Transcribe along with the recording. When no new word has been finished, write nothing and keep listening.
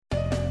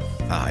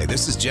Hi,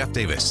 this is Jeff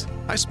Davis.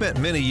 I spent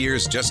many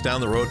years just down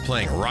the road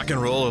playing rock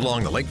and roll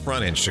along the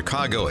lakefront in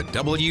Chicago at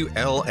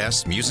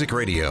WLS Music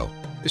Radio.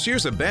 This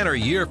year's a banner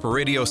year for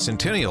radio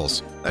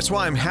centennials. That's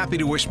why I'm happy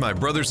to wish my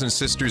brothers and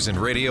sisters in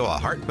radio a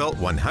heartfelt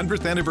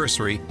 100th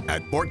anniversary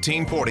at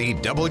 1440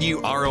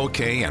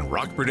 WROK in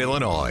Rockford,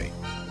 Illinois.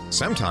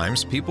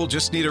 Sometimes people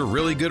just need a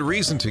really good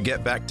reason to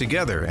get back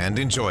together and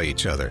enjoy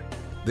each other.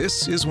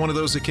 This is one of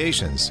those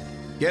occasions.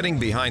 Getting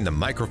behind the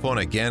microphone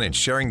again and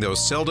sharing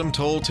those seldom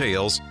told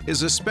tales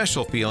is a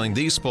special feeling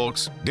these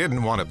folks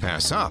didn't want to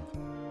pass up.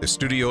 The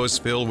studio is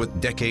filled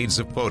with decades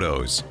of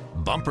photos,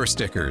 bumper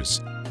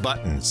stickers,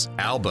 buttons,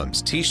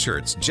 albums,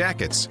 t-shirts,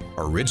 jackets,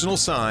 original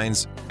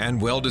signs,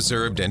 and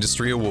well-deserved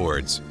industry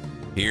awards.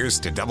 Here's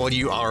to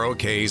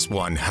WROK's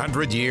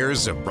 100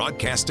 years of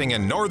broadcasting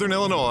in Northern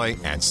Illinois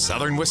and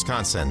Southern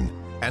Wisconsin.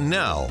 And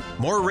now,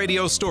 more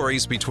radio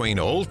stories between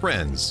old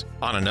friends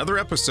on another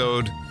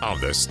episode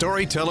of the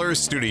Storyteller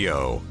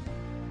Studio.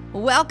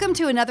 Welcome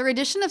to another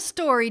edition of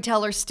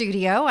Storyteller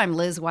Studio. I'm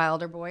Liz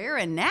Wylder,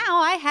 and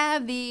now I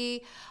have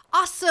the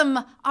awesome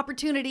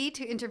opportunity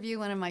to interview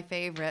one of my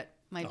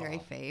very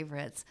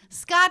favorites,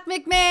 Scott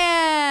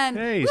McMahon.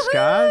 Hey, Woo-hoo!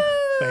 Scott.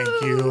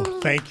 Thank you.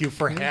 Thank you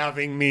for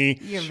having me.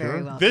 You're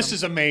very welcome. This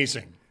is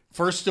amazing.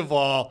 First of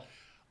all,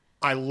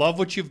 I love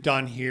what you've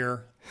done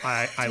here.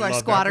 I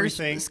love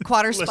everything.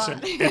 Squatter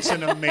spot. Listen, it's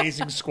an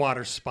amazing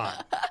squatter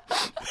spot.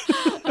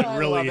 It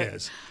really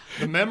is.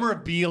 The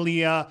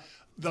memorabilia,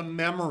 the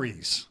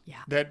memories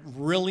that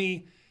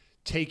really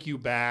take you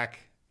back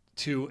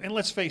to, and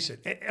let's face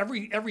it,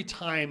 every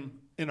time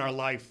in our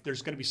life,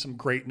 there's going to be some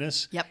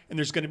greatness, and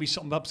there's going to be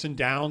some ups and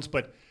downs,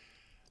 but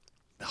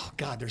oh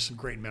God, there's some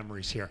great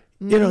memories here.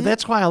 You know,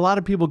 that's why a lot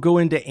of people go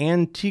into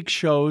antique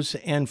shows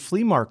and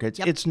flea markets.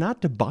 Yep. It's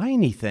not to buy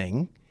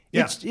anything.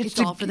 Yeah. It's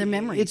all for the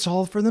memories. It's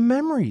all for the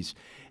memories.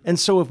 And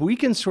so if we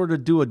can sort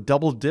of do a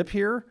double dip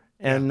here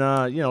and,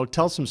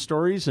 tell some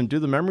stories and do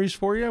the memories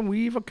for you,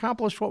 we've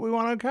accomplished what we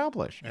want to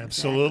accomplish.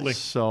 Absolutely.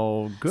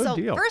 So good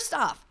deal. So first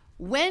off,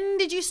 when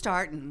did you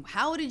start and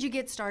how did you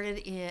get started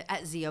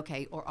at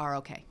ZOK or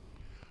ROK?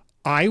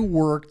 I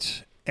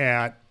worked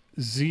at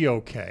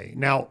ZOK.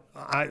 Now,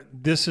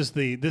 this is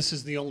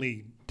the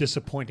only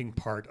disappointing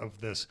part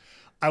of this.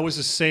 I was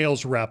a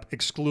sales rep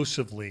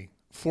exclusively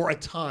for a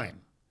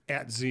time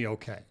at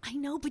ZOK. I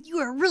know, but you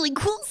were a really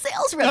cool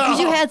sales rep because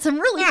you had some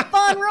really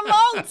fun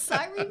remotes.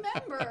 I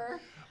remember.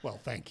 Well,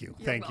 thank you.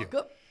 You're Thank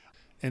welcome.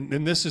 you.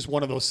 And this is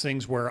one of those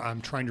things where I'm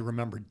trying to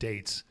remember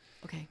dates.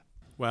 Okay.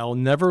 Well,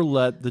 never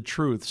let the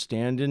truth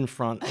stand in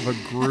front of a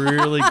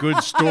really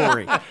good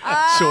story.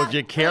 So if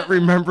you can't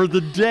remember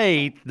the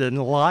date, then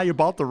lie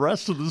about the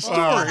rest of the story.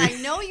 I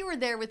know you were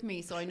there with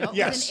me, so I know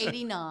it was in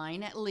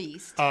 89 at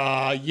least.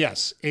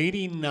 Yes,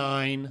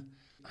 89.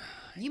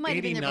 You might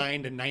have been there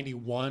 89 to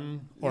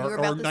 91 or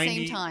or the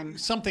 90, same time.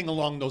 Something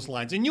along those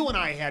lines. And you and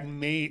I had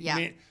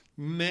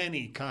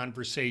many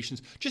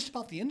conversations just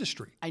about the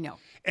industry. I know.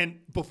 And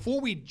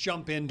before we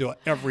jump into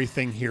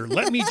everything here,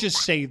 let me just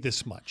say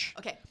this much.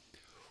 Okay.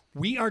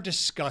 We are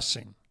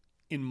discussing,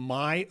 in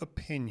my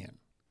opinion,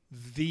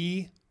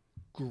 the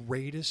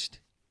greatest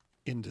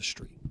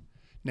industry.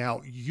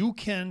 Now, you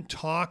can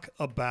talk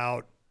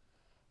about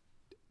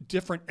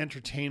different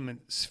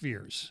entertainment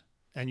spheres,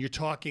 and you're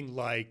talking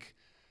like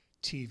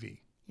TV.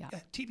 Yeah,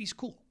 TV's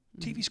cool.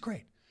 Mm-hmm. TV's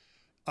great.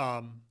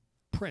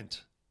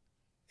 Print.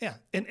 Yeah.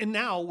 And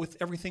now with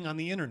everything on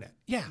the internet.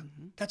 Yeah,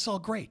 that's all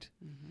great.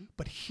 Mm-hmm.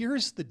 But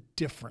here's the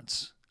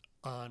difference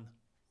on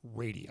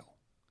radio.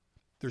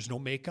 There's no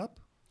makeup.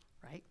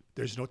 Right.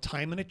 There's no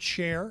time in a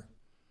chair.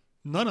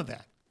 None of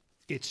that.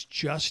 It's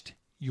just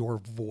your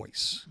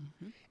voice.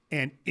 Mm-hmm.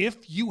 And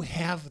if you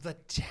have the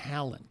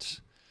talent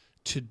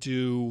to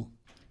do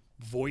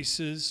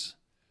voices,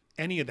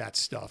 any of that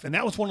stuff. And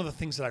that was one of the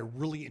things that I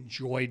really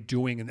enjoyed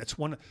doing. And that's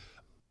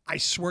I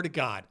swear to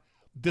God,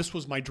 this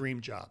was my dream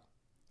job.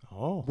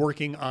 Oh.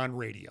 Working on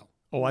radio.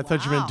 Oh, I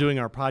thought you meant doing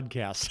our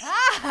podcast.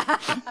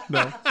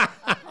 No.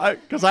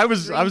 Because I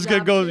was going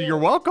to go, you're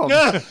welcome.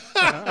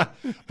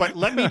 But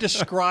let me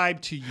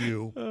describe to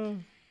you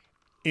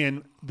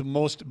in the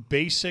most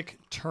basic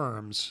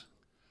terms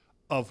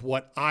of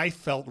what I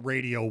felt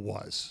radio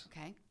was.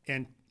 Okay.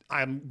 And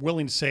I'm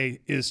willing to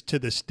say is to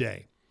this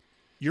day.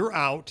 You're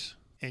out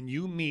and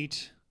you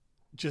meet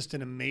just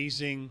an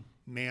amazing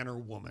man or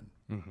woman,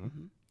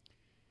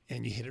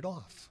 and you hit it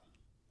off.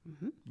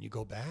 Mm-hmm. You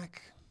go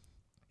back,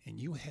 and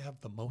you have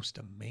the most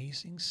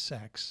amazing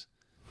sex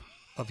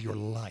of your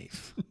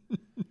life.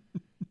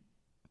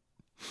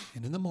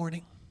 And in the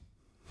morning,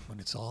 when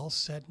it's all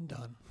said and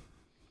done,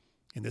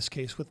 in this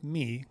case with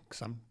me,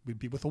 because we'd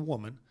be with a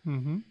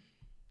woman,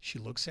 she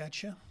looks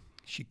at you,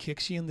 she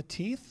kicks you in the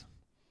teeth,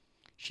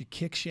 she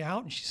kicks you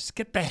out, and she says,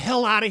 "Get the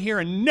hell out of here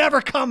and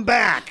never come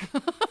back."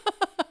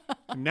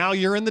 And now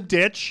you're in the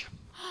ditch.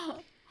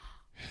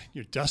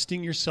 You're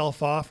dusting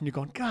yourself off, and you're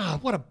going,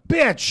 "God, what a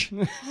bitch."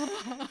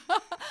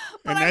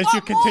 And as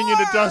you continue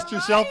to dust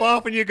yourself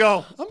off, and you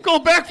go, "I'm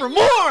going back for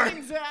more."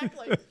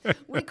 Exactly.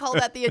 We call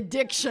that the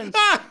addiction.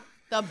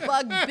 The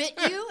bug bit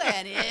you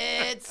and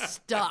it's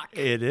stuck.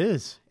 It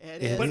is.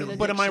 It is.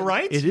 But am I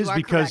right? It is are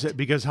because correct.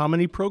 because how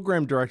many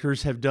program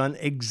directors have done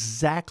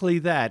exactly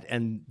that,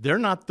 and they're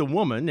not the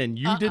woman, and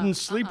you didn't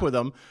sleep with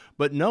them,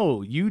 but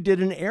no, you did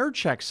an air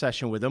check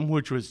session with them,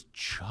 which was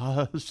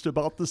just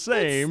about the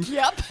same.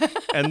 Yep.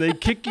 And they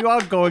kick you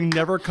out, going,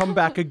 "Never come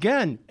back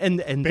again." And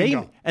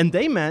Bingo.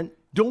 they meant,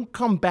 "Don't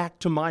come back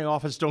to my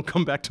office. Don't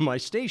come back to my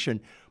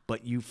station."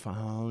 But you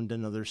found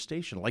another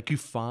station, like you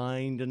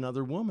find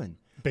another woman.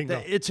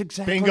 Bingo. It's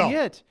exactly Bingo.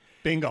 it.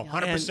 Bingo.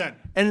 100%.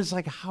 And it's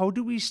like, how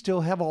do we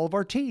still have all of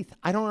our teeth?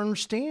 I don't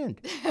understand.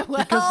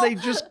 Because they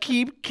just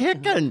keep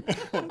kicking.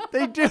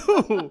 They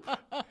do.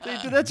 They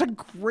do. That's a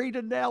great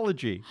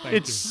analogy.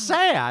 It's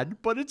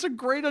sad, but it's a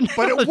great analogy.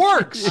 But it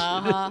works.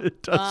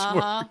 It does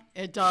work.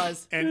 It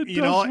does. And It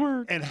does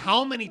work. and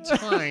how many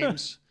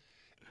times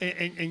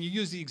and you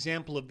use the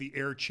example of the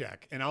air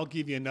check, and I'll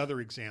give you another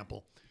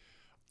example.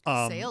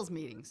 Sales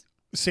meetings.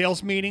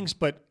 Sales meetings,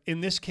 but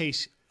in this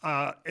case,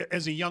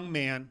 as a young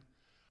man,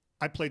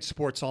 I played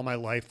sports all my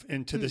life,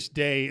 and to this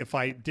day, if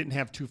I didn't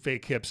have two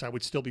fake hips, I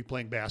would still be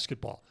playing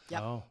basketball.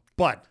 Yep. Oh.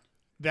 But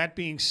that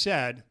being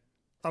said,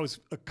 I was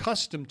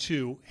accustomed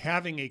to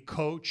having a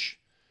coach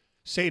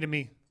say to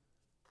me,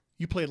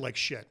 "You played like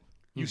shit.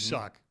 You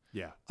suck."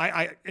 Yeah.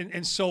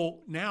 And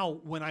so now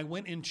when I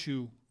went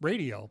into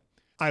radio,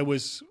 I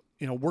was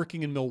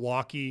working in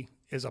Milwaukee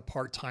as a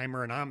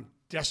part-timer, and I'm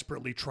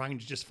desperately trying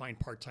to just find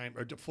part-time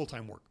or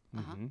full-time work.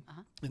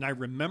 And I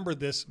remember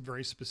this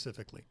very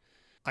specifically.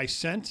 I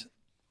sent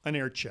an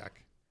air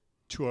check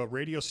to a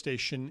radio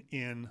station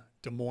in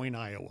Des Moines,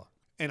 Iowa.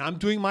 And I'm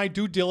doing my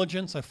due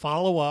diligence. I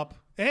follow up.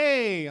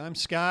 "Hey, I'm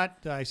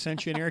Scott. I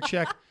sent you an air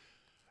check.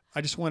 I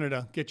just wanted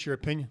to get your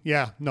opinion."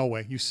 "Yeah, no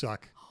way. You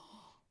suck."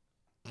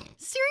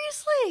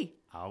 Seriously?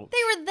 Ouch.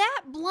 They were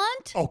that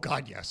blunt? Oh,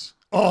 God, yes.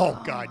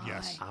 Oh, God,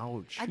 yes.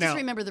 Ouch. I just Now-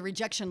 remember the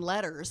rejection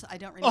letters. I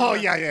don't remember. Oh,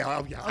 yeah.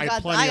 Oh, yeah. I have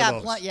God, plenty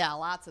of those. yeah,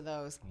 lots of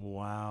those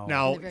Wow. in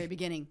Now, the very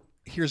beginning.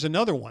 here's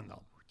another one,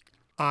 though.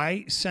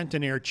 I sent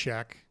an air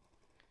check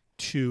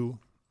to,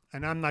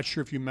 and I'm not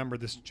sure if you remember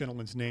this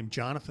gentleman's name,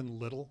 Jonathan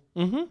Little.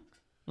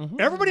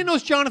 Everybody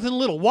knows Jonathan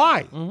Little.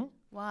 Why?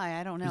 Why?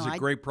 I don't know. He's a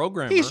great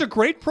programmer. He's a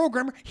great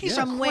programmer. He's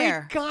a From great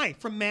where? guy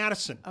from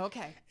Madison.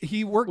 Okay.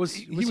 He worked. Was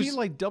he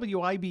like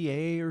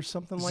WIBA or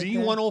something like that?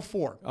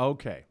 Z104.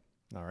 Okay.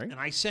 All right. And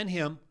I sent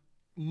him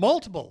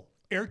multiple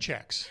air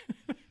checks.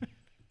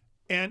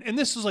 and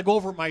this was like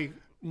over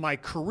my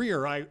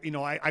career.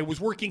 I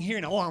was working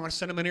here now. Oh, I want to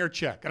send him an air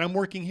check. And I'm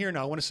working here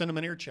now. I want to send him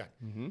an air check.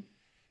 And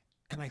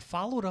I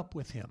followed up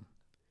with him.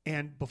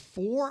 And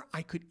before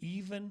I could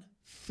even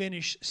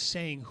finish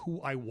saying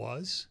who I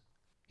was,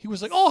 he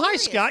was like, "Oh, hi,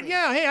 Scott. Seriously?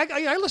 Yeah,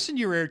 hey, I listened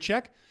to your air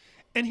check."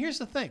 And here's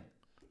the thing.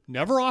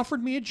 Never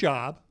offered me a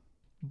job,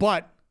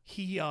 but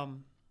he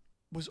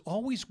was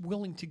always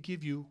willing to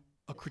give you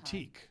a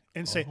critique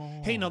and say,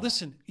 "Hey, now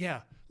listen,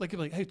 yeah, like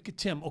hey,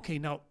 Tim, okay,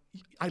 now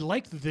I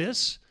like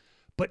this,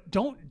 but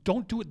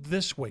don't do it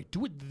this way.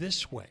 Do it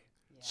this way."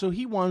 So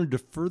he wanted to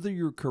further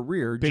your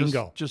career,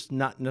 Bingo. just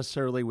not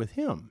necessarily with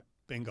him.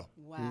 Bingo.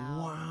 Wow.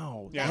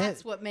 Wow. Yeah.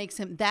 That's what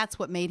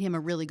made him a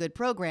really good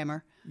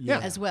programmer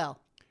as well.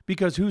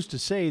 Because who's to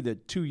say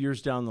that 2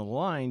 years down the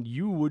line,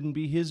 you wouldn't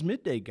be his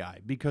midday guy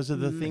because of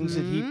the things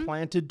that he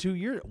planted 2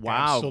 years?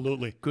 Wow.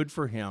 Absolutely. Good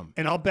for him.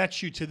 And I'll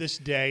bet you to this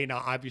day,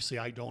 now obviously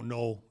I don't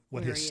know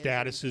what Where his he is,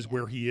 status is,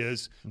 where he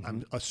is.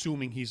 I'm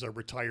assuming he's a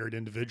retired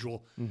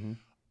individual.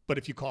 But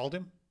if you called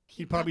him,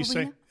 he'd probably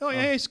say, know. "Oh,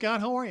 hey,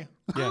 Scott, how are you?"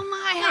 Yeah. Oh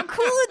my, how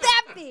cool would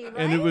that be, right?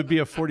 And it would be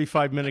a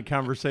 45-minute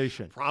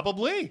conversation.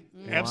 Probably.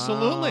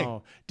 Absolutely.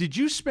 Wow. Did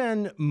you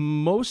spend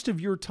most of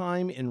your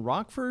time in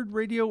Rockford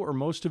radio or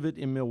most of it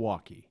in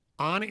Milwaukee?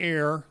 On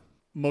air,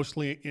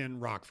 mostly in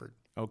Rockford.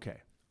 Okay.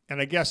 And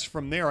I guess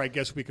from there,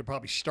 we could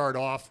probably start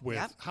off with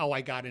Yep. how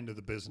I got into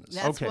the business.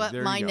 That's Okay, what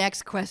there my you go.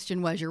 next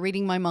question was. You're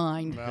reading my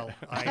mind. Well,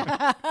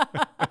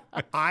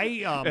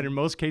 And in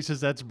most cases,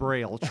 that's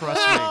Braille.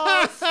 Trust me.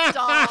 Oh,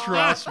 stop.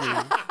 Trust me.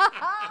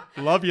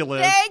 Love you,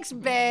 Liz. Thanks,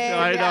 babe.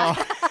 I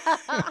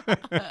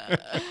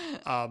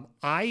know.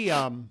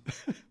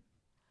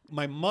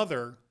 My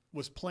mother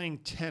was playing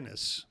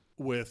tennis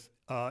with,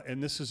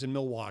 and this is in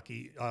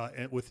Milwaukee,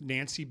 with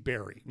Nancy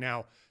Berry.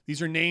 Now,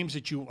 these are names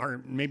that you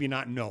are maybe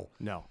not know.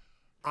 No.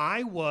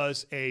 I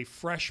was a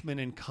freshman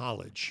in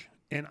college,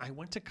 and I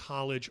went to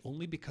college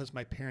only because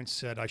my parents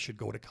said I should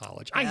go to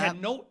college. I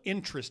had no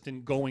interest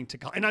in going to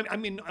college. And I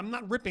mean, I'm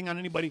not ripping on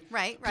anybody.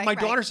 Right. My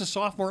daughter's a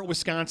sophomore at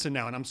Wisconsin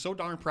now, and I'm so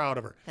darn proud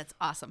of her. That's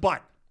awesome.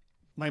 But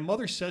my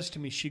mother says to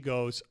me, she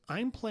goes,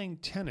 "I'm playing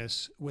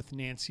tennis with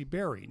Nancy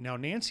Berry." Now,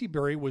 Nancy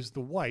Berry was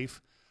the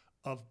wife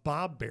of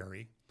Bob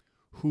Berry,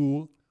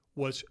 who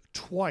was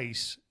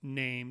twice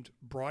named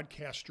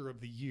Broadcaster of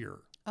the Year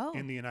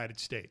in the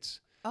United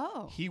States.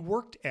 Oh. He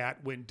worked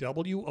at when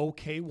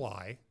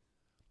WOKY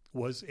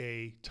was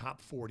a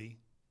top 40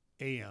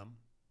 AM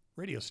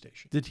radio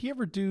station. Did he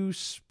ever do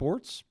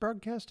sports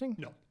broadcasting?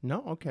 No.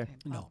 No? Okay.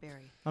 No. Bob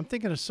Berry. I'm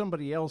thinking of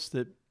somebody else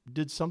that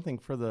did something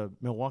for the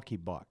Milwaukee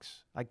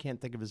Bucks. I can't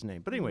think of his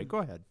name. But anyway, go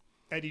ahead.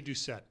 Eddie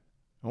Doucette.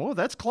 Oh,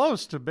 that's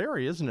close to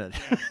Barry, isn't it?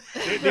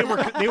 They were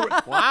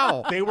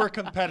Wow. They were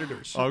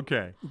competitors.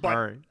 Okay. But,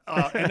 all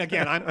right. And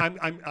again,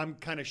 I'm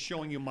kind of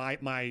showing you my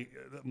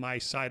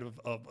side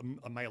of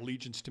my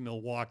allegiance to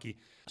Milwaukee.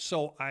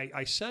 So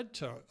I said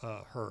to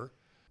her,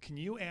 can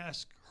you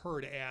ask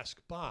her to ask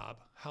Bob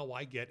how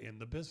I get in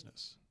the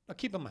business? Now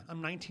keep in mind,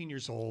 I'm 19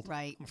 years old.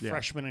 Right. I'm a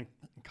freshman in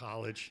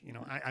college. You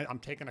know, I'm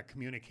taking a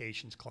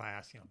communications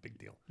class. You know, big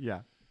deal.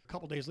 Yeah. A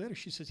couple days later,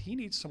 she says he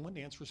needs someone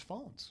to answer his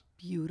phones.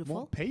 Beautiful.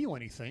 Won't pay you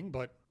anything,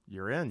 but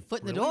You're in.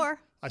 Foot in the door.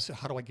 I said,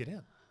 how do I get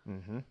in?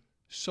 Mm-hmm.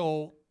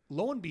 So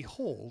lo and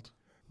behold,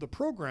 the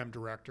program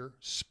director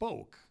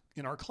spoke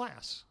in our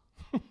class.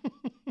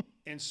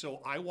 And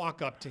so I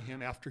walk up to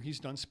him after he's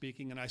done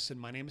speaking, and I said,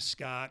 my name is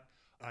Scott.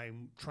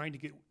 I'm trying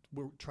to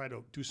try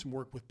to do some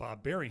work with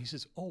Bob Barry. He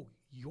says, oh,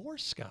 you're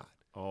Scott.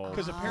 Oh,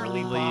 because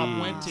apparently Bob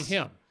went to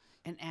him.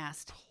 And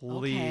asked.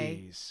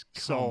 Please,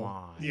 So, come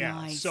on. yeah.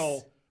 Nice.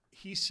 So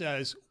he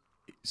says,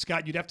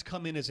 Scott, you'd have to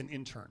come in as an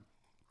intern.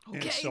 Okay.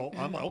 And so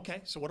I'm like,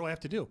 okay, so what do I have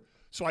to do?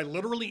 So I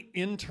literally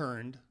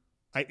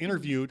I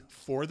interviewed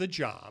for the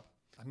job.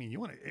 I mean,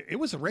 it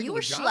was a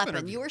regular job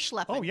interview. You were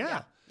schlepping. Oh,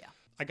 yeah. Yeah.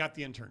 I got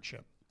the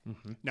internship.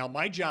 Mm-hmm. Now,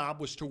 my job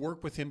was to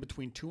work with him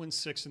between 2 and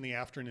 6 in the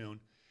afternoon.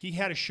 He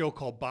had a show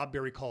called Bob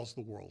Barry Calls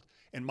the World.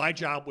 And my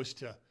job was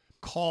to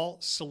call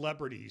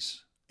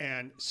celebrities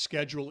and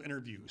schedule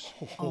interviews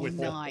with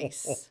them.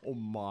 Nice. Oh,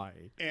 my.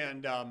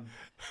 And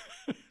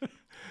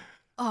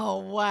Oh,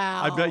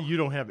 wow. I bet you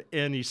don't have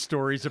any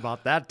stories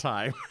about that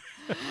time.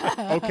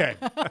 okay.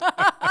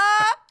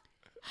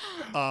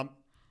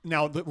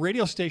 Now, the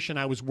radio station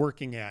I was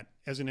working at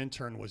as an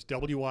intern was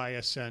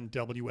WISN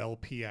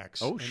WLPX.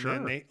 Oh, sure. And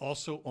then they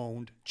also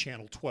owned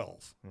Channel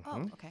 12,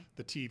 Oh, okay.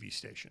 the TV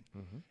station.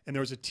 Mm-hmm. And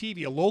there was a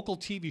local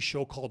TV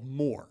show called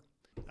More.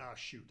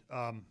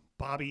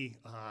 Bobby,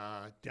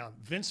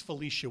 Vince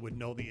Felicia would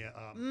know the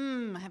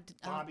I have to.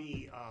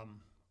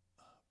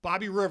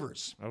 Bobby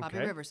Rivers. Okay. Bobby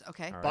Rivers.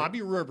 Okay. All right.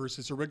 Bobby Rivers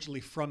is originally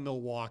from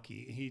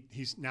Milwaukee.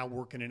 He's now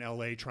working in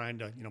LA trying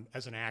to,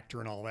 as an actor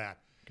and all that.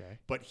 Okay.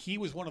 But he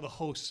was one of the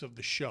hosts of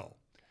the show.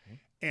 Okay.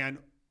 And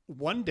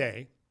one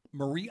day,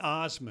 Marie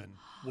Osmond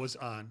was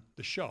on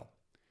the show.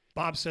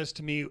 Bob says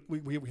to me,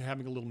 we were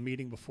having a little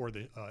meeting before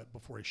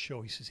his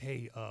show. He says,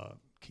 hey,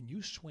 can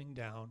you swing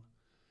down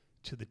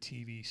to the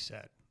TV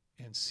set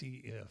and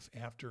see if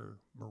after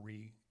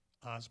Marie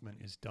Osmond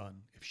is done,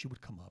 if she would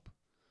come up?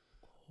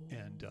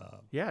 And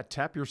yeah,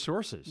 tap your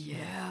sources.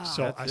 Yeah.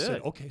 so I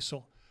said, okay,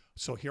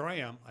 so here I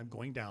am. I'm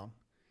going down.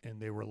 And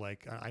they were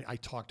like, I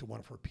talked to one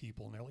of her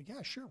people, and they're like,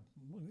 yeah, sure.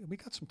 We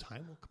got some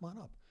time. Well, come on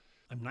up.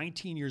 I'm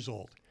 19 years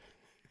old.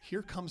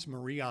 Here comes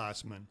Marie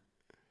Osmond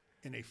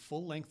in a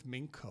full-length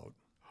mink coat.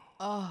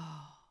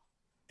 Oh.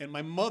 And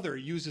my mother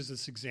uses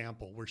this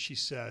example where she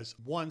says,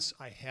 once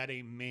I had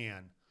a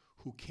man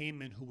who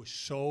came in who was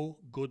so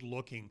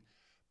good-looking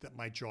that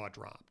my jaw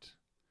dropped.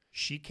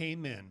 She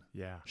came in.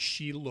 Yeah.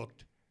 She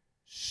looked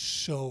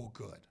so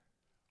good.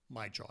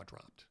 My jaw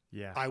dropped.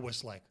 Yeah. I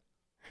was like,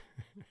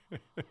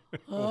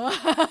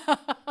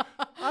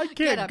 I can't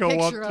Get a go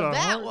up picture to of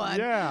that her. one.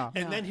 Yeah.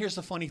 And then here's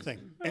the funny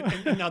thing.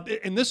 And now,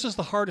 and this is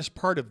the hardest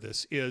part of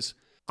this is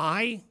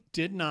I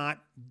did not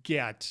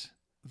get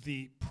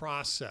the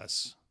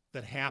process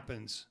that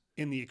happens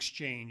in the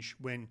exchange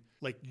when,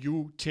 like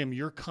you, Tim,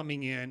 you're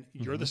coming in,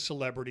 you're the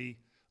celebrity,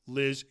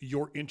 Liz,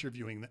 you're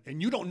interviewing them,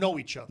 and you don't know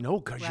each other. No,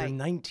 because you're Right.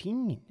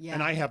 19. Yeah.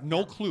 And I have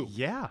no clue.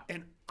 Yeah.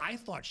 And I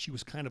thought she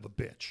was kind of a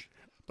bitch.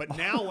 But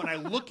now when I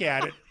look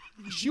at it,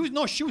 she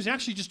was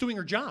actually just doing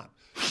her job.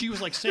 She was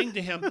like saying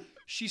to him,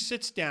 she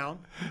sits down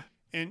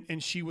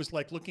and she was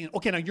like looking at,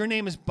 okay, now your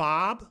name is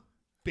Bob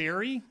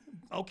Barry.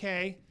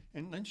 Okay.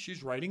 And then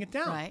she's writing it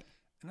down. Right.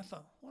 And I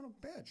thought, what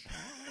a bitch.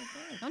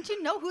 Don't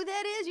you know who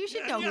that is? You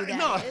should know who that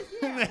no,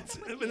 is.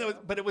 Yeah.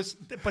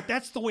 but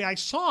that's the way I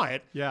saw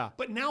it. Yeah.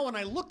 But now when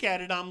I look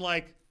at it, I'm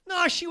like,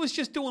 no, she was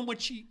just doing what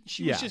she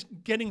Yeah. was just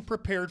getting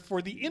prepared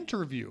for the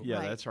interview. Yeah,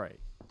 Right. that's right.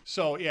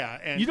 So, yeah.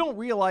 And You don't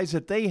realize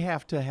that they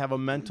have to have a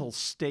mental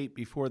state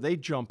before they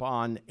jump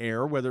on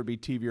air, whether it be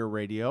TV or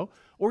radio,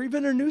 or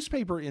even a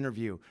newspaper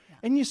interview. Yeah.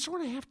 And you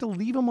sort of have to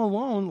leave them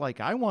alone.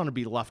 Like I want to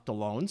be left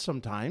alone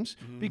sometimes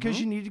because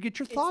you need to get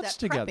your thoughts It's that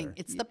together. prepping.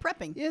 It's the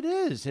prepping. It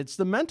is. It's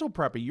the mental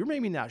prepping. You're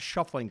maybe not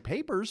shuffling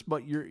papers,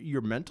 but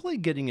you're mentally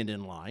getting it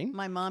in line.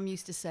 My mom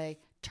used to say,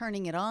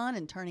 turning it on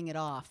and turning it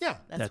off. Yeah.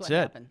 That's what it.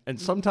 happened.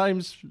 And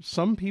sometimes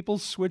some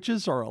people's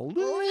switches are a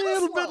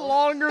little bit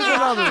longer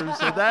than others.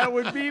 So that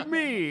would be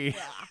me.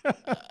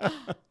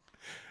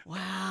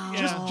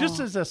 Wow. Just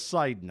as a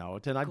side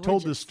note, and I've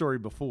told this Gorgeous. story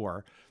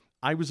before,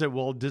 I was at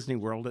Walt Disney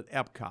World at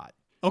Epcot,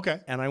 okay.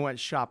 and I went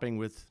shopping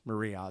with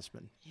Marie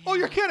Osmond. Oh,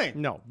 you're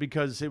kidding. No,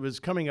 because it was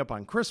coming up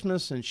on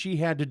Christmas, and she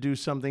had to do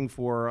something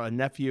for a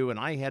nephew, and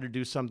I had to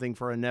do something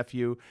for a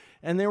nephew,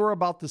 and they were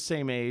about the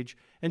same age,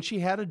 and she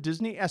had a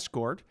Disney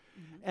escort,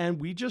 and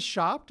we just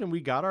shopped, and we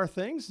got our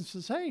things, and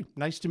says, hey,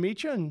 nice to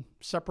meet you, and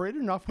separated,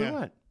 and off we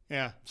went.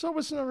 Yeah. So it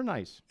was never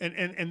nice.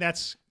 And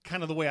that's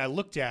kind of the way I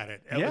looked at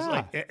it. It was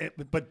Yeah.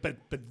 like,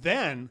 but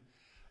then,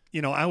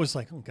 I was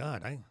like, oh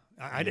God,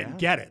 I didn't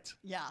get it.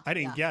 Yeah, I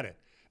didn't get it.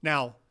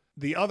 Now,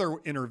 the other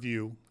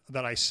interview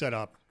that I set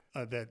up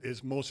that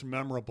is most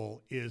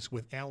memorable is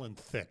with Alan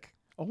Thicke.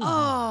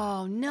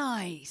 Oh,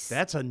 nice.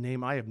 That's a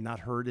name I have not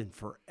heard in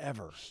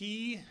forever.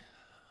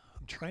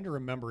 I'm trying to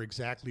remember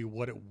exactly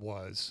what it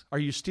was. Are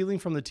you stealing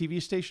from the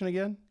TV station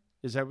again?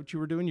 Is that what you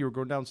were doing? You were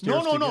going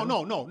downstairs?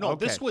 No.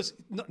 Okay.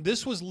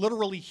 This was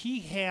literally,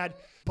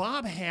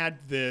 Bob had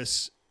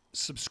this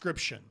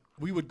subscription.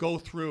 We would go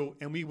through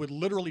and we would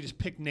literally just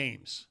pick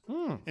names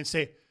and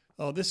say,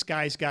 oh, this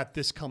guy's got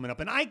this coming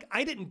up. And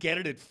I didn't get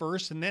it at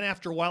first. And then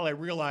after a while, I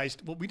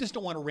realized, well, we just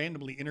don't want to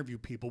randomly interview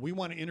people. We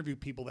want to interview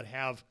people that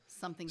have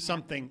something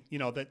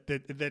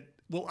that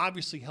will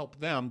obviously help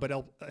them, but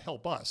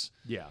help us.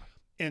 Yeah.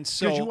 And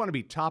so because you want to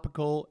be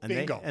topical and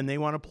bingo. they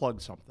want to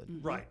plug something.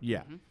 Right.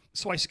 Yeah.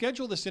 So I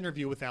scheduled this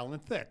interview with Alan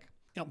Thicke.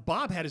 Now,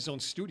 Bob had his own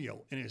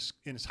studio in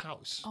his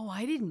house. Oh,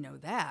 I didn't know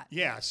that.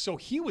 Yeah, so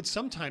he would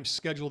sometimes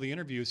schedule the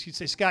interviews. He'd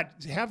say, Scott,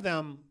 have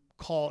them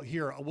call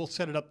here. We'll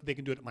set it up. They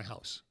can do it at my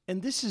house.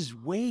 And this is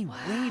way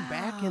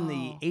back in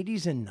the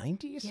 80s and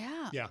 90s?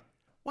 Yeah. Yeah.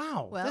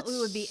 Wow. Well, it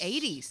would be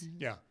 80s.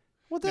 Yeah.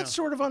 Well, that's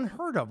sort of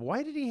unheard of.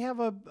 Why did he have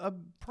a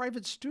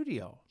private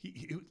studio?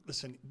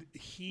 Listen,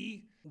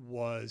 he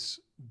was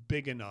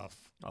big enough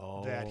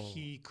that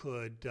he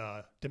could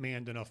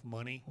demand enough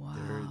money.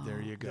 Wow.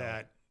 There you go.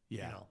 That, he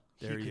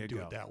could do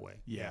it that way.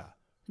 Yeah.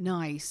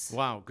 Nice.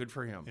 Wow, good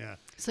for him. Yeah.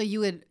 So you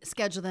would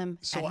schedule them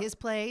at his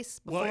place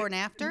before and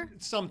after?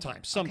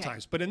 Sometimes. Okay.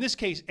 But in this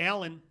case,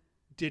 Alan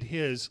did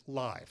his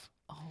live.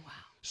 Oh, wow.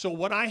 So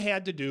what I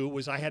had to do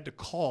was I had to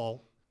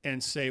call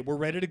and say, we're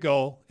ready to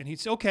go. And he'd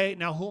say, okay,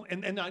 now who?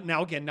 And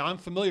now I'm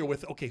familiar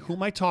with, okay, who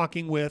am I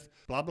talking with?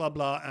 Blah, blah,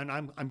 blah. And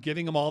I'm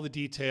giving him all the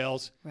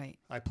details. Right.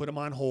 I put him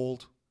on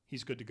hold.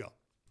 He's good to go.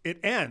 It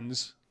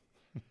ends.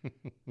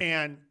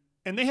 and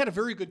they had a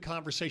very good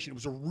conversation. It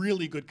was a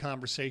really good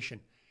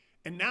conversation.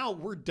 And now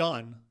we're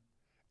done.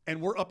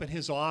 And we're up in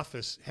his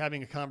office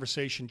having a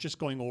conversation, just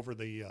going over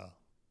the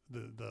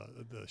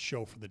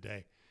show for the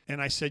day.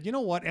 And I said, you know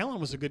what? Alan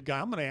was a good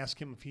guy. I'm going to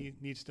ask him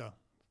if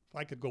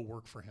I could go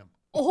work for him.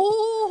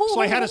 Oh. So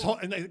I had his home,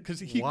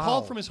 because he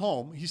called from his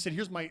home. He said,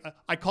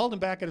 I called him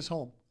back at his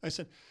home. I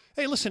said,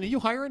 hey, listen, are you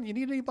hiring? You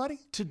need anybody?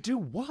 To do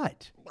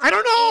what? I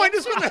don't know.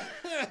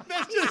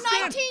 That's He's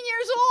 19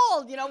 years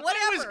old, whatever.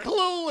 I was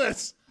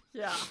clueless.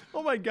 Yeah.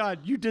 Oh, my God.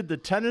 You did the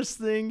tennis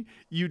thing.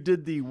 You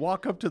did the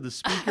walk up to the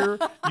speaker.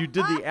 You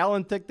did the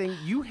Alan Thicke thing.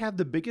 You have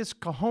the biggest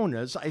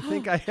cojones I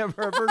think I have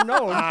ever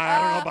known. I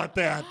don't know about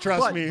that.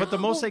 Trust me. But the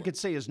most they could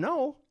say is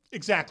no.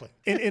 Exactly.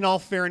 In all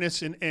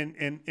fairness and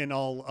in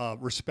all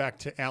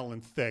respect to Alan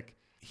Thicke,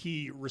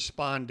 he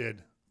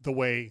responded the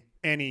way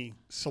any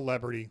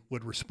celebrity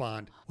would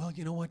respond. Well,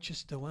 you know what?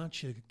 Just why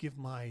don't you give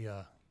my,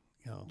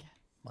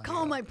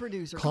 call my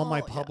producer. Call my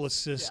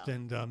publicist,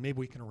 and maybe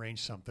we can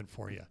arrange something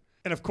for you.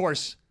 And of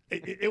course,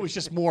 it was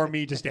just more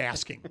me just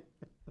asking.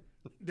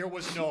 There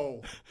was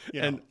no,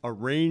 And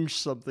arrange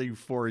something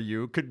for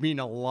you could mean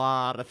a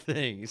lot of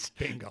things.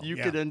 Bingo. You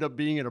could end up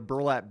being in a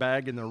burlap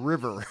bag in the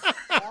river.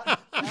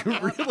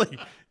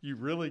 You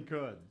really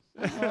could.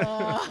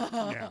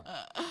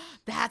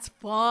 That's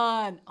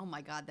fun. Oh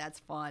my God, that's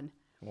fun.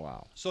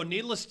 Wow. So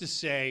needless to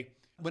say,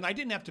 when I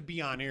didn't have to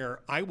be on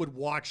air, I would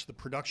watch the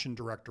production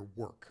director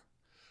work.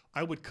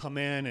 I would come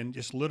in and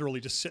just literally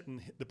just sit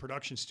in the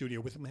production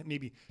studio with him,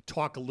 maybe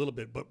talk a little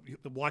bit, but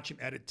watch him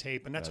edit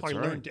tape. And that's how I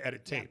learned to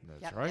edit tape.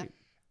 That's right. Yep.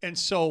 And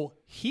so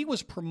he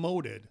was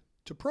promoted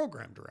to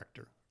program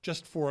director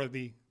just for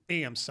the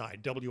AM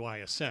side,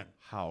 WISN.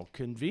 How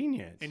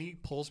convenient. And he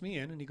pulls me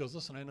in and he goes,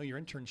 listen, I know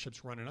your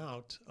internship's running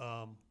out.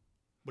 What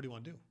do you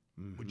want to do?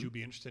 Mm-hmm. Would you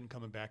be interested in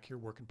coming back here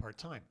working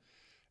part-time?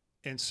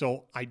 And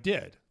so I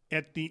did.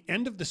 At the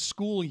end of the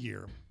school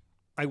year,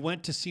 I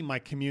went to see my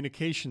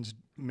communications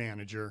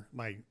manager,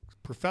 my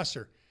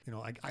professor.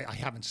 I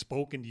haven't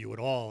spoken to you at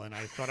all, and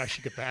I thought I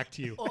should get back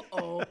to you.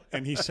 Uh-oh.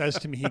 And he says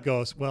to me, he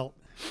goes, well...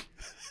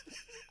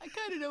 I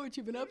kind of know what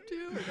you've been up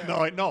to.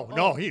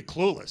 No, he's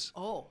clueless.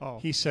 Oh.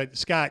 He said,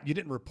 Scott, you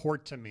didn't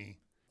report to me.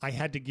 I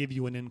had to give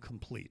you an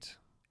incomplete.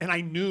 And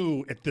I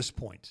knew at this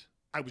point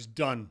I was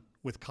done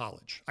with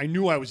college. I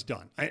knew I was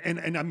done.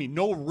 And I mean,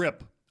 no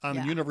rip on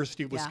the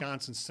University of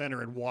Wisconsin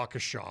Center in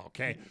Waukesha,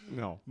 okay?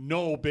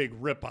 No big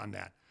rip on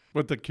that.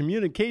 But the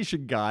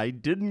communication guy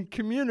didn't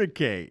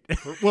communicate.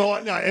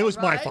 Well, no, it was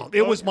my fault.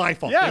 It was my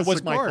fault. Yes, it was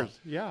of my course. fault.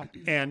 Yeah.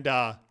 And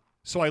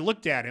so I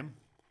looked at him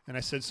and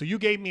I said, so you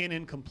gave me an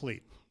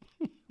incomplete.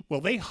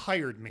 Well, they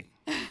hired me.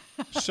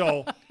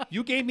 So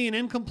you gave me an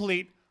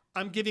incomplete.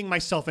 I'm giving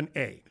myself an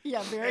A.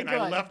 Yeah, very good. good.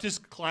 And I left his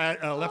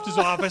his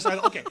office.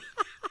 Okay.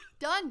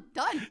 Done.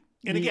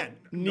 And again,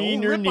 no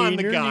rip on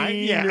the guy.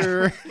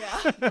 Yeah.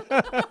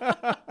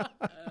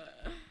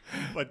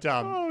 But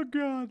oh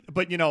God.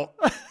 But and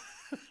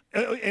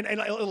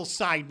a little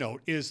side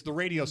note is the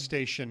radio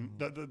station.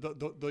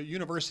 The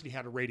university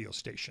had a radio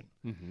station,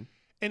 and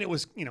it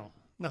was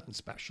nothing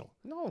special.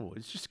 No,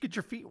 it's just get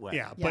your feet wet.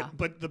 Yeah.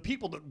 But the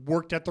people that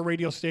worked at the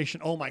radio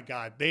station, oh my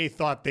God, they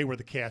thought they were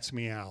the cat's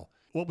meow.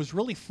 What was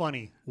really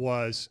funny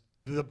was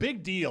the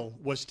big deal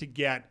was to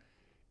get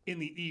in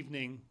the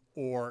evening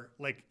or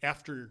like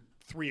after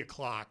 3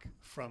 o'clock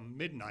from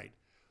midnight,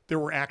 there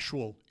were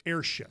actual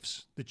air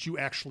shifts that you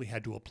actually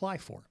had to apply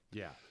for.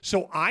 Yeah.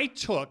 So I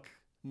took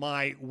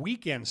my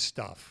weekend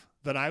stuff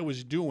that I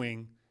was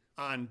doing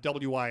on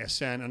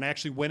WISN and I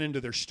actually went into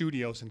their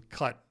studios and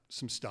cut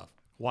some stuff.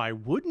 Why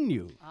wouldn't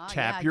you?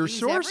 Tap yeah, your use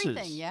sources.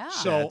 everything, yeah.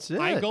 So That's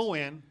I it. go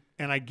in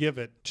and I give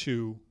it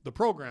to the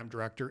program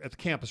director at the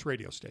campus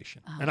radio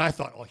station. And I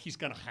thought, oh, he's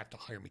going to have to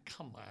hire me.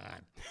 Come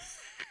on.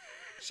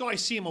 So I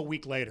see him a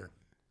week later.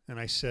 And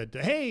I said,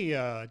 hey,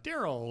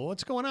 Daryl,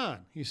 what's going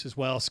on? He says,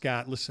 well,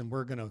 Scott, listen,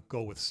 we're going to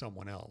go with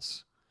someone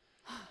else.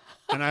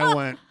 And I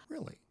went,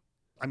 really?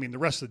 I mean, the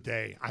rest of the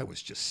day, I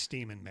was just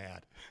steaming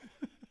mad.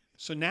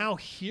 So now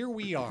here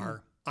we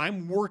are.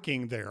 I'm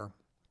working there.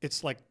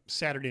 It's like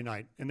Saturday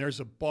night, and there's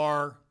a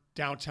bar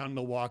downtown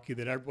Milwaukee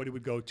that everybody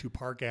would go to,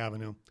 Park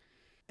Avenue.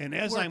 And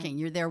as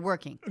You're there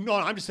working. No,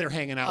 I'm just there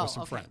hanging out with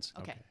some okay. friends.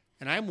 Okay.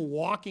 And I'm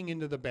walking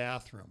into the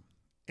bathroom.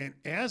 And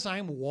as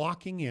I'm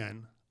walking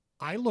in,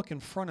 I look in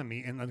front of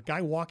me, and the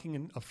guy walking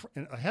in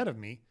ahead of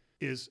me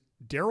is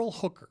Daryl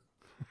Hooker,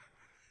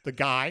 the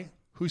guy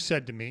who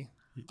said to me,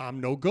 I'm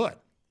no good.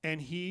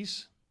 And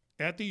he's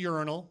at the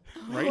urinal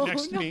right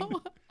next to me.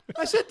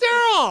 I said,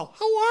 Daryl,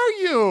 how are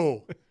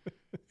you?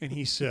 And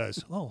he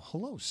says, oh,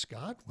 hello,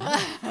 Scott.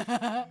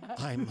 Well,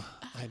 I'm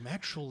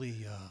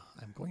actually,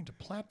 I'm going to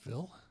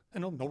Platteville.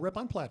 No rep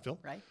on Platteville.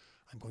 Right.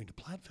 I'm going to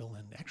Platteville,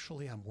 and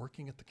actually I'm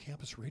working at the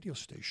campus radio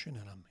station,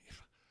 and I'm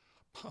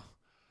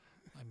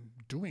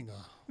doing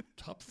a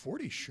top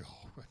 40 show.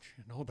 But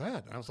you know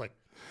that. And I was like,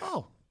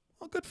 oh,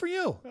 well, good for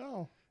you.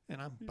 Oh.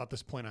 And about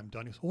this point, I'm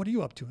done. He goes, what are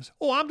you up to? I said,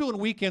 oh, I'm doing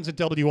weekends at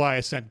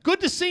WISN. Good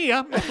to see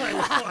you.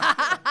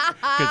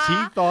 Because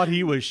he thought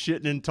he was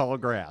shitting in tall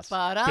grass.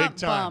 Big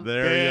time.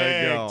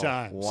 There you go. Big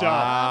time.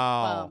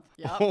 Wow.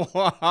 Yep.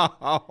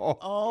 Wow.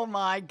 Oh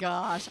my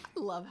gosh. I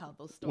love how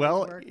those stories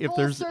Well, work. if Full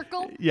there's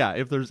circle.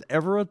 if there's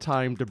ever a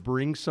time to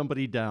bring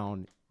somebody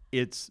down,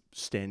 it's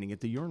standing at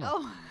the urinal.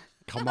 Oh.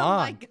 Come Oh on.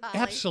 my God.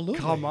 Absolutely.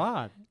 Come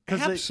on.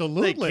 'Cause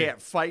Absolutely. They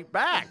can't fight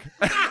back.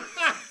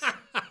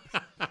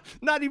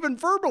 Not even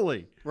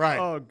verbally. Right.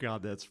 Oh,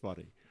 God, that's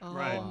funny. Oh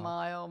Right.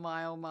 my, oh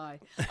my, oh my.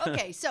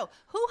 Okay, so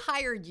who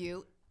hired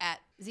you at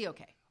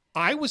ZOK?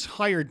 I was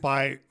hired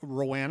by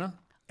Rowanna.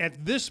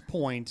 At this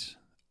point,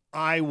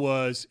 I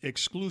was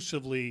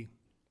exclusively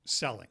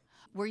selling.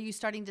 Were you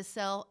starting to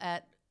sell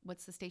at,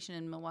 what's the station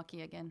in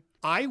Milwaukee again?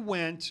 I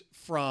went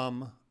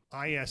from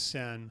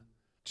ISN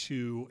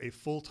to a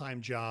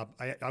full-time job.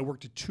 I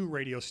worked at 2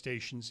 radio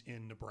stations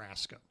in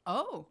Nebraska.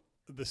 Oh.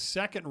 The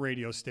second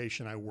radio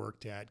station I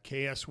worked at,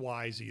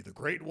 KSYZ, the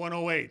Great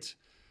 108,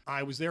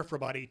 I was there for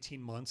about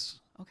 18 months.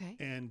 Okay.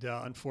 And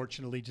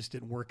unfortunately just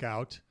didn't work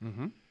out.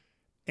 Mm-hmm.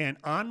 And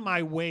on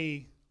my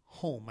way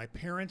home, my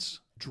parents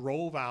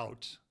drove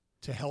out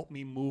to help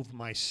me move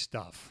my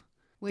stuff.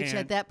 Which And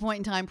at that point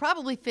in time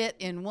probably fit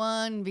in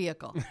one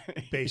vehicle.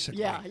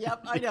 basically. Yeah,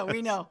 yep, I know,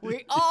 we know.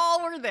 We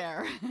all were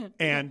there.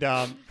 And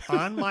on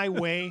my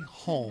way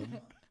home,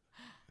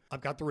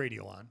 I've got the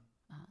radio on,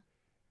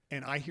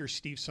 and I hear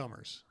Steve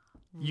Summers.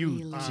 You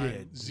Really?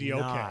 did ZOK.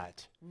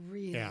 not.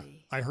 Really? Yeah,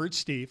 I heard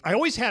Steve. I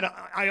always had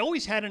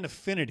an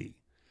affinity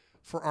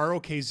for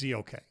ROK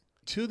ZOK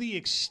to the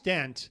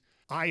extent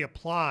I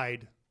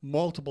applied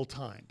multiple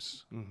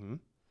times. Mm-hmm.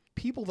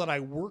 People that I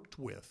worked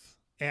with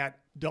at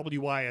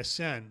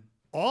WISN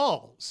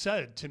all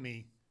said to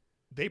me,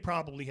 they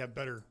probably have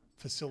better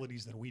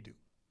facilities than we do.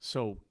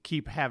 So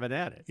keep having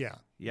at it. Yeah.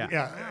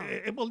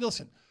 Yeah. Well,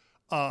 listen,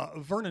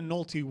 Vernon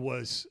Nolte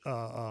was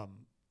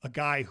a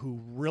guy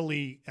who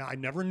really, I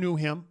never knew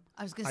him.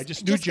 I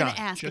just knew John.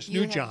 Ask Just if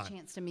you knew had John. a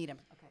chance to meet him.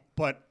 Okay.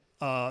 But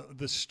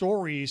the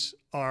stories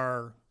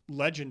are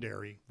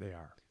legendary They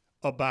are.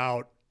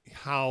 about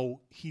how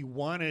he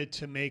wanted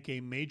to make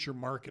a major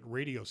market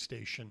radio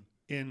station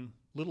in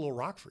Little Old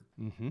Rockford.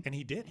 Mm-hmm. And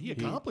he did. He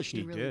accomplished He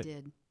it. really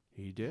did.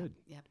 He did.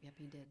 Yep,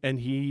 he did. And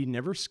he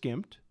never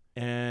skimped.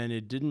 And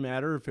it didn't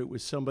matter if it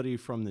was somebody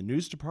from the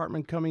news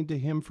department coming to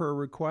him for a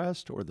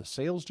request, or the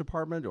sales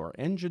department, or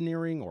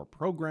engineering, or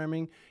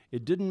programming.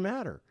 It didn't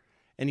matter.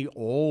 And he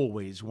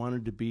always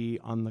wanted to be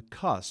on the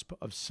cusp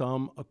of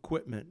some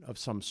equipment of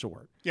some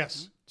sort.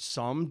 Yes.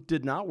 Some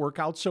did not work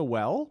out so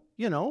well,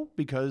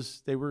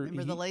 because they were...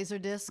 Remember the laser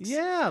discs?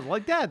 Yeah,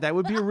 like that. That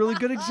would be a really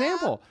good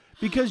example,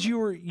 because you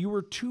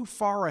were too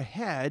far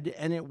ahead,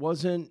 and it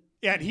wasn't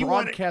and he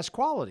broadcast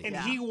quality. And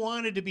he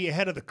wanted to be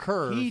ahead of the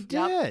curve. He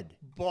did.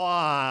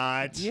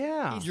 But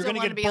Yeah. He you're still going to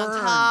wanted get to be on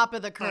burned top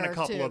of the curve, on a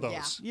couple too. of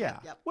those. Yeah.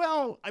 Yep.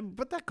 Well,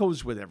 but that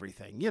goes with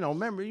everything.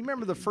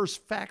 Remember the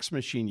first fax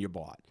machine you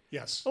bought?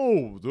 Yes.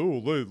 Oh,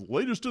 the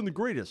latest and the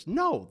greatest.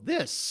 No,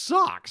 this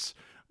sucks.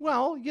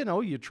 Well,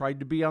 you tried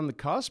to be on the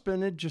cusp,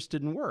 and it just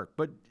didn't work.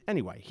 But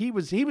anyway, he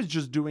was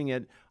just doing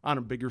it on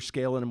a bigger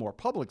scale and a more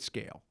public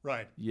scale.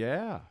 Right.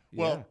 Yeah.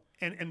 Well,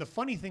 and the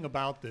funny thing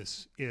about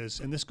this is,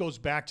 and this goes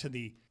back to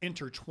the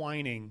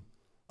intertwining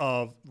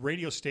of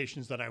radio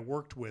stations that I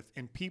worked with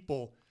and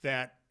people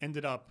that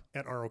ended up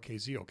at ROK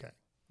ZOK.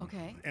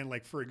 Okay. And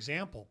like, for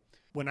example,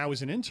 when I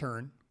was an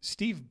intern,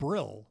 Steve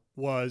Brill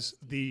was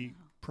the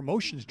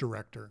promotions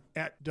director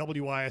at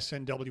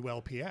WISN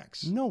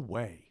WLPX. No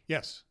way.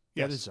 Yes.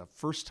 That is the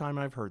first time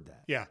I've heard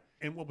that. Yeah.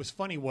 And what was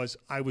funny was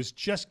I was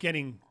just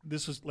getting,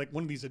 this was like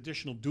one of these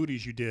additional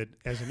duties you did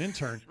as an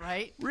intern.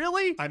 Right?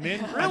 Really? I'm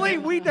in. Really?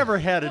 We never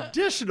had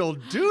additional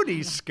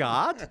duties,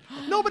 Scott.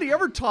 Nobody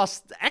ever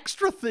tossed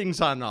extra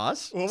things on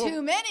us. Well,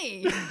 Too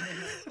many.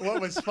 what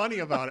was funny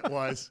about it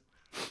was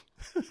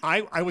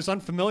I was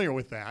unfamiliar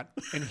with that.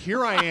 And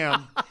here I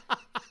am.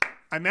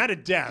 I'm at a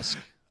desk.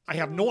 I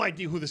have no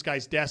idea who this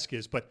guy's desk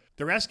is, but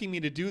they're asking me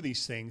to do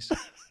these things.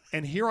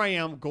 And here I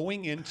am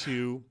going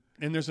into,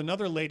 and there's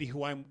another lady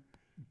who I'm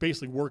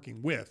basically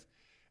working with.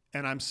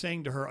 And I'm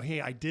saying to her,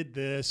 hey, I did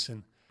this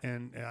and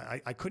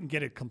I couldn't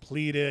get it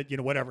completed,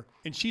 whatever.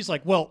 And she's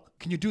like, well,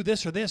 can you do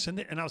this or this?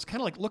 And I was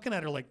kind of like looking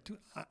at her like, dude,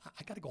 I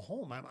got to go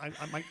home.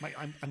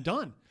 I'm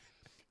done.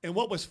 And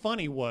what was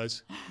funny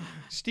was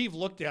Steve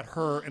looked at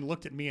her and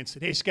looked at me and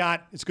said, hey,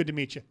 Scott, it's good to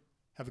meet you.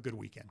 Have a good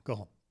weekend. Go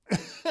home.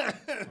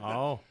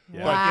 Oh,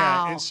 yeah. But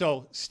yeah, and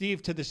so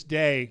Steve, to this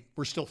day,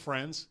 we're still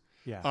friends.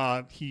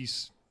 Yeah.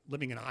 He's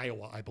living in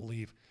Iowa, I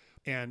believe.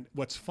 And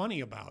what's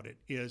funny about it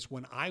is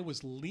when I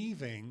was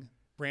leaving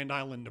Grand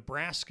Island,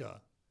 Nebraska,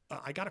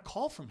 I got a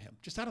call from him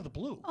just out of the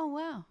blue. Oh,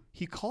 wow.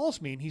 He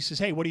calls me and he says,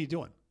 hey, what are you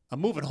doing? I'm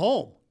moving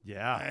home.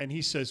 Yeah. And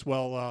he says,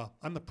 well,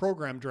 I'm the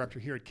program director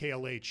here at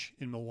KLH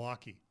in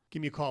Milwaukee.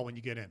 Give me a call when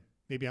you get in.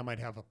 Maybe I might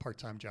have a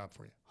part-time job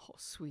for you. Oh,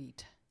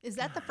 sweet. Is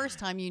that the first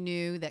time you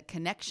knew that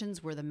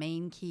connections were the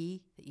main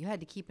key, that you had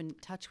to keep in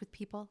touch with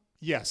people?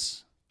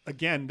 Yes.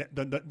 Again,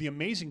 the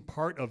amazing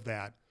part of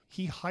that,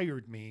 he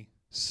hired me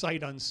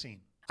sight unseen.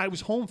 I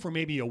was home for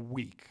maybe a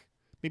week,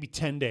 maybe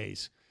 10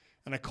 days,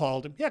 and I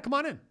called him. Yeah, come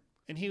on in.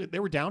 And they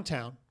were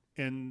downtown.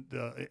 And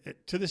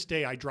to this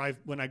day, I drive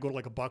when I go to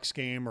like a Bucks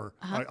game or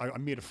I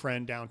meet a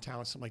friend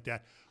downtown, something like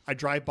that. I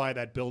drive by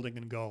that building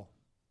and go.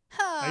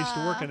 I used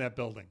to work in that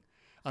building.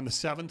 On the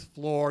 7th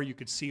floor, you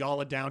could see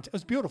all of downtown. It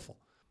was beautiful.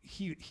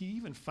 He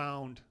even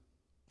found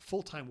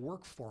full-time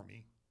work for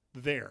me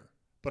there.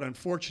 But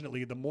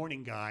unfortunately, the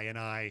morning guy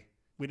and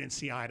we didn't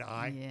see eye to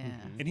eye. Yeah.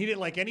 And he didn't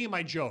like any of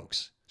my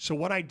jokes. So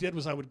what I did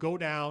was I would go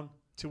down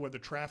to where the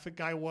traffic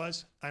guy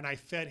was, and I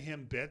fed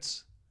him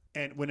bits.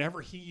 And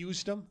whenever he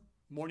used them,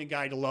 morning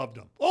guy loved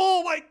them.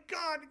 Oh, my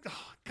God.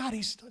 Oh, God,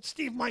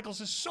 Steve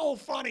Michaels is so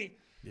funny.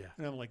 Yeah.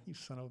 And I'm like, you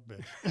son of a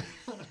bitch.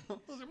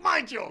 Those are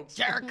my jokes.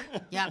 Jerk.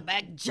 Yeah,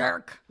 big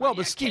jerk. Well,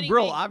 but Steve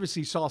Brill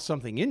obviously saw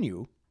something in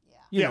you,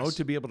 you know,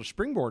 to be able to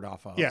springboard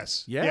off of.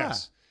 Yes. Yeah.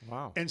 Yes.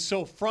 Wow. And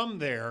so from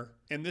there,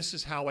 and this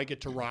is how I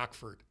get to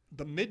Rockford,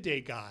 the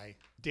midday guy,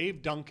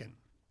 Dave Duncan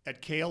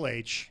at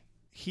KLH,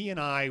 he and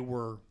I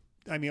were,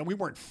 we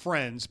weren't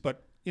friends,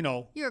 but,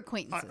 You're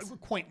acquaintances.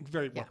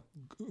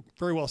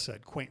 Very well said,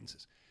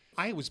 acquaintances.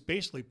 I was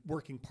basically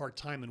working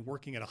part-time and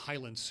working at a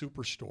Highland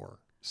Superstore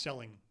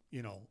selling,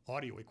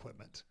 audio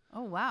equipment.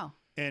 Oh, wow.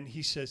 And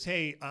he says,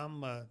 hey,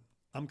 I'm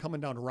coming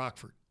down to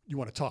Rockford. You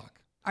want to talk?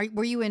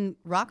 Were you in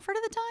Rockford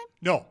at the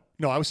time?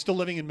 No, I was still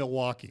living in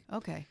Milwaukee.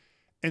 Okay.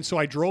 And so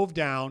I drove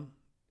down,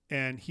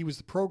 and he was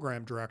the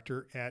program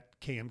director at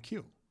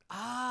KMQ.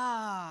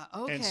 Ah,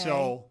 okay. And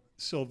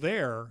so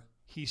there,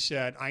 he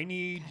said, I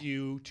need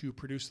you to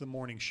produce the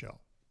morning show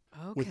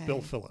with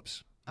Bill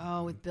Phillips.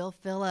 Oh, with Bill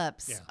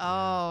Phillips. Yeah.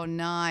 Oh,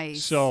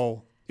 nice.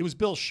 So it was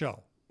Bill's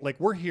show. Like,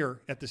 we're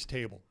here at this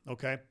table,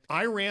 okay?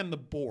 I ran the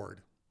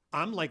board.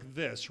 I'm like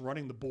this,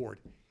 running the board.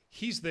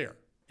 He's there.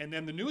 And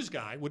then the news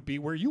guy would be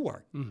where you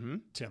are,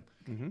 Tim.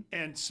 Mm-hmm.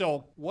 And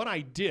so what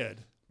I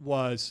did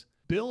was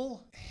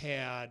Bill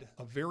had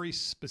a very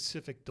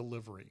specific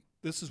delivery.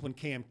 This is when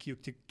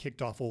KMQ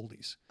kicked off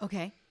Oldies.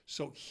 Okay.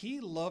 So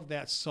he loved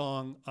that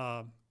song,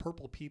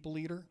 Purple People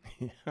Eater.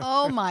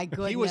 Oh, my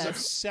goodness. He was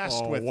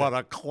obsessed with what it.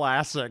 a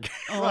classic.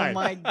 Oh, Right.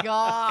 my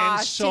gosh.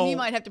 And so- Tim, you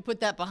might have to put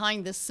that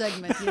behind this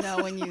segment,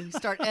 when you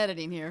start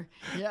editing here.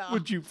 Yeah.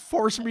 Would you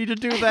force me to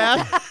do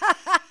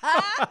that?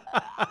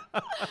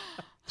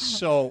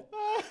 So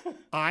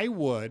I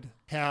would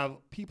have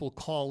people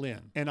call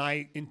in, and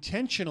I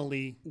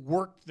intentionally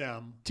worked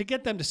them to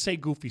get them to say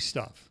goofy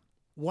stuff.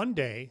 One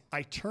day,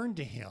 I turned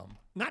to him,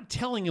 not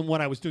telling him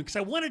what I was doing, because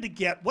I wanted to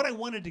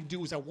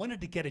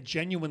get a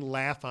genuine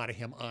laugh out of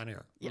him on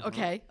air. Yeah,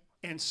 okay.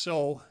 And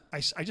so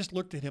I just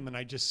looked at him, and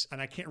I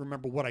can't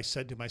remember what I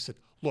said to him. I said,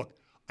 look,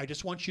 I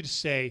just want you to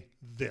say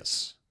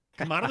this.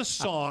 Come out of the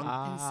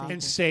song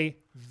and say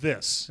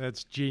this.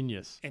 That's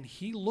genius. And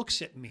he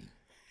looks at me.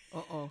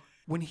 Uh-oh.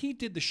 When he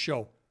did the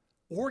show,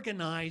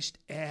 organized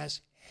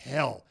as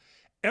hell.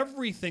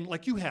 Everything,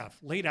 like you have,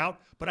 laid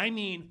out, but I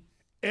mean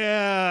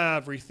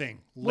everything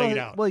laid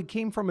out. Well, he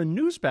came from a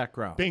news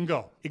background.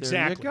 Bingo.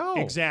 Exactly. There you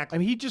go. Exactly. I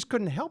mean, he just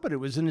couldn't help it. It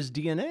was in his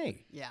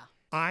DNA. Yeah.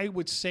 I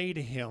would say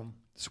to him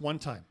this one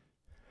time,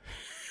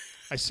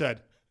 I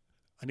said,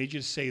 I need you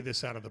to say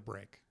this out of the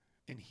break.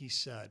 And he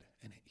said,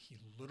 and he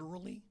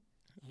literally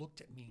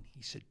looked at me and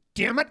he said,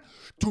 damn it,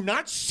 do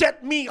not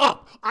set me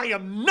up. I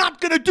am not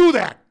going to do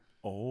that.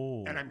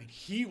 Oh. And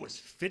he was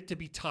fit to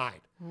be tied.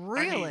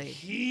 Really?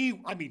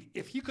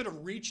 If he could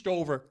have reached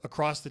over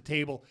across the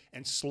table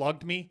and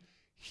slugged me,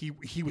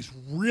 he was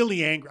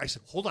really angry. I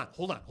said, hold on.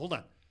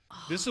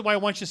 This is why I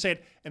want you to say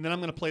it, and then I'm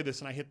going to play this,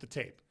 and I hit the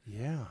tape.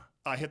 Yeah.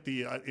 I hit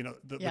the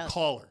the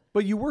caller.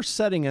 But you were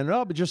setting it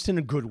up just in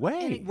a good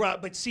way.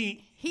 Right, but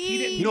see, he He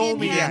didn't know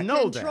me yet.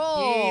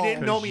 control. He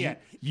didn't know me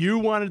yet. You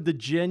wanted the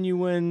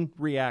genuine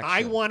reaction.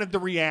 I wanted the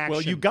reaction.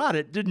 Well, you got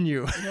it, didn't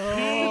you?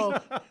 No.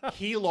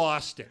 He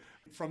lost it.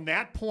 From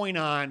that point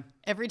on,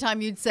 Every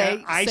time you'd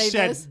say, I say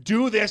said, this.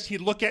 do this.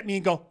 He'd look at me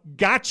and go,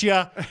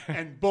 gotcha.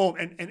 And boom.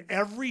 And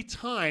every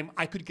time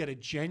I could get a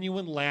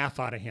genuine laugh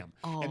out of him.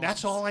 And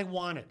that's all I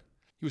wanted.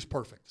 He was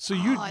perfect. So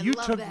I you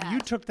love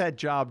that. took that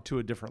job to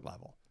a different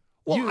level.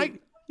 Well,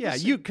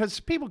 because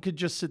people could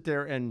just sit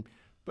there and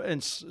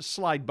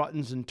slide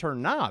buttons and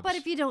turn knobs. But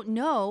if you don't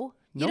know,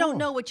 you don't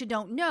know what you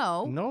don't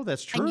know. No,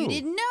 that's true. And you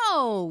didn't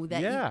know that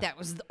Yeah. that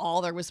was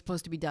all there was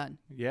supposed to be done.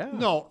 Yeah.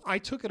 No, I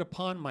took it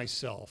upon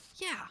myself.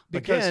 Yeah.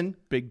 Because, Again,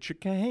 big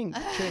chikang.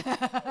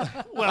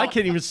 Well, I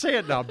can't even say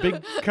it now. Big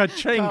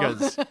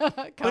kachangas.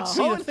 but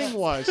see, the thing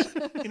was,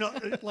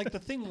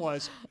 the thing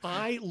was,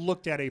 I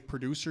looked at a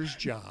producer's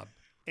job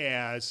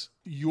as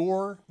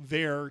you're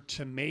there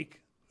to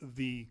make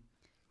the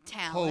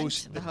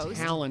Talent.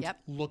 talent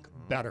Yep. look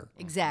better.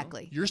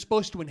 Exactly. You're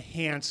supposed to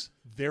enhance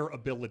their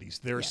abilities,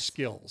 their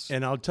skills.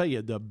 And I'll tell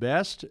you, the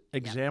best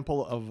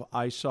example of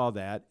I saw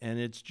that, and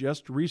it's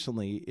just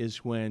recently,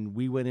 is when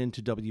we went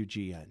into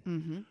WGN.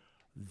 Mm-hmm.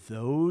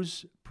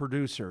 Those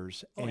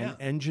producers and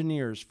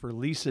engineers for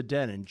Lisa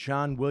Den and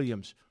John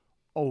Williams,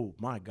 oh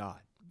my God.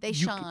 They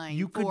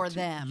shine for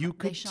them.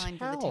 They shine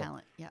for the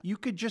talent. Yep. You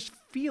could just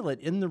feel it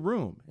in the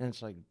room. And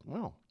it's like,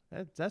 well,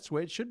 that's the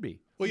way it should be.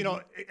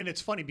 Well, and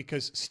it's funny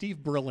because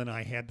Steve Brill and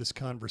I had this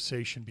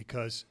conversation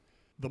because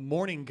the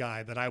morning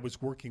guy that I was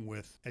working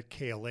with at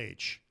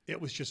KLH, it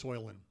was just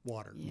oil and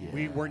water. Yeah.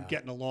 We weren't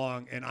getting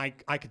along, and I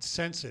could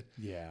sense it.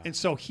 Yeah. And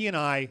so he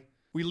and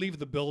we leave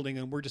the building,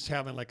 and we're just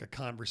having like a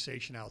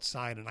conversation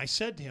outside. And I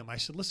said to him,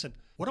 listen,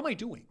 what am I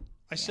doing?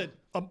 I said,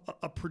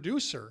 a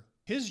producer,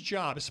 his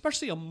job,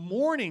 especially a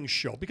morning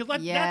show, because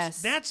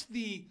that's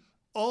the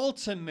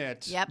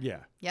ultimate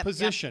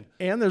position.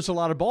 And there's a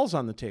lot of balls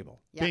on the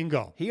table. Yep.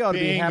 Bingo. He ought to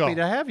be happy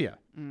to have you.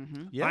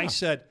 Mm-hmm. Yeah. I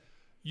said,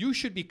 you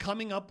should be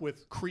coming up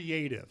with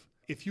creative.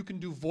 If you can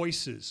do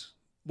voices,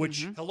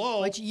 which,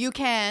 hello. Which you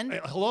can.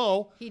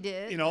 Hello. He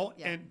did.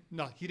 And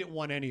no, he didn't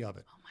want any of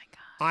it. Oh, my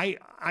God.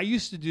 I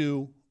used to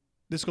do,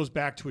 this goes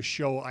back to a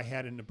show I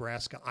had in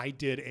Nebraska. I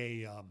did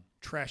a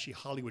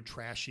Hollywood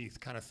trashy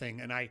kind of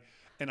thing. And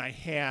I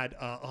had,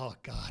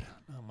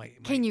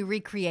 Can you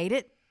recreate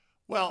it?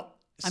 Well,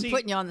 I'm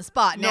putting you on the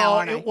spot now,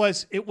 aren't I?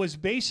 It was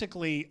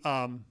basically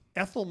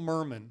Ethel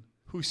Merman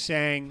who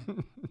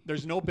sang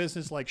 "There's No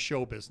Business Like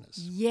Show Business."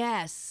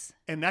 Yes.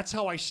 And that's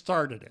how I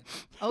started it.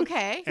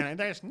 Okay. And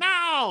there's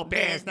no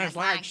business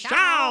like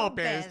show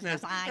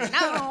business. I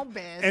know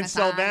business. And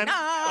so then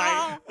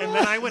I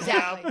would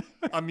Exactly.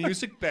 have a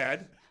music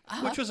bed,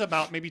 which was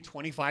about maybe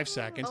 25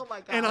 seconds. Oh, my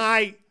God. And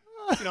I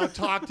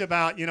talked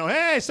about,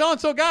 hey,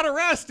 so-and-so got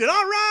arrested.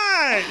 All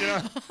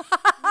right.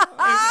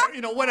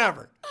 And,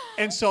 whatever.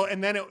 And so,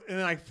 and then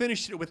I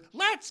finished it with,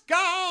 let's go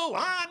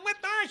on with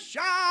the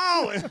show.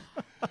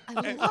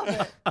 I love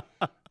it.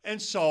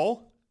 And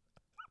so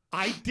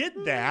I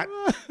did that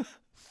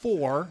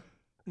for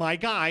my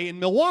guy in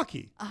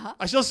Milwaukee.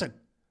 I said, listen,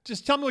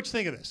 just tell me what you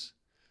think of this.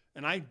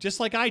 And just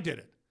like I did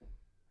it.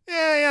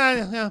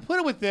 Yeah, put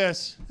it with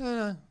this.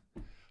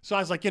 So I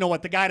was like, you know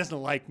what? The guy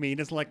doesn't like me. He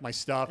doesn't like my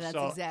stuff. That's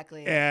so,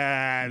 exactly it.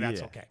 Yeah,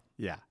 that's okay.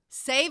 Yeah.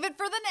 Save it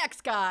for the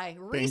next guy.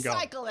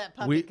 Recycle that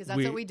puppy because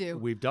that's what we do.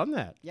 We've done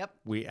that. Yep.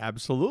 We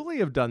absolutely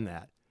have done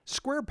that.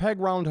 Square peg,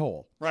 round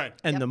hole. Right.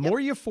 And the more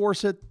you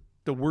force it,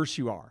 the worse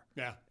you are.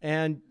 Yeah.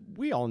 And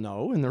we all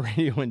know in the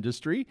radio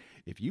industry,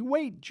 if you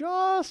wait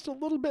just a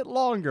little bit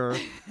longer,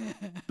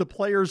 the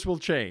players will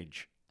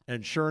change.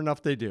 And sure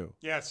enough, they do.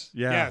 Yes.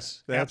 Yeah,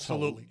 Yes. that's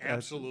Absolutely. how-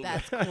 Absolutely.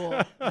 That's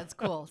cool. That's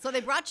cool. So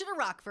they brought you to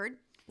Rockford.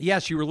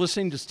 Yes, you were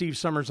listening to Steve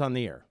Summers on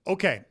the air.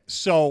 Okay.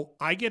 So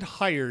I get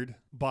hired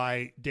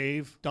by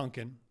Dave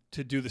Duncan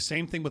to do the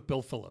same thing with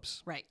Bill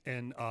Phillips. Right.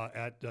 And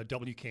at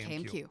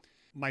WKMQ. KMQ.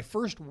 My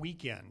first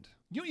weekend,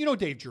 you know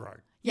Dave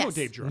Gerard. You know Yes.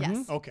 Dave Gerard.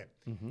 Yes. Okay.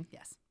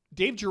 Yes.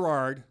 Dave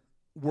Gerard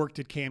worked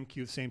at KMQ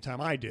the same time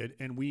I did,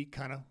 and we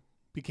kind of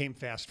became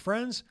fast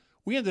friends.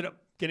 We ended up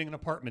getting an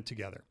apartment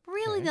together.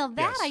 Really? Now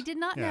that Yes. I did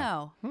not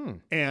Yeah. know.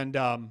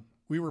 And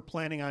we were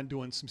planning on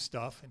doing some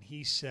stuff, and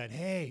he said,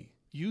 hey,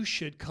 you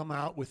should come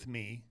out with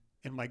me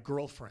and my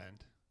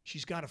girlfriend.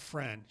 She's got a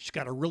friend. She's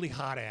got a really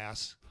hot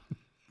ass.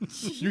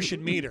 You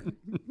should meet her.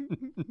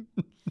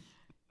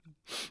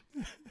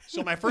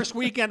 So my first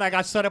weekend, I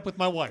got set up with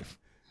my wife.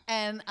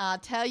 And I'll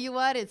tell you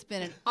what, it's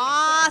been an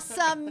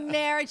awesome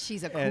marriage.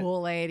 She's a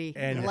cool lady.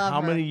 And Love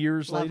how her. many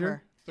years Love later?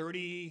 her.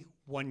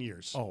 31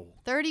 years. Oh,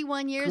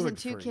 31 years Good and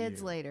 2 for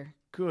kids you. later.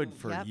 good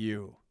for Yep.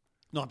 you.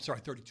 No, I'm sorry,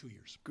 32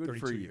 years. Good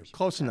 32 for you. years.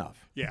 Close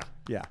enough. Yeah.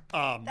 Yeah.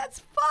 That's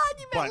fun.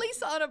 You met But-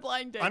 Lisa on a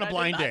blind date. On a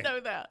blind I date. did not know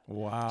that.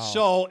 Wow.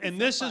 So, and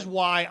this is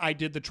why I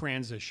did the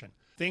transition.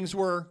 Things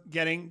were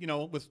getting,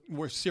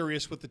 we're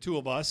serious with the two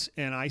of us.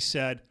 And I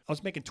said, I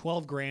was making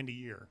 $12,000 a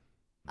year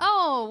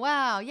Oh,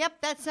 wow.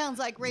 Yep, that sounds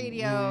like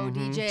radio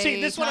DJ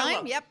See, this is what I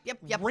time. love.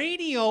 Yep.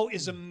 Radio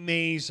is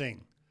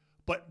amazing,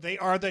 but they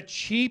are the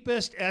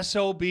cheapest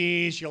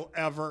SOBs you'll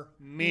ever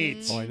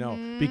meet. Oh, I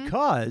know.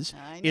 Because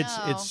I know.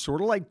 it's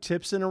sort of like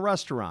tips in a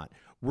restaurant.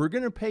 We're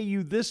going to pay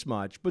you this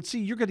much, but see,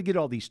 you're going to get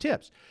all these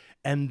tips.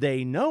 And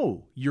they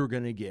know you're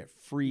going to get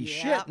free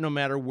shit no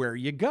matter where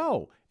you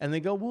go. And they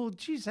go, well,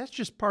 geez, that's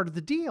just part of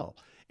the deal.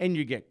 And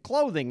you get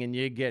clothing and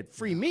you get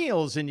free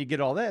meals and you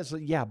get all that. So,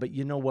 yeah, but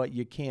you know what?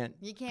 You can't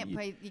pay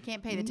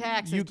the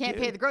taxes. You can't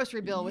pay the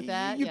grocery bill with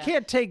that. You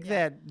can't take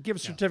that gift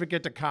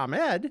certificate to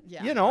ComEd,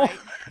 Yeah, you know. right.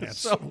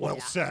 That's well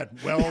said.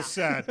 Well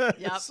said.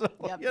 Yep. So,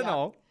 you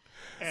know.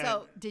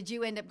 So, did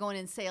you end up going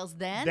in sales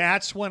then?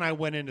 That's when I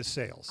went into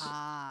sales.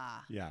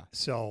 Ah. Yeah.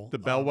 So The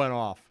bell went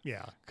off.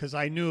 Yeah, because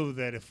I knew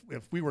that if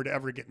we were to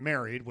ever get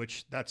married,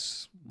 which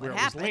that's where What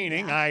I was happened,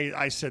 leaning, yeah.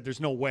 I said there's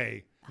no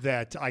way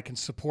that I can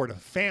support a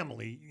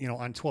family,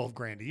 on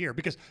 $12,000 a year,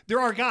 because there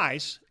are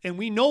guys and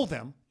we know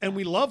them and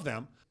we love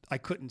them. I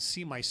couldn't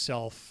see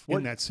myself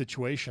in that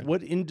situation.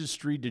 What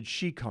industry did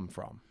she come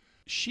from?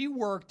 She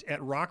worked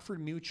at Rockford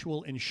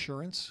Mutual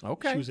Insurance.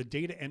 Okay. She was a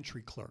data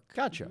entry clerk.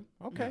 Gotcha.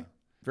 Okay. Yeah.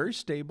 Very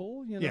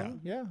stable, you know.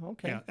 Yeah.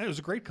 Okay. Yeah, and it was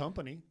a great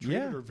company.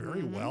 Treated her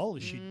very well.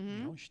 She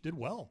did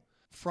well.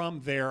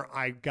 From there,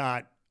 I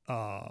got.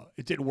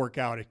 It didn't work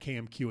out at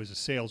KMQ as a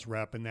sales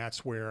rep, and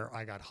that's where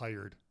I got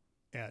hired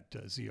at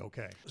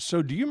ZOK.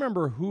 So, do you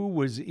remember who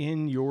was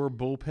in your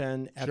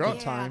bullpen at Sure. the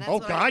time? that's Oh,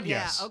 what God,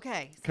 yeah, yes.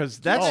 Okay. Because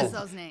Give us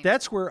those names.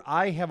 that's where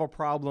I have a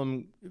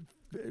problem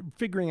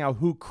figuring out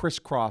who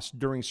crisscrossed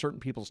during certain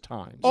people's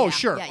times. Oh, Yeah,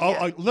 sure. yeah,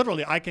 Oh, yeah.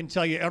 literally, I can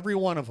tell you every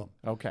one of them.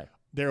 Okay.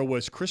 There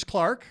was Chris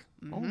Clark,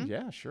 Oh,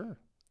 yeah, sure.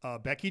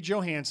 Becky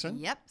Johansson,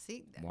 Yep.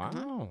 See.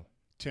 Wow.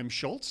 Tim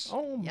Schultz.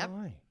 Oh, Yep.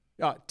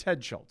 my.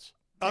 Ted Schultz.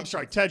 I'm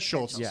sorry, Ted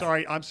Schultz. Yeah.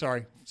 Sorry, I'm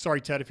sorry.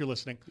 Sorry, Ted, if you're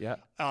listening. Yeah.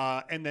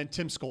 And then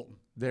Tim Skolton.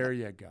 There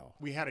you go.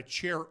 We had a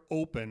chair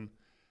open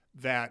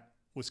that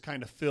was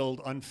kind of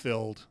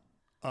unfilled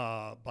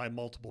by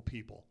multiple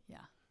people. Yeah.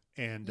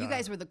 And You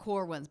guys were the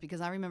core ones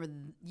because I remember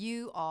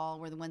you all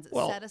were the ones that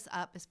Well- set us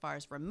up as far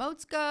as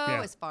remotes go,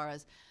 as far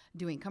as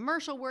doing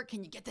commercial work.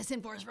 Can you get this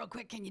in for us real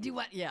quick? Can you do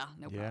what? Yeah,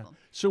 no problem.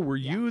 So, were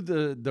you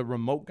the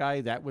remote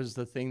guy? That was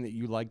the thing that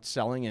you liked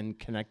selling and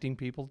connecting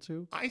people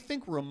to? I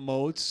think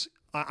remotes,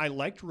 I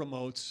liked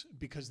remotes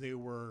because they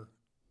were,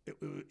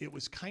 it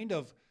was kind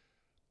of,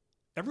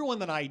 everyone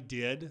that I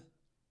did,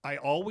 I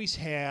always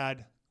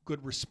had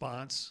good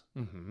response.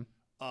 Mm-hmm.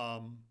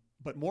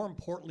 But more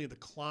importantly, the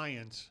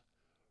client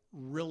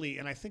really,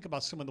 and I think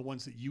about some of the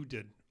ones that you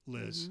did,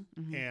 Liz,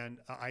 and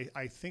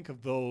I think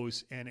of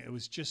those, and it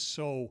was just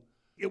so,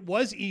 it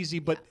was easy,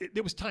 but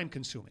it was time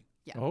consuming.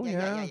 Yeah. Oh,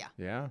 yeah.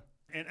 yeah.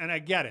 And I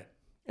get it.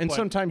 And But-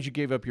 sometimes you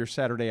gave up your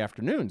Saturday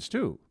afternoons,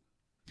 too.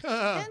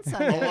 And A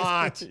Sunday.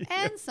 lot.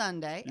 And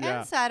Sunday. Yeah.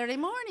 And Saturday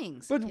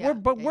mornings. But Yeah,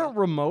 weren't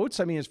remotes,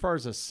 I mean, as far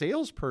as a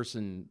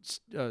salesperson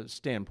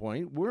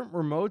standpoint, weren't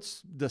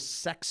remotes the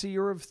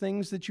sexier of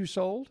things that you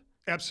sold?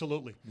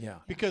 Absolutely. Yeah.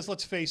 Because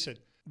let's face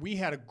it, we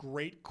had a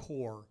great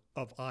core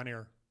of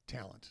on-air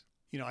talent.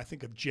 I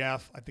think of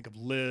Jeff, I think of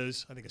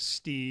Liz, I think of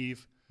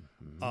Steve,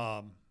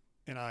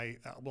 and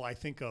I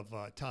think of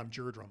Tom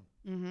Jerdrum.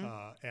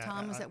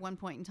 Tom was at one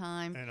point in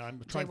time. And I'm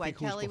Jay trying to White think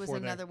who's Kelly was before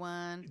that. another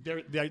one.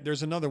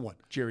 There's another one.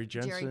 Jerry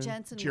Jensen. Jerry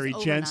Jensen Jerry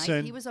was Jensen.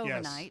 overnight. He was Yes.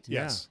 overnight.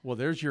 Yes. Well,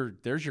 there's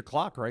your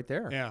clock right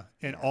there. Yeah.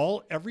 And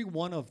every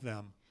one of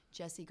them.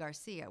 Jesse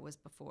Garcia was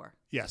before.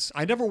 Yes.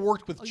 I never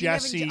worked with you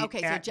never- Jesse okay,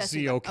 so at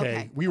Jesse- ZOK.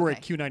 okay, We were okay.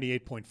 at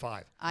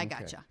Q98.5. I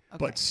gotcha. Okay.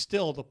 But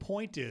still, the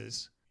point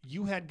is,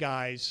 you had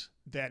guys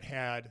that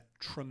had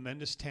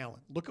tremendous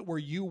talent. Look at where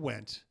you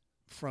went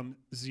from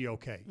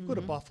ZOK. Go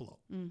to Buffalo.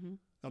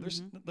 Now,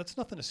 that's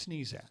nothing to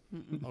sneeze at,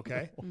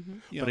 okay?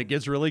 But it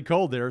gets really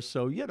cold there,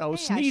 so, Hey, I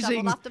sneezing.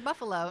 shuffled off to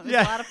Buffalo. It was a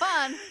lot of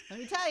fun. Let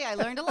me tell you, I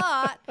learned a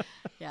lot.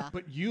 Yeah.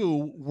 But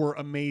you were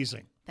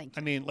amazing. Thank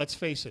you. I mean, let's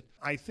face it.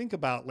 I think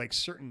about like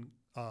certain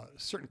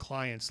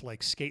clients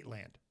like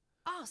Skateland.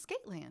 Oh,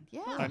 Skateland.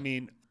 Yeah. I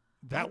mean,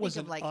 that think was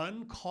of, an like-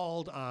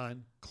 uncalled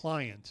on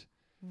client.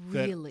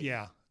 Really?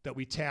 That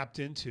we tapped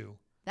into.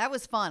 That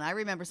was fun. I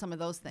remember some of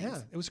those things.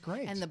 Yeah, it was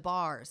great. And the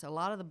bars, a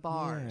lot of the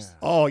bars.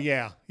 Oh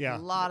yeah. A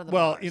lot of the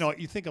Well, bars.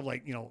 you think of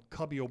like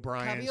Cubby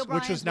O'Brien's, which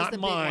O'Brien's was was not the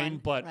big mine, one,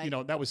 but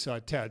right. that was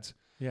Ted's.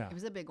 Yeah. It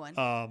was a big one.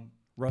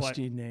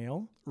 Rusty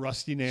Nail.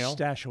 Rusty Nail.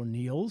 Stash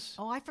O'Neill's.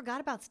 Oh, I forgot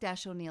about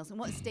Stash O'Neill's. And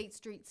what, State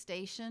Street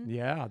Station?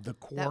 Yeah, the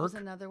Quark. That was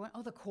another one.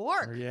 Oh, the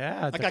Quark.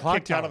 Yeah, I got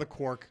kicked out of the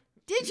Quark.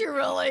 Did you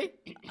really?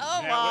 Oh,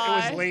 Yeah,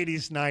 my. it was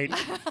ladies' night,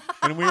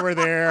 and we were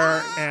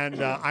there,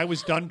 and I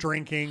was done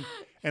drinking,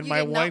 and You my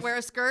did wife, not wear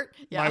a skirt?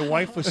 Yeah. my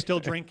wife was still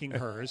drinking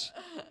hers,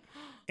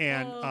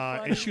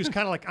 and she was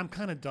kind of like, "I'm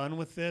kind of done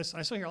with this."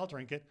 I said, "Here, I'll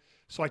drink it."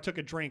 So I took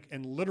a drink,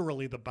 and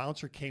literally the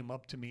bouncer came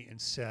up to me and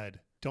said,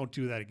 "Don't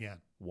do that again."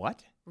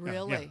 What? Yeah,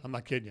 Really? Yeah, I'm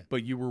not kidding you.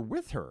 But you were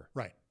with her.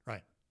 Right.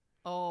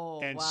 Oh,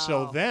 And wow.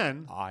 so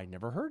then I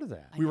never heard of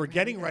that. we were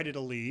getting ready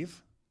to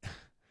leave,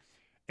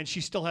 and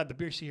she still had the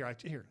beer. She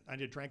here, I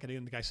did drank it,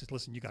 and the guy says,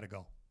 "Listen, you got to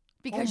go."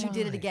 Because you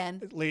did it again.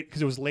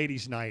 Because it was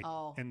ladies' night,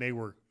 Oh. and I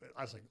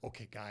was like,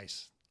 okay,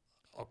 guys,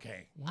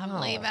 okay. I'm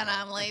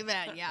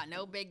leaving. Yeah,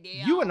 no big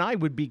deal. You and I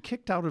would be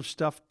kicked out of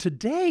stuff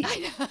today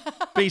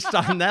based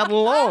on that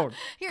alone.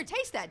 Here,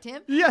 taste that,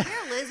 Tim. Yeah. Here,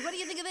 Liz, what do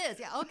you think of this?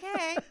 Yeah,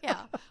 okay.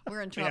 Yeah,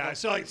 we're in trouble. Yeah,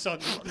 so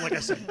like I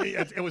said,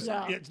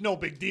 it's no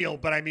big deal,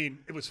 but I mean,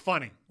 it was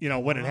funny,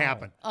 when it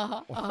happened.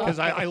 Because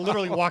I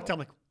literally walked down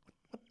like,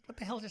 what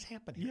the hell just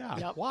happened here? Yeah.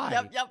 Yep. Why?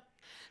 Yep.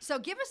 So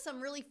give us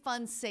some really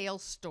fun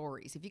sales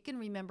stories, if you can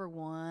remember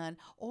one,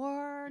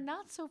 or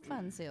not so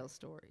fun sales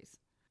stories.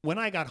 When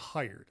I got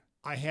hired,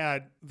 I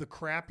had the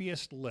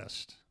crappiest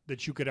list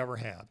that you could ever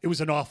have. It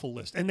was an awful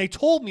list. And they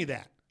told me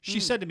that. She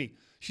said to me,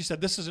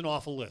 this is an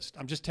awful list.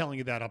 I'm just telling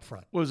you that up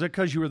front. Was it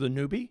because you were the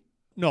newbie?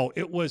 No,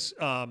 it was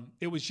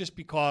just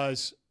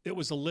because it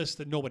was a list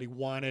that nobody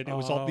wanted. It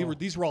was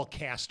these were all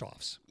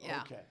cast-offs.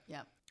 Yeah. Okay.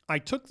 Yeah. I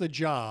took the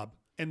job,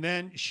 and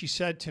then she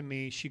said to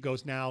me, she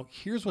goes, now,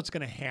 here's what's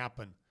going to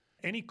happen.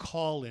 Any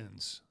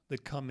call-ins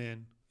that come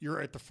in, you're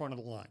at the front of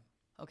the line.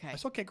 Okay. I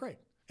said, okay, great.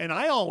 And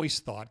I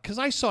always thought, because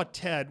I saw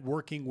Ted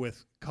working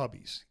with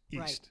Cubbies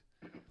East,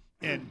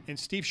 and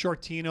Steve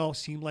Shortino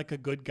seemed like a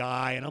good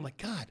guy, and I'm like,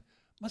 God,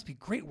 it must be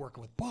great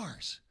working with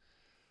bars.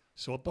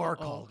 So a bar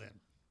called in.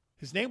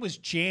 His name was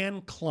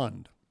Jan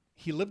Klund.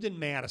 He lived in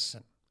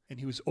Madison, and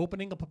he was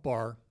opening up a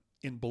bar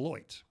in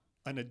Beloit,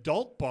 an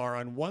adult bar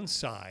on one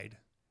side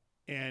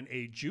and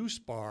a juice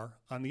bar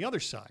on the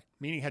other side,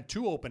 meaning he had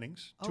two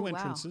openings, two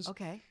entrances. Wow.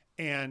 Okay.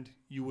 And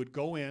you would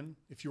go in,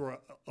 if you were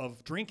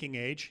of drinking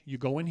age, you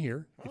go in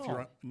here. If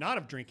you're not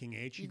of drinking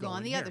age, you go on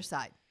in the here. other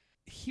side.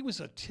 He was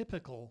a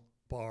typical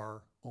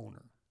bar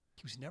owner.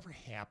 He was never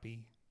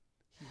happy.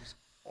 He was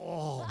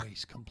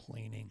always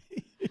complaining.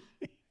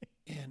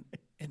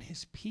 And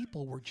his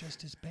people were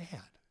just as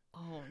bad.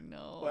 Oh,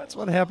 no. Well, that's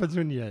what happens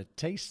when you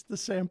taste the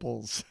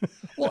samples.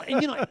 Well,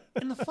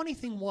 and the funny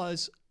thing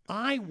was,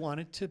 I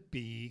wanted to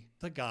be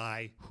the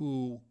guy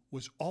who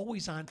was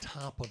always on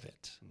top of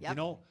it. Yep.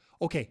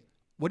 Okay,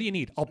 what do you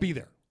need? I'll be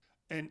there.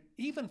 And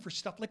even for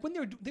stuff like when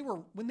they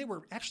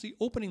were actually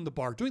opening the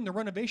bar, doing the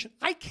renovation,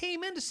 I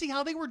came in to see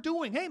how they were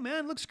doing. Hey,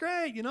 man, looks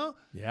great,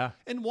 Yeah.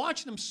 And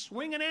watching them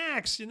swing an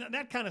axe,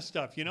 that kind of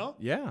stuff,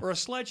 Yeah. or a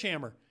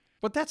sledgehammer.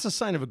 But that's a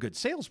sign of a good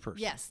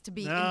salesperson. Yes, to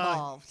be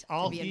involved.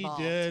 All to be he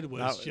involved. did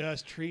was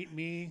just treat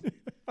me.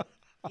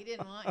 He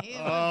didn't want. He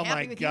Oh wasn't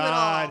happy my with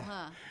God! you at all,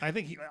 huh? I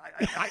think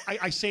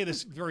I say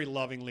this very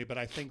lovingly, but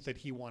I think that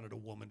he wanted a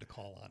woman to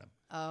call on him.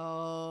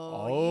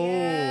 Oh.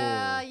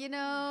 Yeah.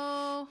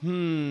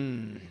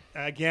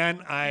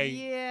 Again,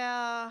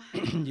 Yeah.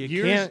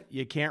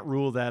 You can't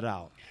rule that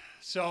out.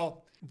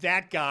 So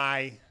that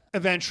guy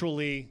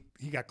eventually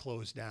he got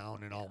closed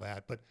down and all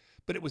that, but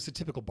it was the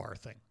typical bar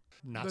thing.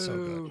 Not so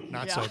good.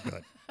 Not so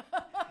good.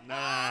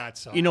 Not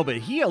so. But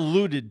he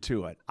alluded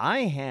to it.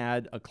 I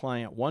had a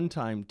client one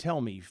time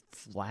tell me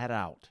flat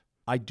out,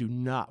 I do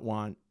not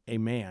want a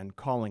man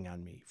calling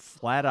on me.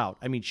 Flat out.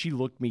 I mean, she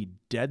looked me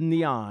dead in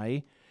the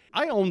eye.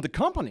 I owned the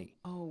company.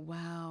 Oh,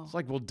 wow. It's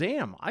like, well,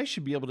 damn, I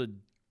should be able to,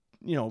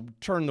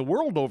 turn the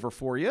world over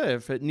for you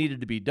if it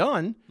needed to be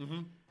done. Mm-hmm.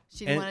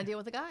 She didn't want to deal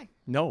with the guy.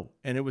 No.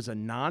 And it was a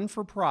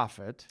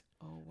non-for-profit.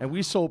 Oh, wow. And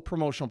we sold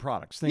promotional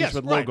products, things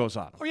with logos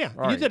on them. Oh, yeah.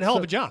 All You did a hell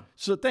of a job.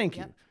 So thank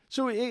you.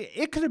 So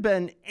it could have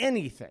been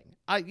anything.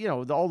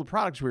 All the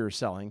products we were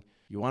selling.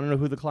 You want to know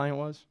who the client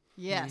was?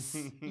 Yes.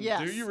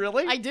 Yes. Do you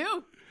really? I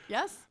do.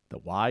 Yes. The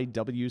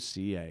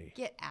YWCA.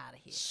 Get out of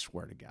here.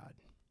 Swear to God.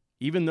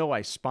 Even though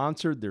I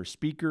sponsored their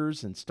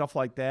speakers and stuff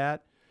like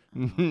that.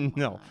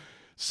 No.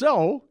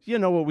 So,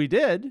 what we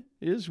did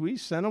is we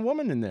sent a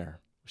woman in there.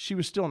 She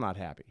was still not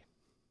happy.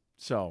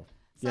 So,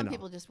 Some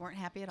people just weren't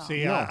happy at all.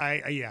 See, I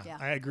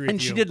agree with you.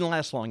 And she didn't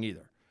last long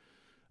either.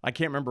 I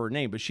can't remember her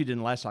name, but she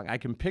didn't last long. I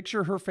can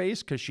picture her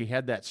face because she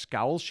had that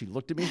scowl. She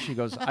looked at me. She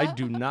goes, I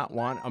do not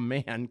want a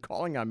man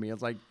calling on me. I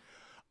was like,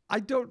 I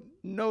don't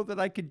know that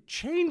I could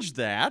change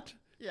that.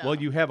 Yeah. Well,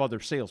 you have other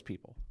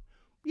salespeople.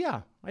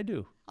 Yeah, I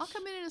do. I'll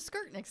come in a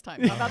skirt next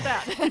time. How about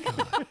that?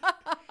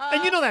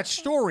 And that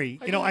story,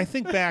 I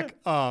think back,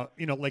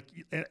 like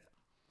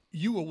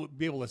you will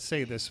be able to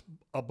say this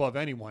above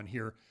anyone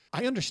here.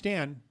 I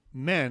understand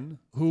men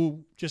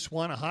who just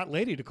want a hot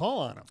lady to call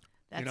on them.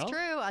 That's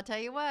true. I'll tell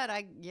you what.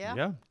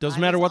 Yeah.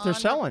 Doesn't matter what they're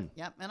selling.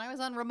 Yep. And I was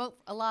on remote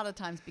a lot of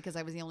times because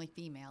I was the only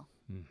female.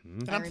 Mm-hmm.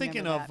 And I'm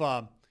thinking of,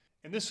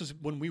 and this was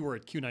when we were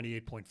at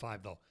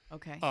Q98.5 though.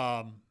 Okay.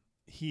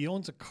 He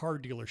owns a car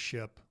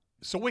delership.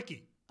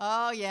 Sawicki.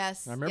 Oh,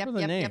 yes. I remember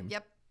the name.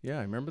 Yep. Yeah,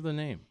 I remember the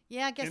name.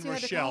 Yeah, I guess And you had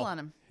to Rochelle. call on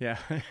him. Yeah.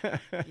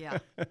 Yeah.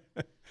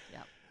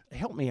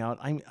 Help me out.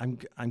 I'm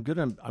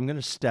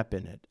gonna step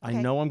in it. Okay.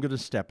 I know I'm gonna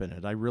step in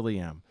it. I really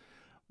am.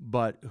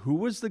 But who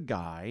was the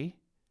guy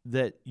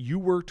that you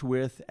worked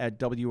with at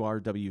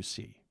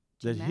WRWC?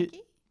 Jim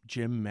Mackey?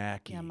 Jim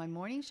Mackey. Yeah, my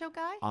morning show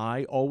guy?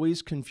 I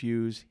always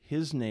confuse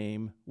his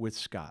name with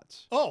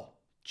Scott's. Oh.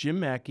 Jim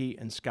Mackey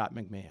and Scott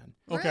McMahon.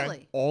 Okay.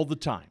 Really? All the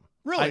time.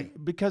 Really?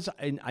 Because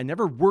I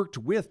never worked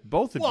with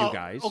both of you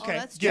guys. Okay. Oh,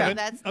 that's true. Given.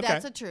 That's Okay.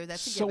 a true.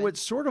 That's a So given.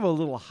 it's sort of a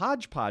little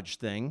hodgepodge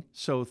thing.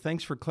 So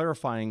thanks for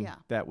clarifying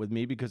that with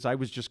me, because I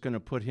was just going to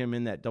put him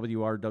in that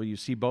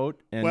WRWC boat,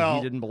 and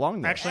he didn't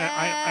belong there. Actually,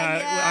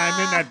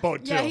 I'm in that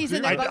boat too. Yeah, he's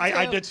in that boat,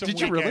 I too. did some Did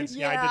you weekends.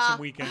 really? Yeah, I did Yeah. some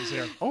weekends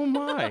there. Oh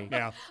my!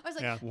 Yeah. I was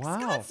like, yeah. Wow.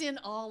 Scott's in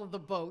all of the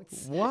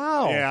boats.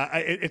 Wow! Yeah,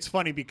 it's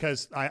funny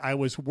because I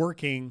was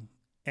working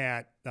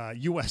at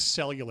U.S.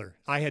 Cellular.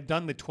 I had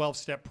done the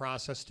 12-step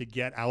process to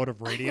get out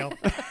of radio.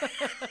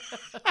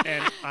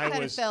 And I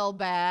Kind of fell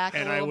back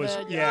and a I little was,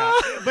 bit. yeah,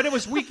 but it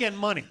was weekend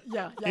money.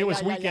 Yeah, It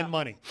was yeah, weekend yeah.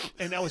 money.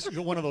 And that was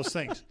one of those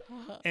things.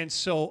 And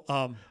so,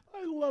 I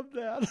love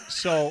that.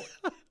 so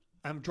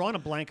I'm drawing a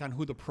blank on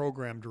who the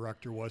program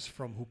director was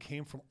who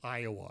came from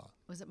Iowa.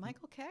 Was it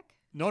Michael Keck?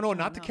 No,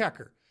 not the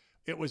Kecker.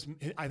 It was,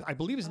 I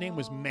believe his name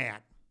was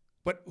Matt,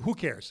 but who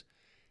cares?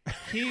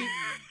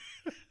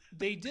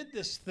 They did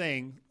this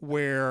thing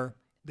where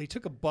they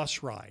took a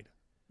bus ride.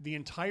 The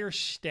entire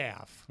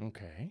staff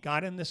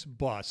got in this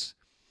bus,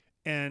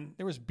 and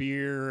there was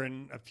beer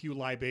and a few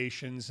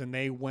libations, and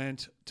they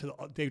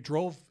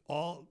drove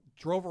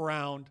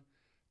around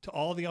to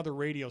all the other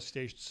radio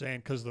stations saying,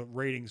 because the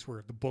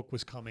book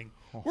was coming,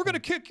 we're going to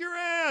kick your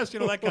ass,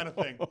 that kind of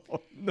thing.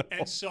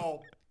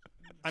 No.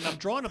 And I'm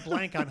drawing a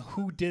blank on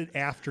who did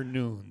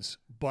afternoons,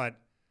 but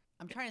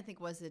I'm trying to think.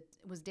 Was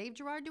Dave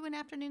Gerard doing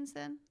afternoons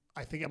then?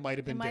 I think it might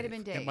have been It Dave. might have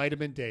been Dave. It might have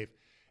been Dave.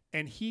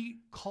 And he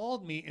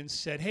called me and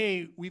said,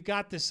 hey, we've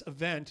got this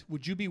event.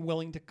 Would you be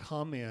willing to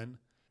come in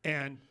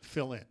and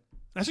fill in? And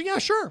I said, yeah,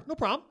 sure, no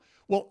problem.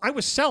 Well, I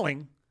was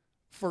selling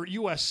for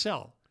US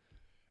Cell.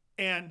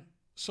 And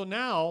so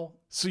now...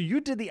 So you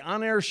did the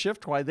on-air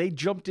shift while they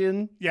jumped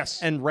in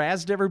Yes. and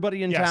razzed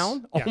everybody in Yes.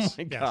 town? Yes. Oh,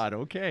 my Yes. God,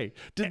 okay.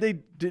 They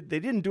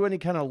didn't do any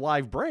kind of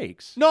live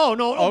breaks? No.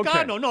 Oh,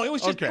 Okay. God, no. It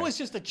was just Okay. it was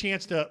just a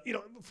chance to,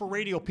 for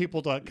radio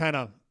people to kind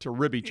of... To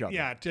rib each other?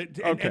 Yeah,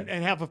 Okay.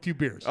 and have a few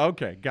beers.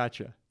 Okay,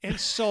 gotcha. And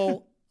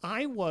so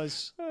I'm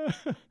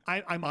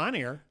on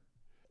air.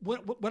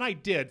 What I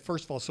did,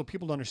 first of all, so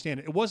people understand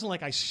it wasn't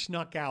like I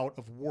snuck out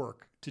of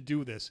work to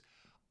do this.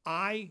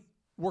 I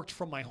worked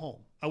from my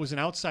home. I was an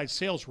outside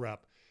sales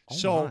rep. Oh,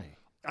 so my.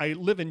 I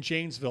live in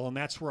Janesville, and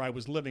that's where I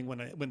was living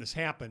when this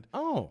happened.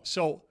 Oh.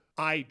 So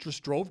I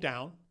just drove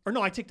down. Or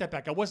no, I take that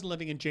back. I wasn't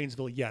living in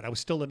Janesville yet. I was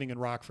still living in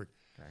Rockford.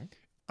 Okay.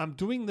 I'm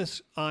doing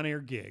this on-air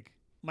gig.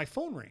 My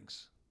phone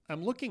rings.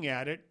 I'm looking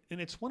at it, and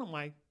it's one of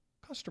my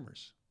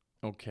customers.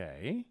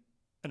 Okay.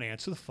 And I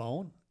answer the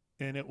phone,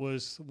 and it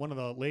was one of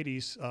the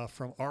ladies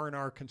from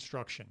R&R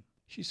Construction.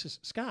 She says,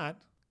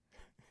 Scott,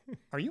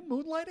 are you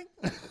moonlighting?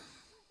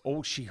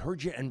 Oh, she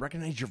heard you and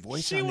recognized your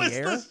voice She on was the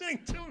air?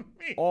 listening to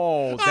me.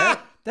 Oh,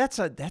 that's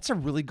a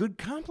really good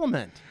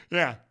compliment.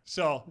 Yeah.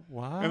 So,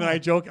 Wow. And then I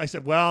joke. I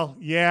said, well,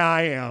 yeah,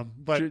 I am.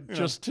 But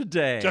Just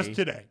today. Just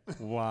today.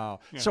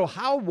 Wow. So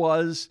how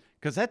was,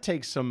 because that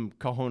takes some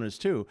cojones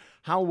too,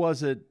 how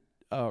was it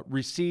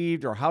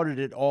received, or how did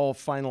it all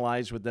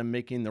finalize with them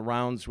making the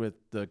rounds with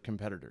the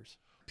competitors?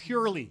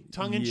 Purely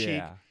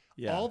tongue-in-cheek.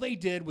 Yeah. All they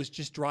did was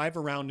just drive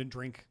around and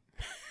drink.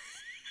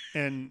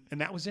 And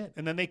that was it.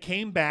 And then they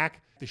came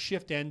back. The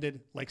shift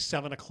ended like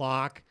 7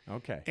 o'clock.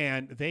 Okay.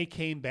 And they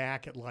came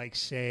back at like,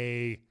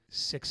 say,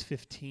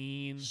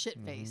 6:15.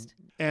 Shit-faced.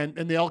 And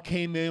they all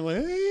came in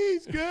like, hey,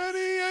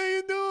 Scotty, how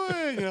you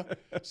doing?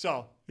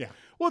 So, yeah.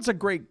 Well, it's a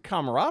great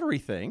camaraderie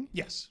thing.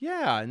 Yes.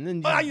 Yeah, and then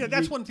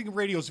That's one thing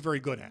radio's very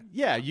good at.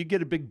 Yeah, you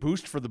get a big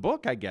boost for the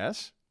book, I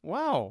guess.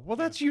 Wow. Well,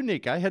 that's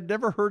unique. I had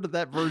never heard of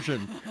that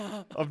version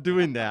of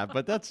doing that,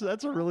 but that's a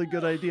really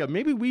good idea.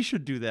 Maybe we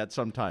should do that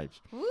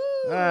sometimes. Ooh.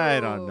 I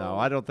don't know.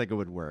 I don't think it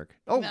would work.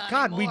 Oh, Not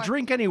God, we anymore.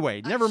 drink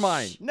anyway. Never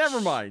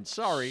mind.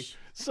 Sorry.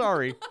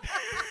 Sorry.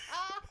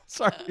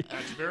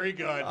 That's very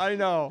good. I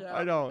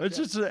know. It's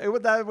just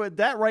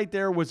that right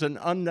there was an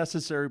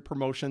unnecessary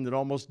promotion that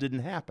almost didn't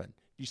happen.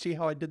 You see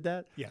how I did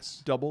that?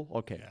 Yes. Double?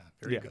 Okay. Yeah,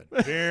 very good.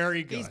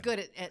 Very good. He's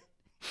good at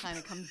kind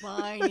of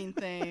combining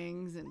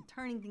things and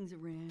turning things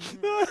around.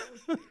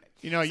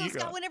 So,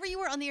 Scott, whenever you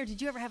were on the air, did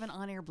you ever have an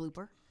on-air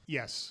blooper?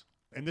 Yes.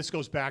 And this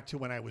goes back to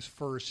when I was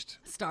first.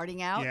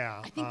 Starting out?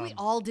 Yeah, I think we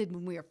all did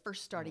when we were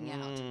first starting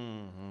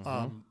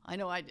out. I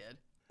know I did.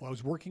 Well, I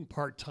was working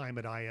part-time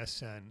at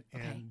ISN,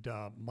 and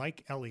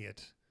Mike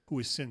Elliott, who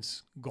is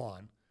since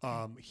gone,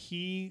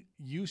 he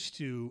used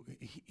to,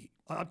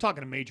 I'm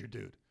talking a major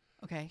dude.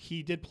 Okay.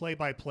 He did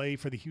play-by-play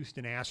for the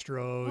Houston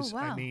Astros. Oh,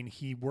 wow. I mean,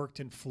 he worked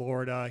in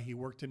Florida. He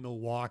worked in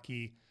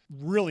Milwaukee.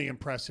 Really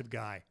impressive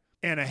guy.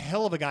 And a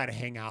hell of a guy to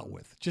hang out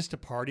with, just to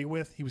party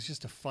with. He was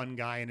just a fun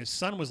guy. And his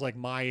son was like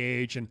my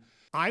age. And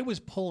I was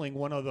pulling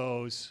one of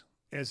those,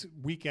 as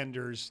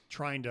weekenders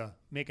trying to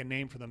make a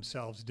name for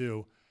themselves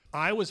do.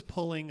 I was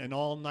pulling an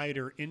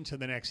all-nighter into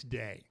the next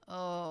day.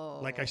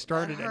 Oh, Like I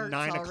started that at hurts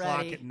 9 o'clock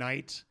already. at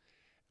night.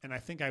 And I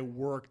think I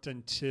worked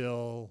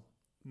until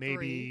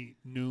maybe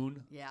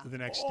noon the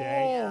next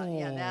day.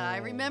 Yeah, I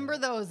remember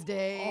those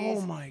days.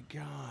 Oh, my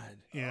God.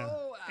 Yeah.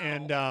 Oh, wow.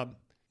 And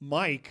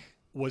Mike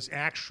was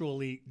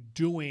actually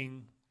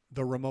doing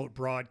the remote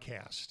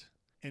broadcast,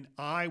 and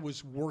I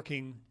was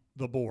working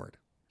the board.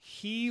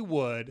 he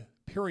would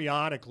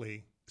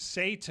periodically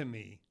say to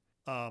me,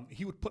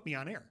 he would put me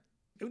on air.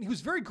 And he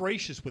was very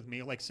gracious with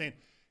me, like saying,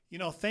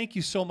 thank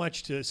you so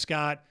much to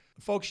Scott.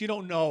 Folks, you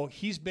don't know,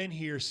 he's been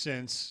here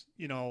since,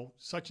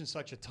 such and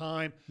such a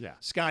time. Yeah.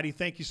 Scotty,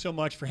 thank you so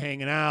much for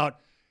hanging out.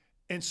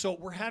 And so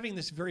we're having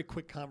this very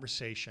quick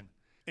conversation.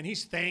 And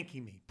he's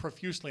thanking me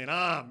profusely, and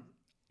I'm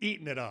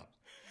eating it up.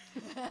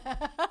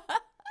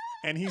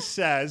 And he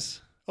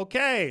says,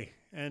 okay,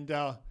 and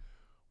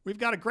we've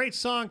got a great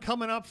song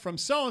coming up from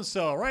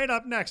so-and-so right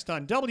up next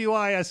on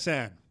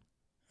WISN.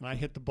 And I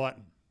hit the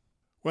button.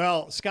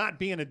 Well, Scott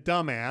being a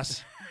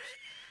dumbass.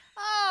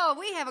 Oh,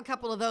 we have a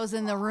couple of those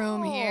in the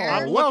room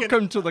here.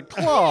 Welcome to the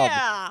club.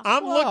 Yeah.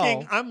 I'm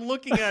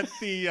looking at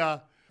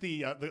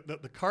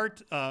the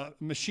cart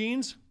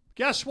machines.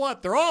 Guess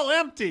what? They're all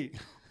empty.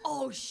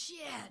 Oh,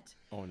 shit.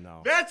 Oh,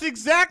 no. That's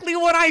exactly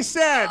what I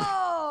said.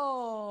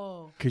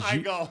 Oh.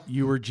 Because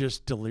you were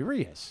just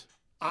delirious.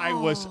 I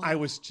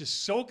was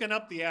just soaking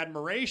up the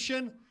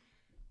admiration,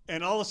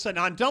 and all of a sudden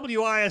on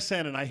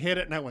WISN, and I hit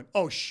it, and I went,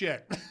 oh,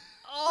 shit.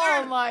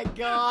 Oh, my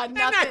God. And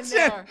Nothing that's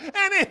there. it.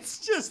 And it's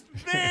just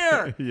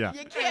there. Yeah.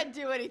 You can't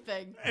do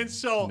anything. And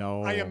so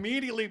No. I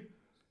immediately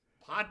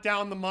pot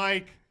down the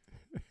mic,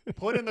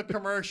 put in the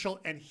commercial,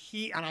 and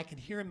I can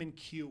hear him in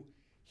cue.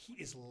 He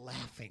is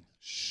laughing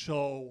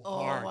so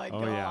hard. Oh, my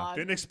Oh, yeah. God.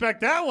 Didn't expect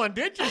that one,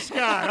 did you,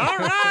 Scott? All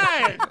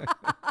right.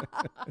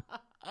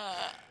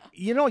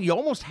 You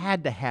almost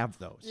had to have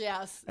those.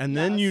 Yes. And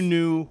then yes. you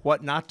knew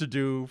what not to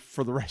do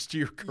for the rest of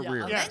your Yeah.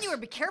 career. And Yes. then you were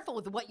be careful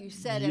with what you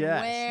said Yes.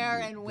 and where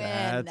and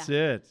when. That's it.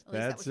 At least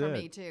That's that was it.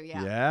 for me, too.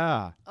 Yeah.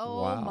 Yeah.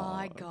 Oh, Wow.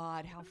 my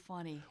God. How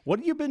funny. What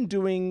have you been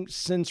doing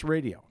since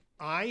radio?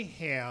 I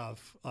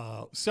have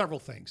several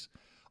things.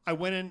 I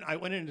went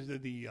into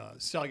the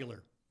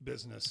cellular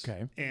business.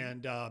 Okay.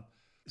 And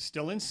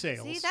still in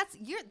sales. See,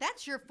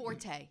 that's your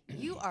forte.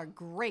 You are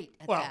great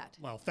at well, that.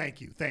 Well,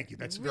 thank you. That's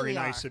You very really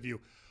nice are. of you.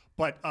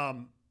 But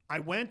I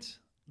went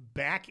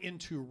back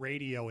into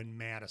radio in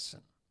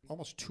Madison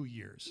almost 2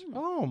 years.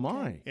 Oh,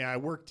 my. Yeah, I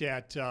worked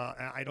at,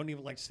 I don't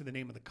even like to say the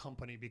name of the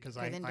company because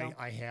Okay, then don't.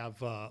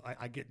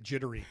 I get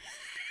jittery.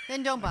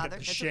 Then don't bother. The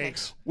That's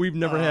shakes. We've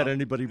never had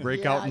anybody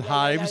break out in yeah,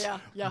 hives,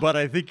 yeah. but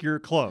I think you're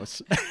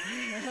close.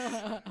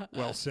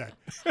 Well said.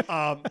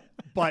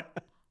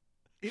 But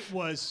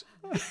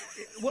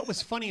what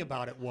was funny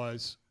about it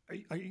was,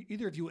 are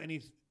either of you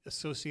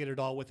associated at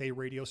all with a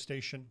radio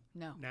station?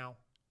 No. Now?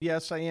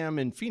 Yes, I am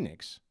in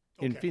Phoenix.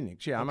 In Okay.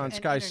 Phoenix. Yeah, I'm on And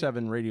Sky internet-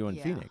 7 Radio in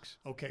yeah. Phoenix.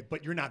 Okay,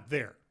 but you're not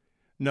there.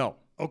 No.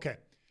 Okay.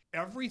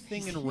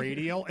 Everything in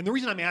radio, and the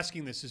reason I'm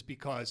asking this is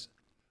because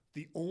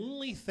the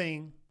only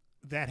thing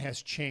that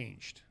has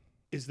changed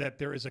is that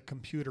there is a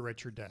computer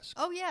at your desk.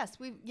 Oh, yes.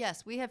 We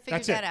have figured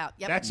That's that it. out.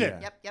 Yep. That's it.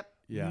 Yep.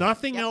 Yeah.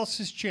 Nothing Yep. else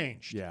has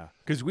changed. Yeah.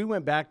 Because we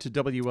went back to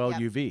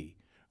WLUV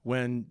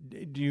when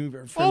you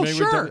familiar Oh, with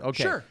sure,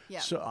 Okay. sure. Yeah.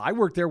 So I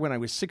worked there when I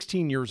was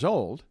 16 years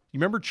old. You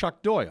remember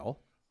Chuck Doyle?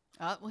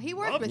 Well, he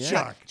worked Love with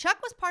Chuck. Chuck.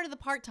 Chuck was part of the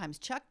part-times.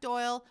 Chuck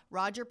Doyle,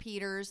 Roger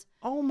Peters,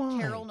 Oh, my.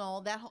 Carol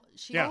Knoll.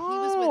 He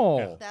was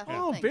Oh, with that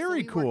whole oh, thing. very so we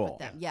worked cool. with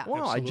them. Yeah. Wow, I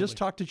Absolutely. just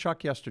talked to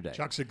Chuck yesterday.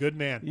 Chuck's a good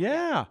man.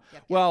 Yeah.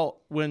 Yep. Well,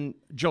 when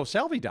Joe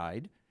Salvi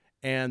died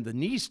and the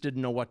niece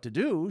didn't know what to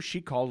do, she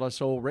called us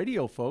old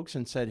radio folks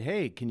and said,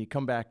 hey, can you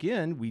come back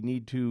in? We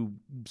need to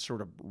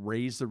sort of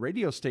raise the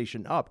radio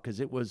station up because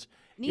it was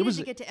Needed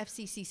to get to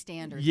FCC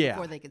standards Yeah.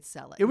 before they could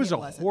sell it. It was a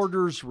wasn't.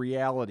 hoarder's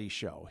reality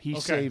show. He Okay.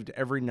 saved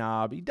every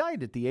knob. He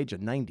died at the age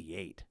of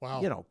 98.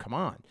 Wow. Come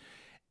on.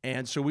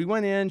 And so we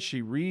went in.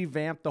 She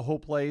revamped the whole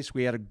place.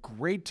 We had a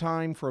great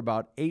time for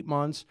about 8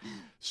 months.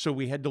 So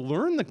we had to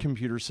learn the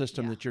computer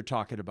system that you're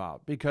talking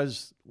about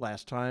because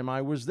last time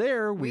I was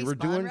there, we were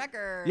spun doing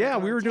record yeah,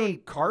 we or were doing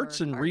tape carts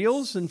or and carts.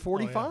 reels and Oh,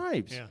 yeah.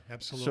 45s. Yeah,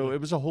 absolutely. So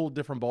it was a whole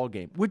different ball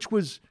game, which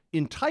was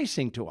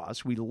enticing to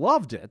us. We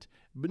loved it,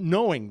 but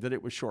knowing that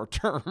it was short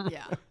term.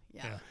 Yeah.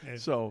 Yeah.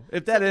 So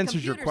if that the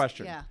answers your computers-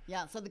 question.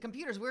 Yeah. So the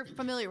computers, we're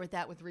familiar with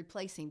that, with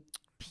replacing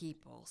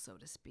people, so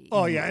to speak.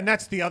 Oh, yeah. And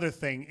that's the other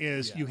thing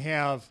is you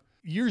have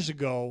years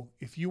ago,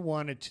 if you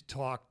wanted to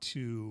talk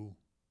to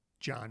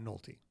John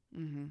Nolte,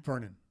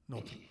 Vernon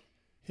Nolte,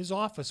 his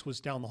office was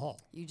down the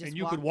hall. You just and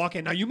you could walk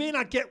in. Now, he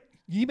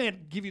may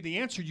give you the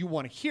answer you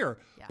want to hear,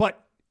 Yeah.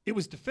 but it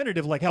was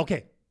definitive, like,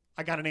 okay,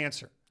 I got an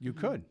answer. You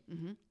could.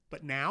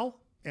 But now,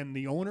 and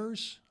the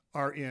owners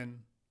are in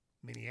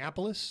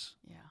Minneapolis,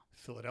 Yeah.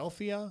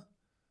 Philadelphia,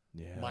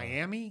 Yeah.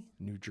 Miami,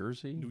 New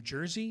Jersey. New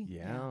Jersey.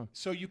 Yeah.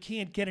 So you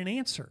can't get an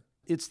answer.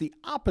 It's the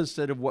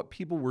opposite of what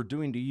people were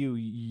doing to you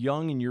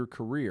young in your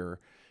career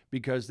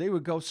because they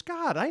would go,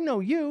 Scott, I know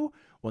you.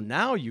 Well,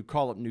 now you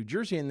call up New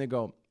Jersey and they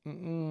go,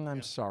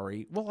 I'm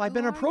sorry. Well, I've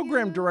been a are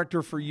program you?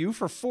 director for you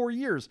for 4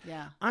 years.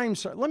 Yeah. I'm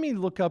sorry. Let me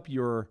look up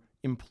your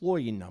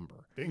employee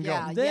number. Bingo.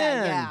 Yeah.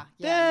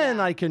 Then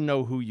yeah. I can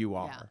know who you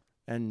are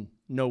Yeah. and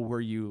know where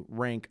you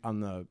rank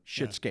on the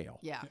shit scale.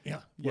 Yeah.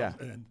 Yeah. Yeah.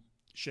 And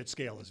shit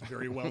scale is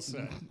very well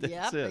said. That's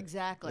Yep, it.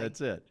 exactly.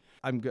 That's it.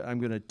 I'm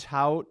going to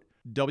tout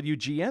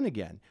WGN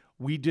again.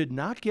 We did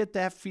not get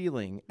that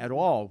feeling at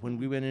all when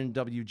we went in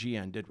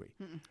WGN, did we?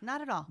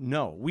 Not at all.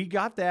 No, we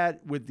got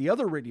that with the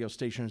other radio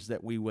stations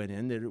that we went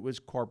in, that it was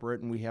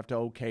corporate and we have to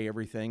okay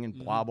everything and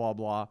blah, blah,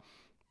 blah.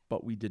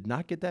 But we did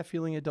not get that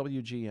feeling at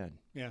WGN.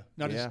 Yeah.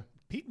 Now, does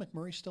Pete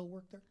McMurray still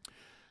work there?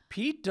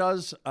 Pete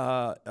does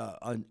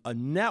a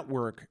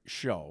network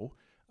show.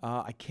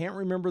 I can't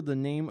remember the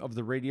name of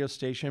the radio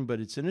station,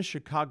 but it's in a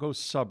Chicago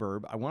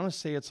suburb. I want to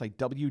say it's like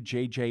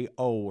WJJO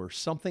or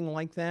something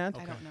like that.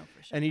 I don't know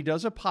for sure. And he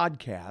does a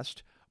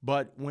podcast,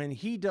 but when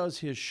he does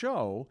his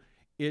show,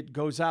 it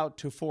goes out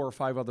to 4 or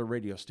 5 other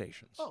radio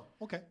stations. Oh,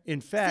 okay. In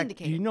fact,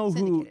 Syndicated.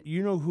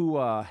 you know who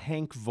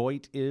Hank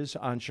Voigt is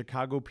on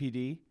Chicago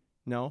PD?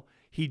 No?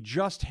 He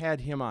just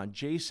had him on.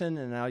 Jason,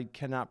 and I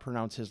cannot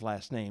pronounce his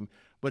last name,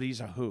 but he's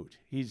a hoot.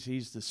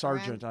 He's the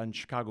sergeant on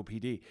Chicago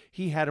PD.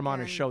 He had him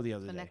on a show the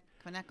other day.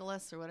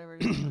 Quinicolis or whatever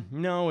it is.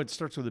 No, it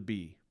starts with a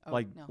B.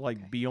 Like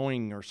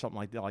Boing or something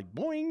like that. Like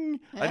boing.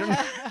 I don't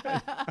know.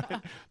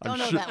 Don't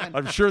know that one.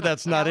 I'm sure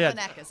that's not it.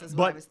 Quinicolis is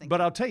what I was thinking.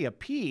 But I'll tell you,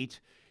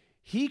 Pete,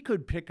 he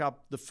could pick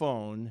up the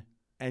phone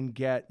and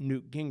get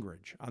Newt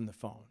Gingrich on the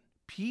phone.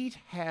 Pete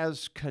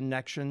has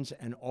connections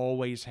and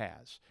always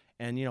has.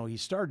 And, you know, he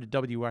started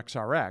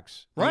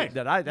WXRX. Right.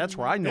 That's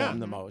where I know him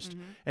the most.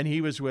 And he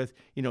was with,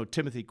 you know,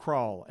 Timothy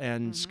Krull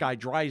and Sky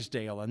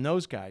Drysdale and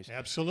those guys.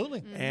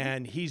 Absolutely.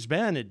 And he's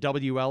been at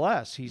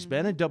WLS. He's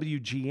been at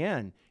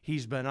WGN.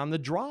 He's been on The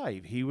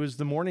Drive. He was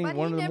the morning, But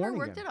one he of the never morning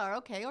worked guys. at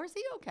ROK or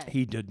ZOK.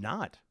 He did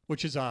not.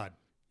 Which is odd.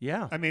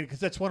 Yeah. I mean,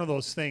 because that's one of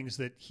those things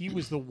that he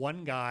was the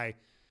one guy,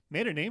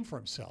 made a name for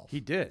himself.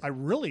 He did.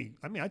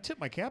 I tip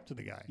my cap to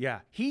the guy. Yeah.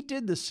 He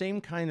did the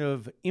same kind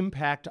of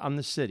impact on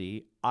the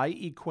city. I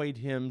equate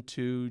him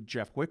to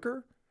Jeff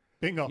Wicker.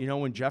 Bingo. You know,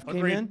 when Jeff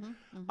came in,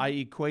 I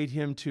equate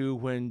him to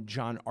when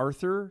John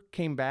Arthur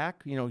came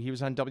back. You know, he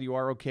was on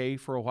WROK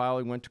for a while.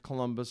 He went to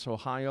Columbus,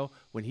 Ohio.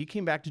 When he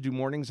came back to do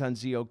mornings on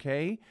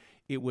ZOK,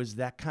 it was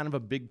that kind of a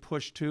big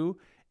push too.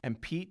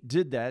 And Pete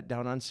did that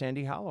down on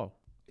Sandy Hollow.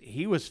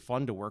 He was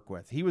fun to work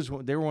with. They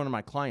were one of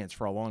my clients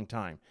for a long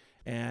time.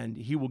 And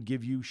he will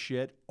give you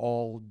shit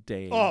all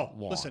day long.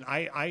 Listen,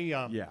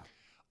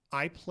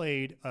 I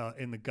played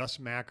in the Gus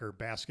Macker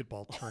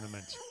basketball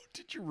tournament.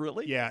 Did you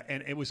really? Yeah,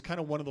 and it was kind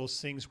of one of those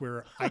things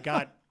where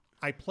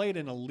I played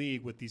in a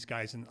league with these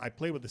guys, and I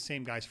played with the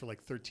same guys for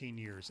like 13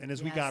 years. And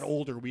as we got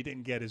older, we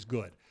didn't get as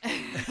good.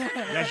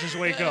 That's just the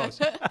way it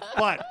goes.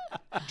 But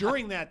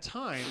during that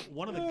time,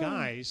 one of the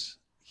guys,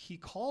 he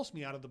calls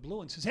me out of the blue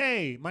and says,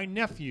 "Hey, my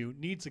nephew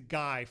needs a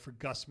guy for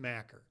Gus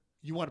Macker.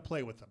 You want to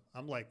play with him?"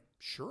 I'm like,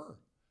 "Sure."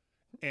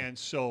 And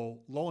so,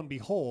 lo and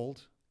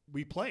behold,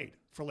 we played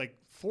for like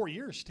 4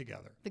 years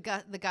together. The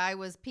guy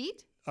was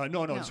Pete?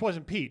 No, this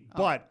wasn't Pete.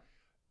 But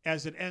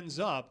as it ends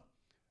up,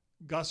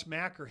 Gus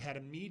Macker had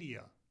a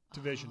media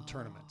division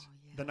tournament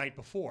the night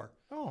before.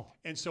 Oh.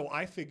 And so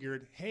I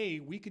figured, hey,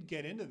 we could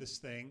get into this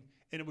thing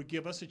and it would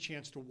give us a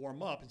chance to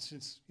warm up. And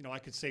since, you know, I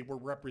could say we're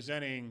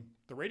representing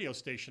the radio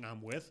station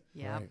I'm with.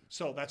 Yeah. Right.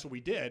 So that's what we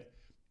did.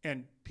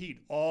 And Pete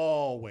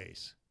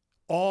always,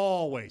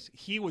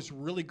 he was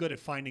really good at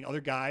finding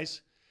other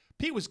guys.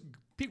 Pete was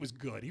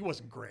good. He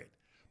wasn't great.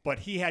 But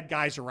he had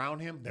guys around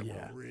him that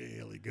were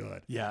really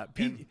good. Yeah,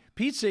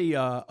 Pete's a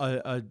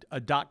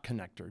dot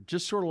connector,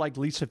 just sort of like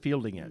Lisa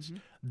Fielding is.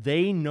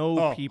 They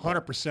know people.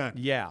 100%.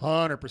 Yeah.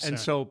 100%. And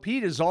so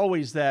Pete is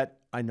always that,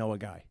 I know a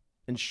guy.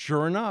 And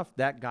sure enough,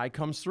 that guy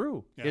comes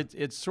through. Yeah.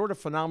 It's sort of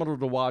phenomenal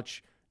to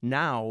watch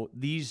now,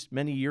 these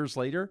many years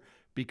later,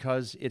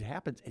 because it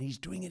happens. And he's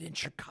doing it in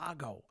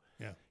Chicago.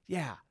 Yeah.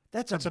 Yeah.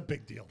 That's a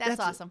big deal. That's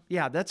awesome.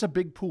 Yeah, that's a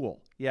big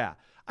pool. Yeah.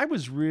 I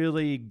was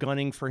really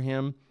gunning for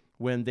him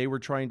when they were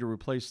trying to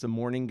replace the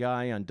morning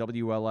guy on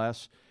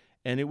WLS,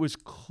 and it was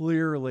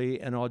clearly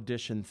an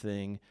audition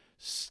thing.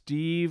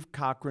 Steve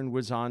Cochran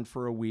was on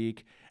for a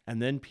week,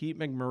 and then Pete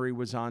McMurray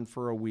was on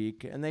for a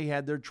week, and they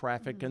had their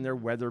traffic and their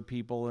weather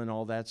people and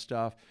all that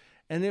stuff,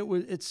 and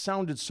it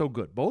sounded so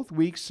good. Both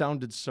weeks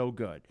sounded so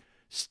good.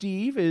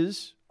 Steve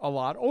is a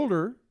lot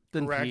older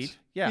than Correct. Pete.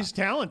 Yeah. He's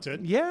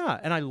talented. Yeah,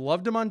 and I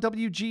loved him on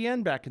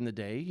WGN back in the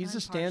day. He's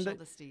a stand-up.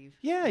 Partial to Steve.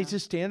 Yeah, he's a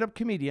stand-up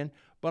comedian.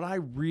 But I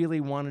really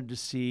wanted to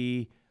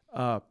see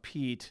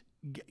Pete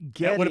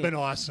get That would have been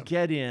awesome.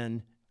 Get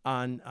in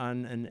on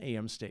an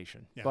AM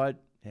station. Yeah.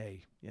 But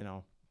hey, you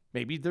know,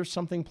 maybe there's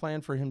something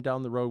planned for him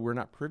down the road we're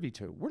not privy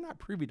to. We're not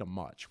privy to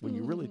much when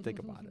you really think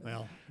about it.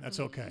 Well, that's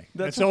okay.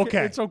 That's it's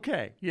okay. It's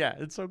okay. Yeah,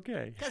 it's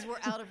okay. Because we're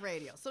out of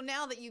radio. So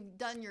now that you've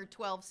done your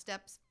 12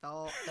 steps,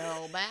 fell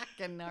back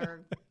and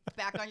are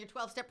back on your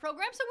 12-step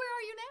program, so where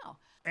are you now?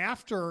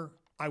 After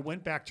I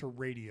went back to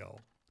radio,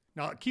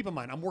 now keep in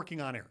mind, I'm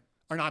working on air.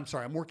 Or no, I'm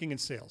sorry, I'm working in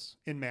sales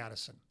in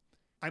Madison.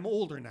 I'm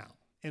older now,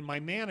 and my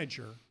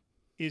manager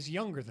is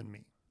younger than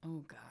me.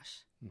 Oh,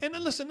 gosh. And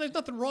then listen, there's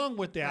nothing wrong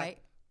with that. Right.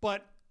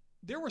 But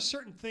there were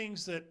certain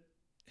things that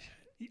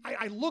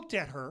I looked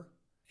at her,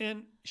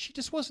 and she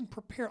just wasn't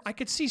prepared. I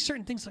could see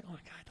certain things like, oh, my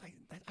God,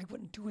 I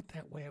wouldn't do it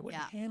that way. I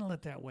wouldn't handle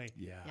it that way.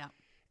 Yeah.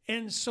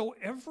 And so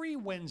every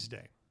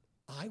Wednesday,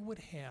 I would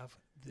have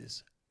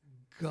this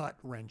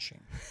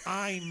gut-wrenching,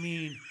 I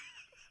mean,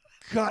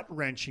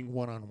 gut-wrenching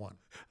one-on-one.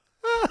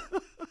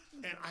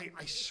 And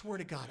I swear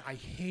to God, I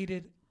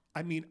hated,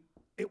 I mean,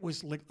 it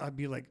was like, I'd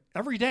be like,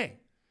 every day,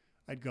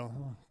 I'd go,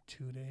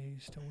 2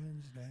 days to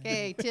Wednesday.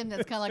 Okay, Tim,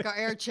 that's kind of like our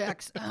air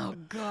checks. Oh,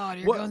 God,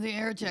 here goes the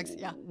air checks.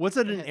 Yeah. Was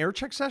it an air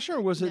check session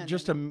or was it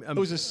just a... It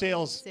was a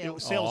sales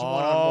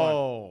one-on-one.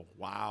 Oh,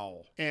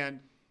 wow.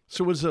 And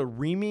so was it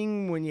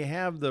reaming when you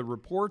have the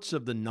reports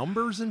of the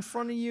numbers in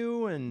front of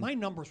you? And my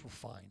numbers were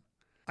fine.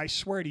 I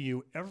swear to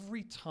you,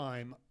 every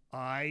time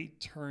I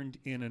turned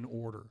in an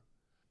order,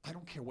 I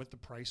don't care what the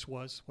price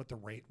was, what the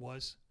rate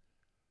was,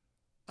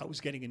 I was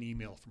getting an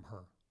email from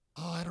her.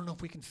 Oh, I don't know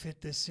if we can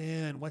fit this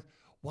in.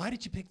 Why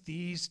did you pick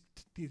these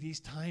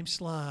time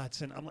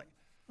slots? And I'm like,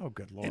 oh,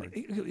 good Lord.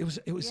 It was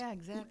Yeah,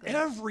 exactly.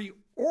 every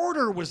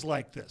order was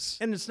like this.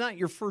 And it's not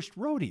your first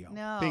rodeo.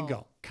 No.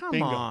 Bingo.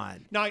 Come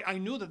on. Now, I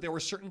knew that there were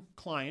certain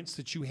clients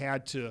that you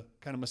had to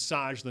kind of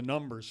massage the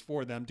numbers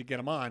for them to get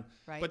them on.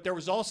 Right. But there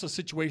was also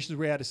situations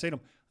where I had to say to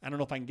them, I don't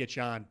know if I can get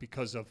you on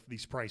because of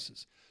these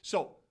prices.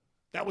 So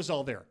that was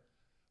all there.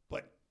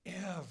 But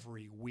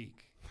every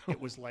week it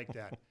was like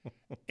that.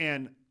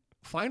 And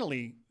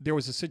finally, there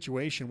was a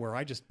situation where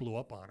I just blew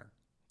up on her.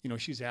 You know,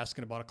 she's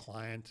asking about a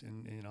client,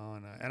 and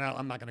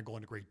I'm not going to go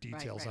into great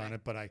details on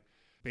it, but I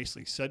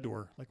basically said to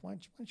her, like, why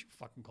don't you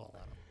fucking call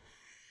that up?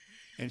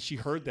 And she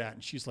heard that,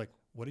 and she's like,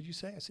 what did you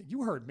say? I said,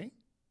 you heard me.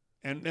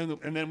 And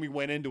then we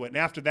went into it, and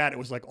after that, it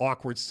was like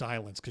awkward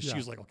silence because she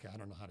was like, okay, I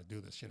don't know how to do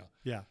this, you know.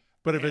 Yeah.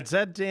 But if it's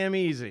that damn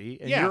easy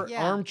and you're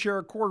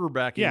armchair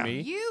quarterbacking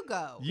me, You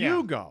go.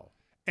 you go.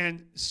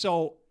 And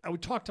so I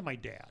would talk to my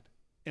dad,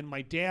 and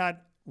my dad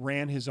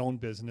ran his own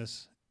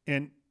business,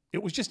 and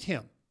it was just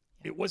him.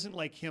 It wasn't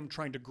like him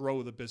trying to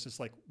grow the business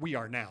like we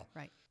are now.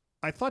 Right.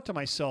 I thought to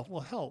myself, well,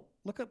 hell,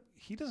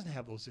 he doesn't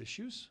have those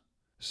issues.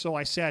 So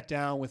I sat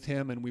down with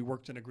him and we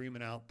worked an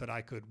agreement out that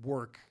I could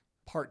work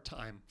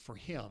part-time for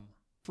him,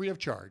 free of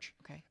charge.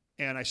 Okay.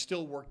 And I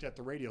still worked at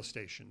the radio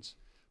stations.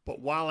 But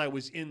while I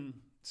was in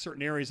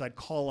certain areas, I'd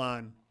call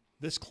on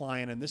this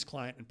client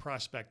and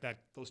prospect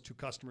those two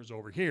customers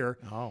over here.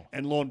 Oh.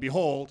 And lo and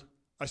behold,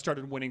 I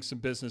started winning some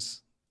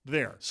business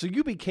there. So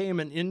you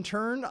became an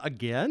intern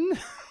again?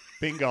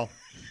 Bingo.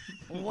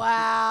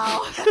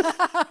 Wow.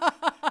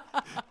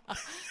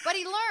 But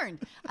he learned.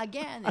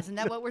 Again, isn't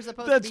that what we're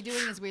supposed to be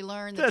doing is we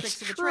learn the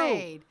tricks of the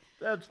trade?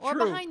 That's or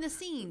true. behind the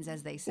scenes,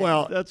 as they say.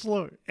 Well, That's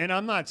low. and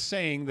I'm not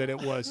saying that it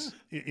was,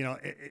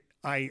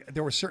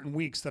 there were certain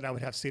weeks that I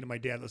would have to say to my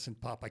dad, listen,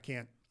 Pop, I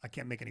can't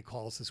make any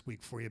calls this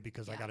week for you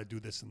because I got to do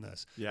this and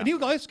this. Yeah. And he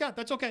would go, hey, Scott,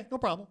 that's okay. No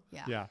problem.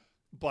 Yeah.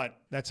 But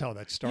that's how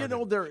that started.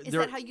 You know, is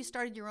that how you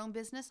started your own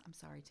business? I'm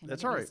sorry, Tim.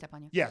 That's I didn't all mean right. to step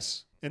on you.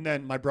 Yes. And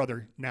then my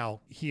brother,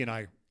 now he and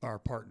I are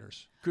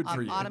partners. Good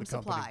for you. Autumn the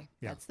company. Supply.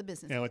 Yeah. That's the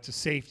business. You know, it's a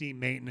safety,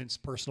 maintenance,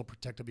 personal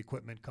protective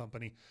equipment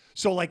company.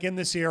 So like in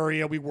this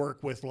area, we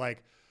work with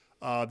like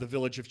the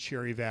village of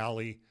Cherry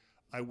Valley.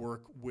 I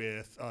work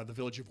with the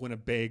village of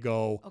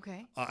Winnebago.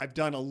 Okay. I've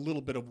done a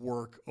little bit of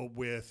work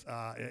with,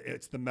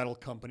 it's the metal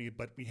company,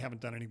 but we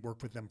haven't done any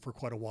work with them for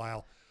quite a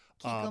while.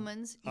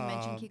 Kiekelman's. You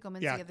mentioned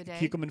Kiekelman's the other day.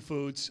 Kiekelman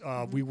Foods.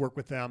 We work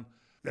with them.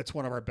 That's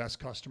one of our best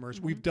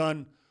customers. We've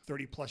done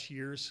 30 plus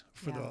years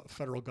for the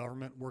federal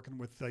government working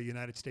with the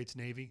United States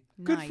Navy.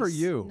 Good for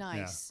you.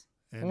 Nice.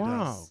 And,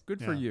 Wow.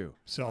 Good for you.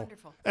 So,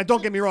 Wonderful. and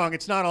don't get me wrong,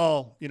 it's not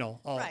all,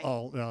 Right.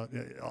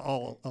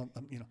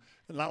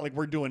 not like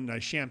we're doing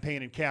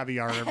champagne and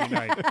caviar every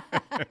night.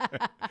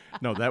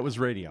 No, that was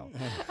radio.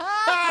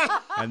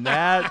 and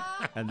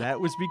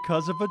that was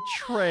because of a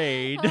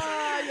trade.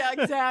 Yeah,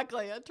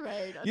 exactly. A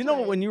trade. You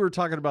know, when you were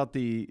talking about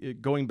the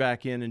going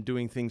back in and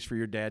doing things for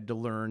your dad to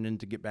learn and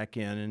to get back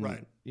in, and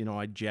Right.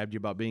 I jabbed you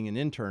about being an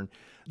intern.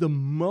 The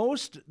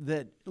most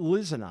that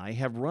Liz and I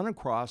have run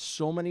across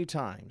so many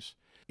times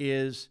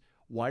is,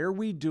 why are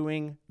we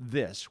doing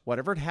this,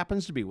 whatever it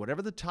happens to be,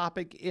 whatever the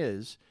topic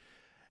is,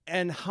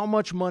 and how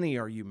much money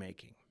are you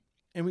making?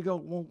 And we go,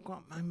 well,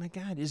 oh my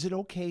God, is it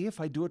okay if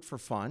I do it for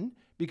fun?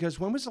 Because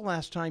when was the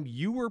last time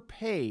you were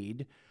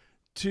paid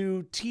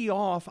to tee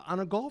off on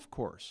a golf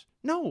course?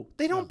 No,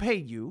 they don't pay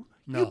you.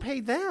 No. You pay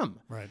them.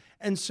 Right.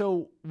 And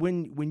so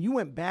when you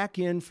went back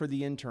in for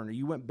the intern, or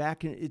you went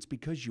back in, it's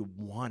because you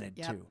wanted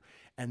to.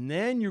 And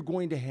then you're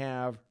going to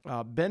have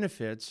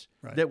benefits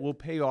that will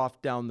pay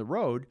off down the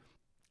road.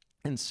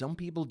 And some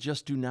people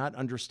just do not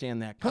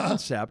understand that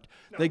concept.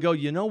 No. They go,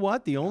 you know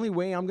what? The only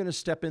way I'm going to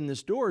step in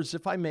this door is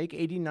if I make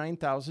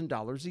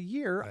 $89,000 a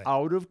year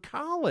out of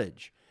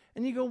college.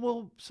 And you go,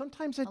 well,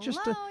 sometimes that just...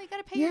 you got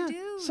to pay your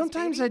dues,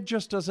 sometimes baby. that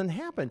just doesn't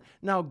happen.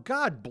 Now,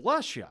 God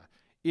bless you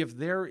if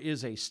there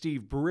is a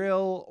Steve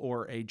Brill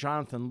or a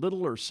Jonathan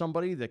Little or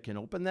somebody that can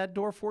open that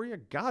door for you.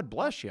 God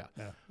bless you.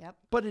 Yeah. Yep.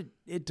 But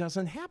it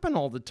doesn't happen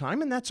all the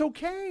time, and that's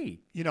okay.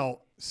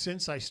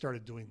 Since I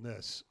started doing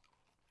this,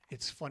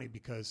 it's funny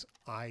because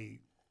I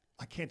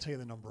can't tell you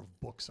the number of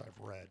books I've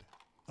read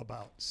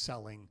about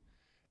selling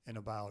and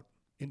about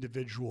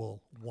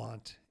individual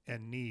want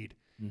and need.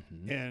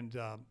 Mm-hmm. And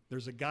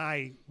there's a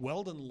guy,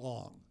 Weldon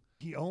Long.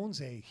 He owns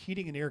a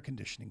heating and air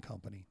conditioning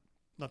company.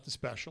 Nothing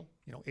special,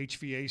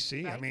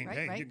 HVAC. Right, I mean,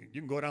 right.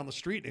 You can go down the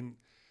street and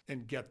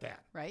and get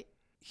that. Right.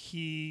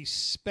 He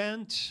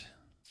spent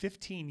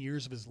 15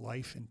 years of his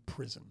life in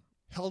prison,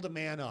 held a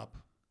man up,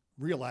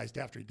 realized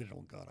after he did it,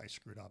 oh God, I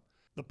screwed up.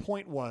 The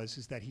point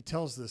is that he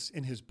tells this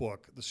in his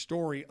book, the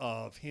story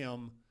of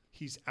him.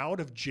 He's out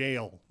of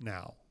jail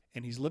now,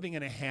 and he's living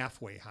in a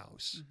halfway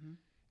house. Mm-hmm.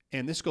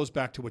 And this goes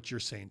back to what you're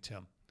saying,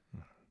 Tim.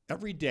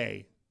 Every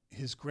day,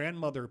 his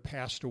grandmother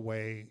passed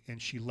away,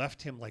 and she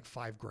left him like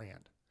 $5,000.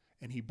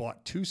 And he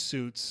bought 2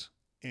 suits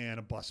and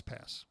a bus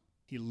pass.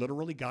 He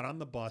literally got on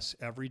the bus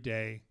every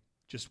day,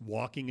 just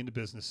walking into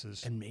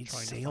businesses. And made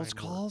sales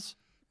calls?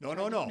 No.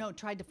 No,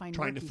 tried to find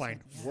work. Trying to find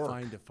work.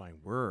 Trying to find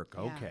work.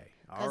 Yeah. Okay.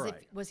 All right.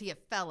 Was he a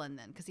felon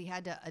then? Because he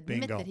had to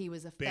admit Bingo. that he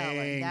was a felon.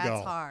 Bingo.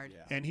 That's hard.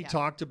 Yeah. And he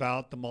talked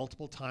about the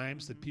multiple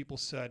times that people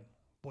said,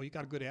 well, you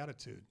got a good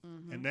attitude.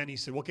 Mm-hmm. And then he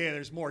said, okay,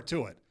 there's more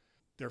to it.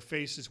 Their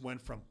faces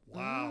went from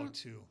wow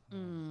to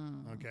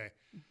okay.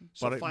 Mm-hmm.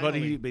 So but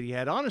he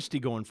had honesty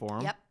going for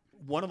him. Yep.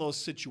 One of those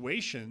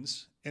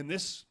situations, and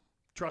this,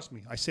 trust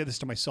me, I say this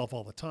to myself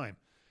all the time,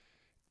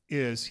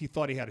 is he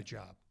thought he had a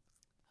job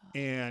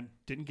and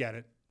didn't get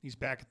it. He's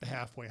back at the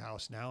halfway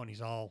house now, and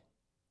he's all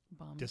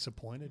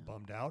disappointed,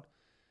 bummed out.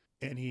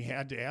 And he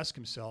had to ask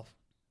himself,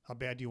 how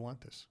bad do you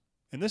want this?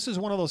 And this is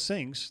one of those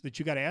things that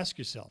you got to ask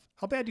yourself.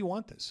 How bad do you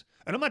want this?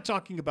 And I'm not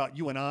talking about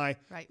you and I,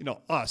 right.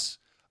 Us.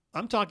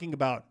 I'm talking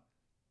about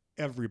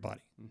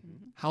everybody.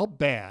 Mm-hmm. How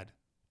bad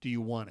do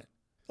you want it?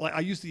 Like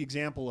I use the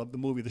example of the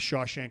movie The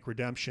Shawshank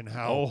Redemption,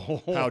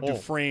 how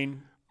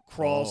Dufresne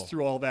crawls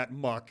through all that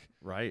muck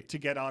to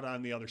get out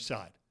on the other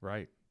side.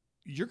 Right.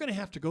 You're going to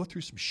have to go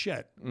through some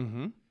shit.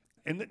 Mm-hmm.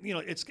 And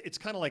it's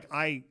kind of like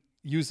I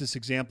use this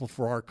example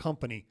for our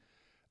company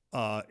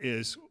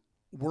is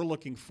we're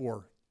looking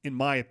for, in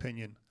my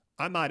opinion,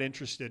 I'm not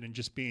interested in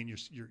just being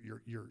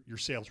your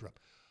sales rep.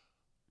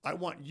 I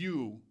want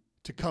you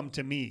to come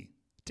to me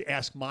to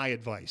ask my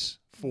advice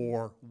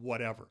for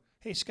whatever.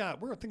 Hey, Scott,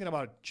 we're thinking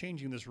about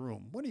changing this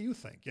room. What do you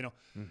think?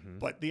 Mm-hmm.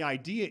 But the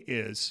idea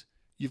is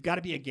you've got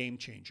to be a game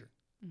changer.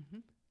 Mm-hmm.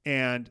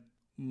 And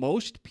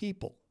most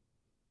people,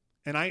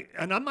 and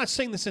I'm not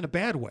saying this in a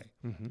bad way,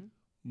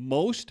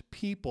 most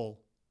people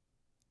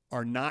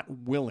are not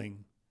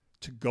willing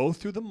to go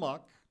through the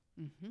muck,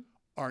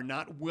 are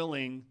not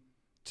willing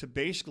to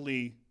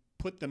basically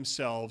put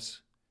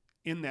themselves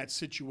in that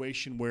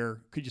situation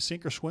where could you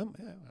sink or swim?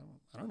 Yeah,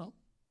 I don't know.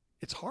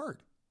 It's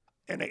hard.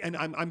 And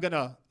I'm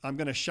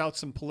gonna shout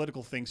some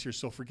political things here,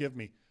 so forgive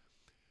me.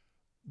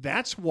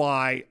 That's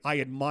why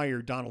I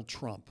admire Donald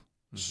Trump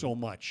so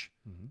much,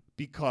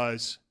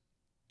 because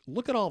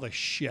look at all the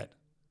shit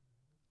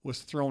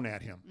was thrown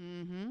at him.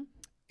 Mm-hmm.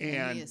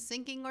 And he is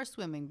sinking or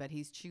swimming, but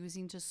he's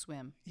choosing to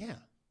swim. Yeah.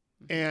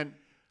 And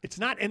it's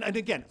not, and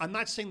again, I'm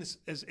not saying this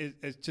as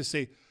to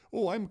say,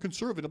 oh, I'm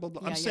conservative.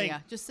 I'm saying,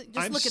 just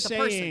look at the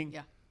person.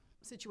 Yeah.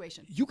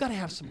 Situation. You got to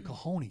have some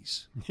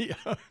cojones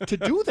to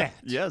do that.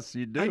 Yes,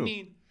 you do. I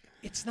mean,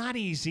 it's not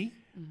easy,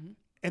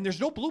 and there's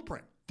no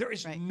blueprint. There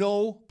is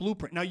no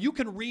blueprint. Now, you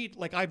can read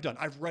like I've done.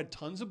 I've read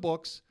tons of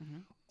books,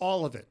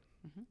 all of it.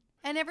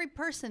 And every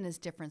person is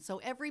different, so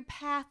every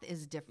path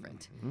is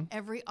different.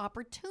 Every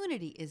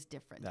opportunity is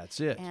different. That's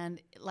it.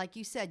 And like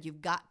you said,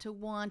 you've got to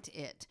want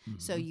it.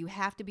 So you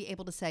have to be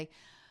able to say,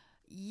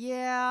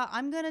 yeah,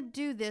 I'm going to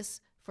do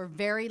this for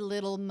very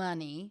little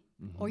money.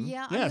 Or,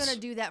 yeah, I'm going to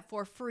do that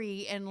for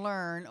free and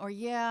learn. Or,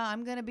 yeah,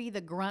 I'm going to be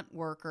the grunt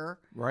worker.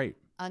 Right.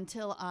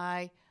 Until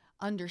I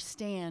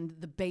understand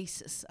the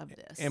basis of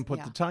this. And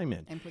put the time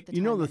in. And put the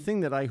time in. The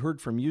thing that I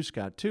heard from you,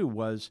 Scott, too,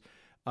 was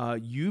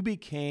you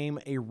became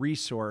a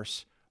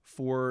resource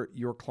for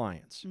your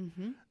clients.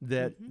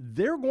 That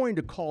they're going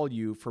to call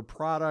you for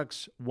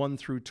products 1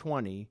 through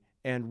 20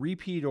 and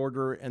repeat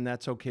order, and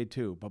that's okay,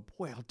 too. But,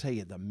 boy, I'll tell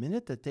you, the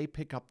minute that they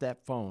pick up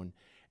that phone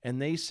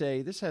and they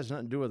say, this has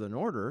nothing to do with an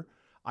order,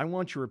 I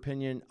want your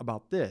opinion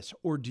about this.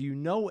 Or do you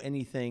know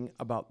anything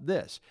about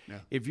this? Yeah.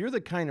 If you're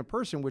the kind of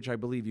person, which I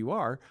believe you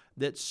are,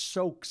 that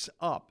soaks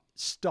up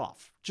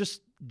stuff,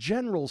 just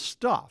general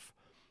stuff,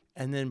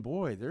 and then,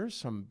 boy, there's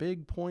some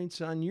big points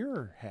on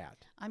your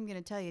hat. I'm going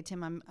to tell you,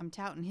 Tim, I'm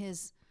touting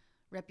his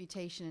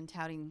reputation and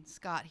touting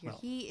Scott here. Well,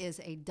 he is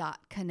a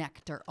dot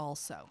connector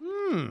also.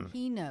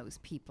 He knows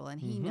people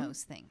and he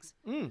knows things.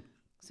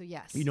 So,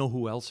 yes. You know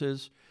who else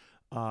is?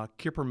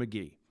 Kipper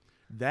McGee.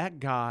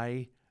 That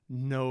guy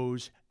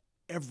knows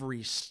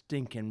every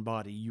stinking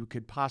body you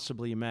could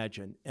possibly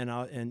imagine.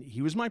 And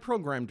he was my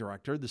program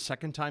director the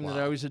second time that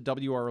I was at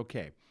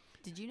WROK.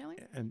 Did you know him?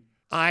 And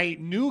I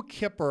knew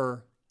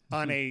Kipper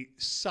on a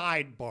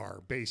sidebar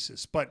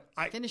basis, but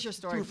finish your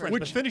story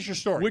first. Finish your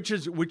story.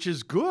 Which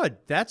is good.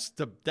 That's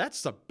the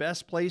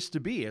best place to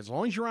be. As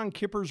long as you're on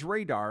Kipper's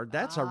radar,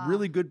 that's a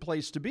really good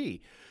place to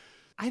be.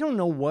 I don't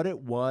know what it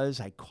was.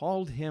 I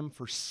called him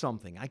for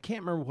something. I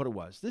can't remember what it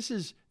was. This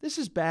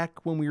is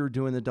back when we were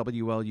doing the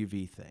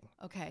WLUV thing.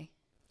 Okay.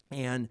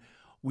 And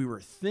we were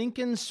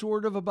thinking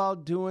sort of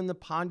about doing the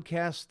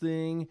podcast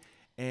thing.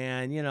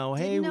 And, didn't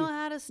know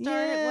how to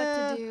start it,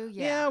 what to do.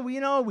 Yeah,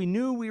 we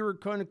knew we were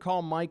going to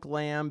call Mike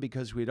Lamb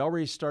because we'd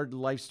already started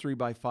Life's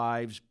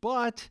 3x5s,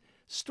 but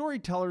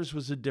Storytellers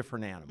was a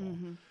different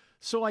animal.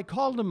 So I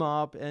called him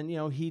up, and,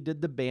 he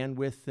did the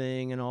bandwidth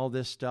thing and all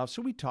this stuff.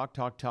 So we talk.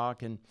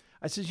 And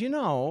I says,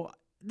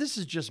 this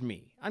is just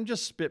me. I'm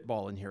just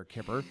spitballing here,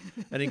 Kipper.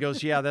 And he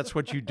goes, yeah, that's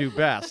what you do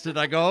best. And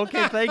I go,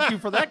 okay, thank you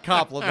for that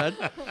compliment.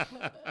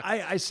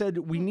 I said,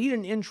 we need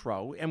an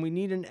intro and we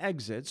need an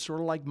exit, sort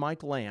of like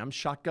Mike Lamb,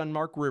 Shotgun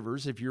Mark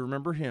Rivers, if you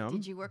remember him.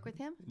 Did you work with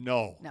him?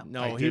 No,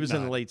 he was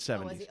in the late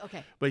 70s. Oh, was he?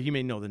 Okay. But you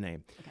may know the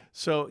name. Okay.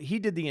 So he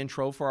did the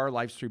intro for our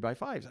Life's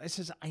 3x5s. I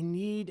says, I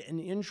need an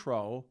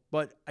intro,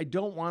 but I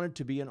don't want it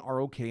to be an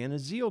ROK and a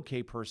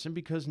ZOK person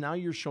because now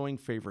you're showing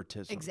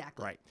favoritism.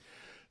 Exactly. Right.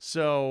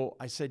 So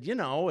I said,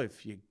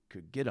 if you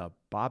could get a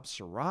Bob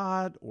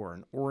Surratt or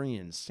an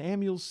Orion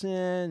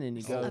Samuelson, and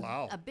he goes,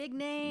 a big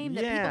name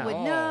that Yeah. people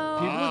would know.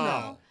 people would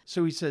know.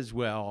 So he says,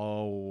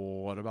 well,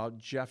 what about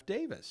Jeff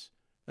Davis?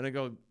 And I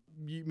go,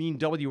 you mean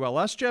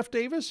WLS Jeff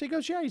Davis? He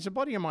goes, yeah, he's a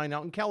buddy of mine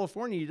out in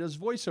California. He does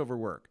voiceover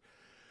work.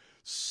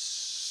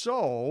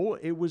 So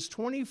it was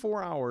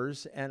 24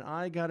 hours, and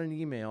I got an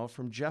email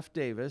from Jeff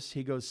Davis.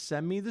 He goes,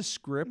 send me the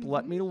script.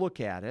 Let me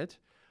look at it.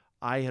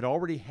 I had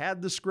already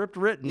had the script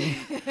written,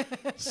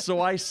 so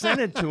I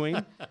sent it to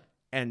him.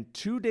 And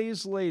 2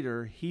 days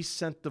later, he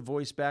sent the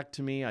voice back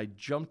to me. I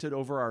jumped it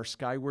over our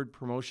Skyward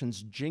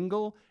Promotions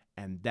jingle,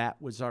 and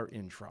that was our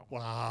intro.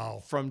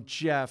 Wow. From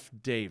Jeff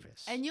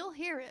Davis. And you'll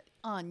hear it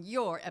on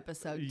your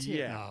episode, too.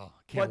 Yeah. Oh,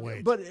 can't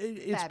wait. But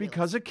it's Fabulous.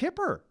 because of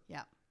Kipper.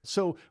 Yeah.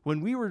 So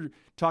when we were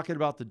talking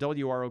about the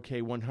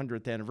WROK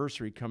 100th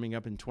anniversary coming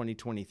up in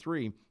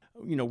 2023,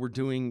 we're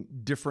doing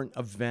different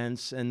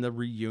events and the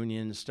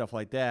reunion and stuff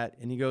like that.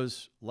 And he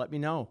goes, let me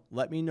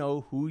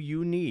know who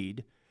you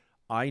need.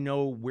 I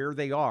know where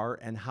they are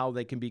and how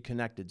they can be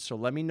connected. So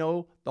let me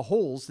know the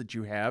holes that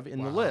you have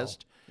in the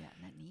list. Yeah,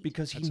 isn't that neat?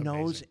 Because That's he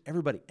knows amazing.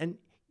 everybody. And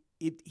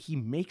he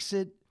makes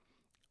it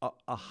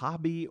a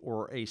hobby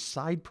or a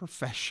side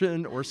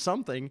profession or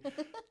something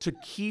to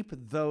keep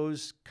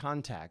those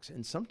contacts.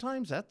 And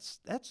sometimes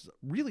that's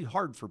really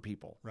hard for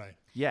people. Right.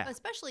 Yeah.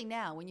 Especially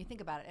now, when you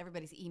think about it,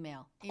 everybody's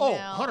email. Oh,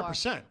 Email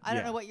 100%. or- I don't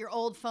Yeah. know what your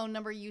old phone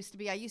number used to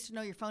be. I used to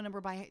know your phone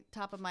number on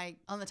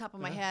the top of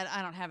my head.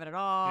 I don't have it at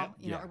all,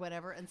 Yeah. or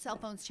whatever. And cell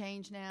phones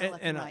change now. And,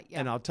 left and, and I, right. Yeah.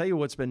 and I'll tell you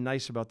what's been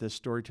nice about this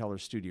Storyteller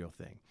Studio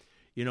thing.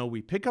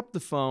 We pick up the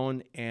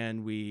phone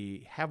and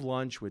we have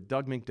lunch with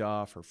Doug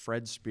McDuff or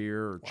Fred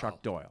Spear or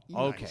Chuck Doyle.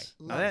 Okay. Nice.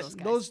 Now Love those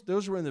guys.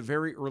 those were in the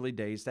very early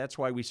days. That's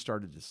why we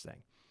started this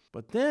thing.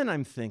 But then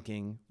I'm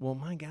thinking, well,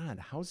 my God,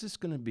 how's this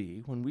going to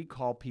be when we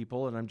call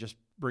people, and I'm just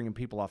bringing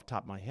people off the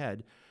top of my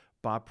head,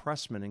 Bob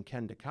Pressman and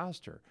Ken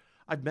DeCoster.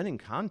 I've been in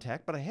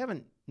contact, but I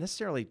haven't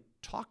necessarily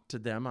talked to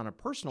them on a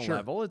personal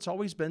level. It's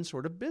always been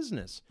sort of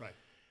business. Right.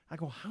 I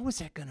go, how is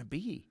that going to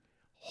be?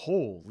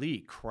 Holy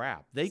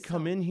crap. They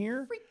come in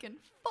here. Freaking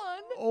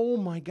fun. Oh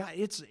my God.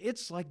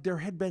 It's like there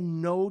had been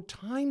no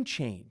time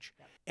change.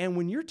 And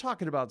when you're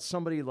talking about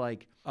somebody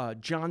like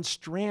John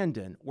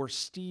Strandon or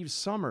Steve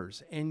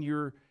Summers, and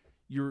you're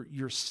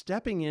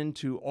stepping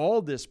into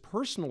all this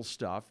personal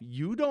stuff,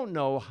 you don't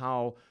know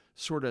how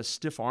sort of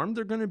stiff-armed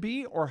they're going to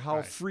be or how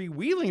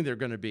freewheeling they're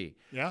going to be.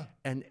 Yeah.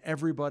 And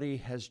everybody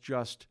has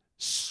just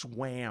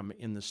swam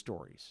in the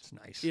stories. It's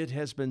nice. It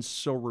has been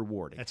so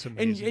rewarding. That's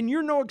amazing. And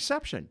you're no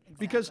exception.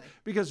 Because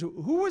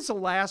who was the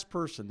last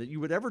person that you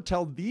would ever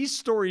tell these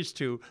stories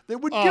to that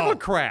would give a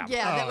crap?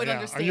 Yeah, that would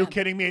understand. Are you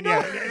kidding me?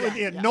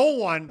 No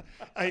one,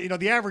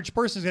 the average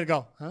person is going to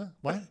go, huh?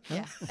 What?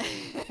 Huh?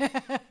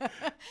 Yeah.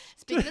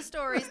 Speaking of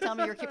stories, tell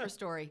me your Kipper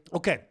story.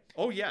 Okay.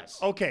 Oh, yes.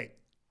 Okay.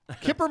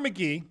 Kipper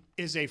McGee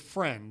is a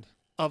friend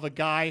of a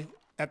guy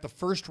at the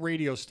first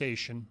radio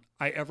station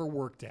I ever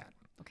worked at.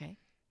 Okay.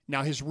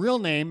 Now, his real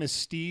name is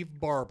Steve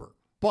Barber,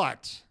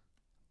 but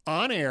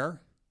on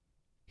air,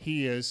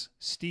 he is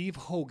Steve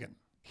Hogan.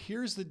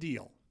 Here's the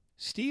deal.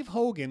 Steve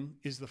Hogan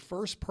is the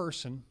first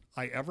person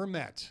I ever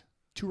met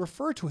to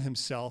refer to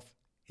himself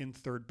in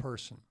third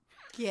person.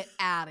 Get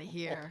out of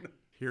here.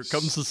 Here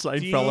comes the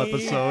Seinfeld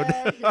episode.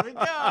 Yeah, here we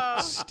go.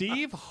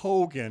 Steve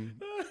Hogan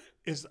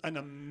is an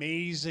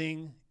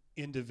amazing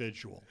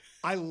individual.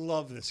 I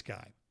love this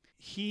guy.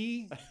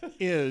 He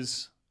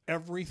is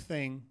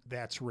everything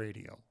that's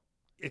radio.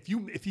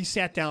 If he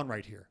sat down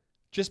right here,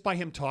 just by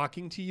him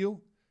talking to you,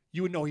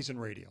 you would know he's in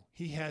radio.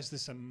 He has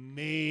this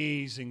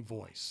amazing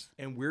voice.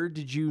 And where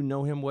did you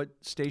know him? What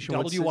station?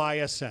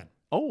 WISN.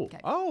 Oh, Okay.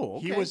 oh,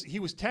 okay. He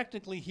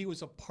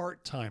was a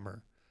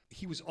part-timer.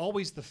 He was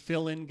always the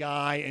fill-in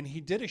guy, and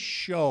he did a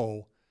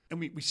show, and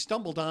we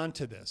stumbled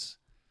onto this.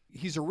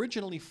 He's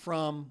originally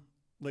from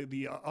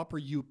the upper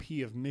UP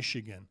of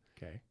Michigan.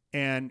 Okay.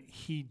 And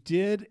he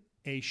did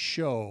a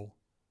show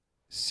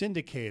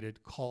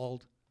syndicated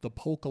called The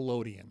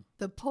Polkalodian.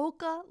 The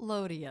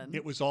Polkalodian.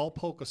 It was all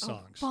polka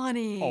songs.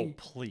 Funny. Oh,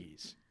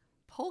 please.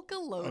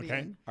 Polkalodian.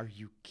 Okay. Are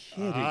you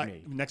kidding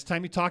me? Next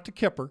time you talk to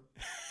Kipper,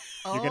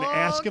 you're going to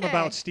ask him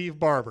about Steve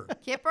Barber.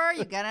 Kipper,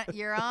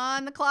 you're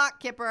on the clock,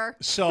 Kipper.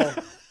 So,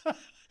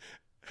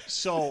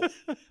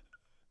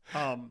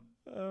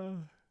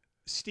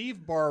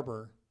 Steve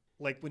Barber,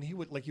 when he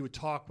would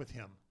talk with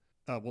him,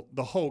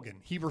 the Hogan,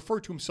 he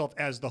referred to himself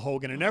as the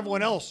Hogan, and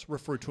everyone else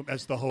referred to him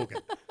as the Hogan.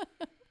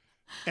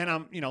 And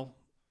I'm,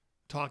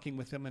 talking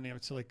with him, and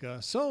it's like,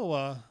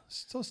 so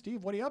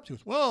Steve, what are you up to?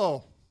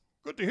 Well,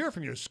 good to hear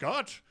from you,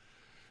 Scott.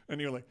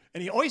 And you're like,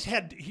 and he always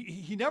had,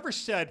 he never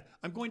said,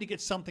 I'm going to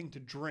get something to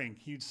drink.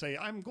 He'd say,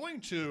 I'm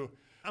going to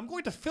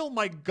fill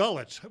my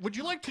gullet. Would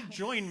you like to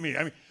join me?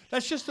 I mean,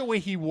 that's just the way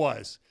he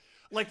was.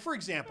 Like, for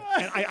example,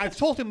 and I've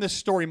told him this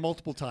story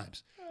multiple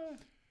times.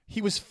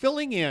 He was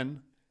filling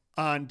in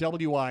on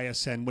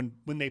WISN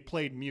when they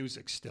played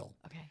music still.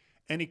 Okay.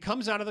 And he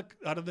comes out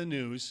of the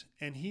news,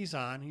 and he's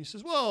on. He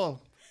says,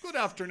 well, good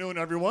afternoon,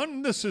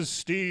 everyone. This is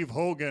Steve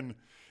Hogan.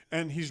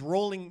 And he's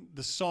rolling,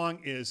 the song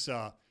is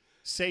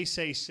Say,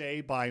 Say,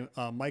 Say by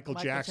Michael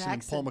Jackson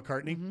and Paul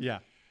McCartney. Mm-hmm. Yeah.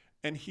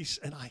 And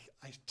I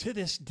to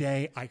this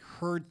day, I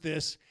heard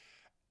this,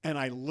 and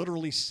I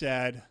literally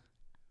said,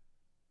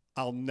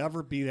 I'll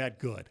never be that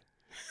good.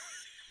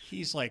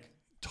 He's like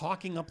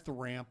talking up the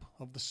ramp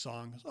of the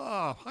song.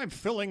 I'm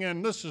filling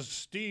in. This is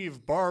Steve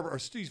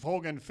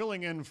Hogan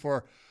filling in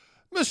for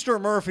Mr.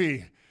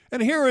 Murphy.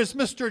 And here is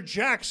Mr.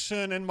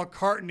 Jackson and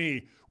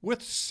McCartney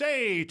with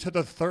Say to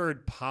the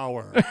Third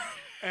Power.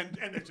 and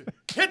it's,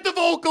 hit the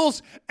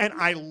vocals. And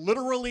I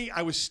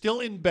was still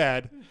in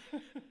bed.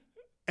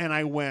 And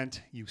I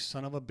went, you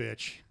son of a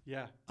bitch.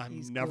 Yeah.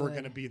 I'm never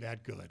going to be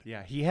that good.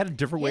 Yeah, he had a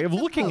different way of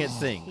looking at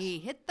things. He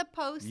hit the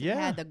post. Yeah. He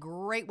had the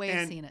great way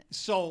of seeing it.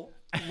 So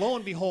lo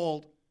and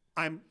behold,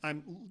 I'm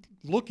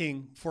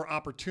looking for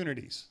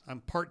opportunities. I'm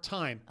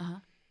part-time. Uh-huh.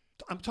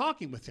 I'm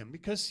talking with him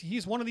because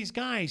he's one of these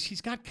guys. He's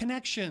got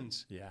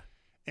connections. Yeah.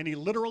 And he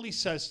literally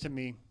says to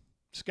me,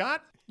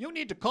 Scott, you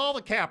need to call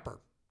the capper.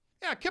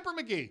 Yeah, Kipper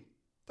McGee.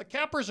 The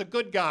capper's a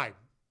good guy.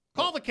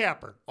 Call the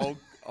capper. Oh,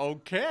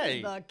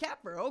 okay. The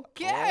capper,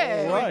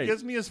 okay. All right. He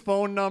gives me his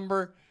phone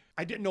number.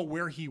 I didn't know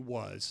where he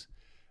was.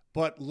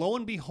 But lo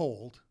and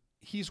behold,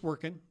 he's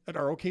working at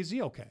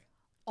ROKZOK.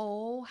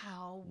 Oh,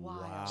 how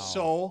wild. Wow.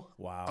 So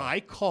Wow. I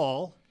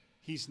call.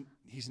 He's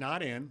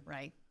not in.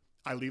 Right.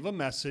 I leave a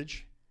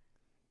message.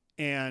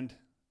 And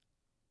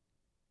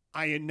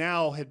I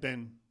now had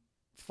been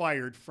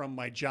fired from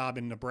my job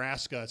in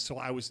Nebraska. So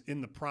I was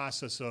in the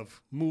process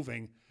of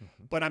moving.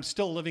 Mm-hmm. But I'm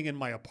still living in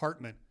my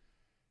apartment.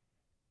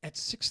 At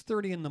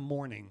 6:30 in the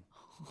morning,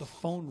 the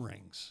phone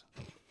rings.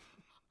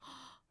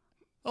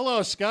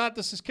 Hello, Scott.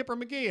 This is Kipper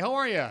McGee. How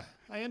are you?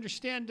 I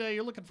understand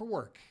you're looking for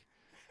work.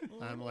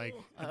 I'm like,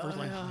 at first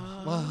like,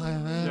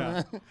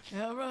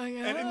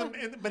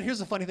 but here's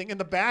the funny thing. In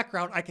the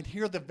background, I can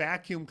hear the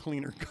vacuum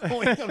cleaner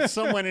going of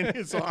someone in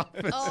his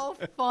office. Oh,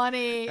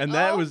 funny. And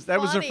that was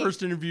the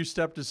first interview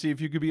step to see if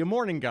you could be a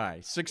morning guy.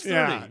 6:30.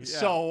 Yeah.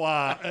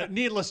 So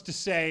needless to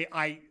say,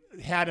 I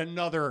had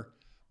another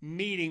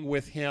meeting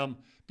with him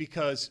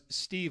because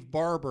Steve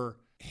Barber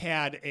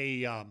had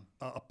a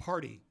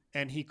party,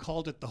 and he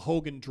called it the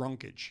Hogan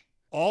Drunkage.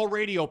 All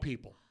radio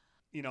people.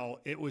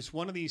 It was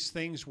one of these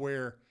things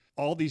where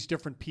all these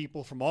different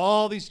people from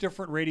all these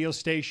different radio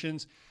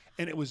stations,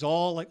 and it was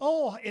all like,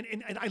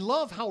 and I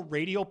love how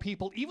radio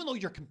people, even though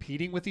you're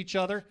competing with each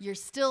other, you're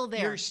still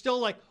there. You're still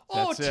like,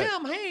 That's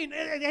Tim,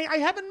 hey, I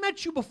haven't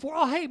met you before.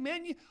 Oh, hey,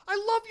 man, I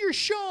love your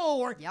show.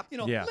 Or,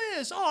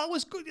 Liz, it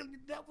was good.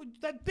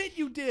 That bit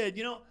you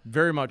did,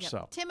 Very much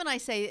so. Tim and I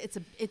say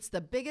it's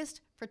the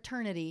biggest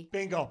fraternity.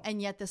 Bingo.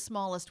 And yet the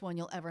smallest one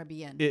you'll ever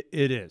be in. It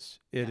is.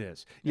 It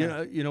is.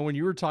 You know, when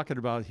you were talking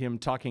about him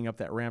talking up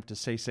that ramp to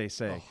say.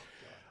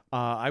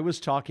 I was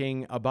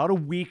talking about a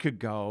week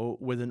ago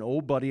with an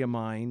old buddy of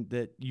mine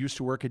that used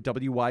to work at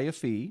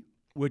WYFE,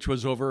 which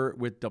was over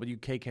with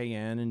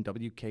WKKN and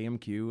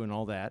WKMQ and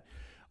all that,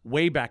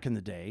 way back in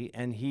the day.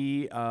 And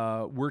he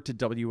worked at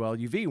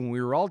WLUV when we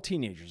were all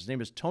teenagers. His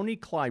name is Tony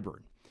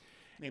Clyburn.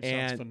 Name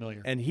sounds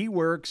familiar. And he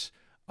works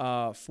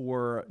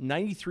for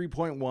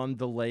 93.1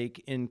 The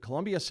Lake in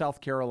Columbia, South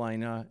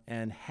Carolina,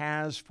 and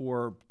has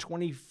for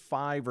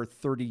 25 or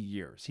 30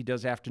 years. He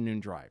does afternoon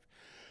drive.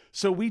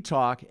 So we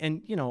talk,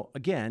 and,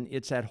 again,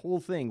 it's that whole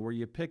thing where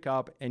you pick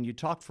up and you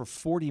talk for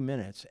 40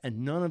 minutes, and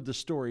none of the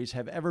stories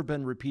have ever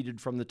been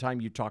repeated from the time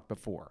you talked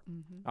before.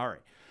 Mm-hmm. All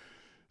right.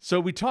 So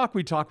we talk,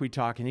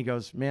 and he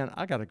goes, man,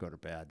 I got to go to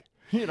bed.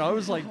 It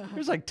was like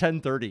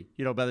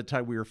 10:30, by the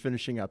time we were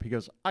finishing up. He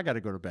goes, I got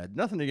to go to bed.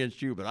 Nothing against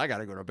you, but I got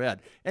to go to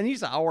bed. And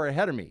he's an hour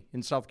ahead of me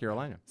in South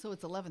Carolina. So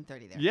it's 11:30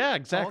 there. Yeah,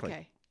 exactly. Oh,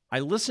 okay. I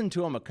listened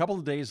to him a couple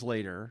of days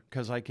later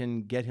because I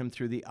can get him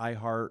through the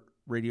iHeart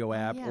radio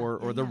app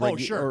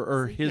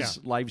or his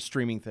live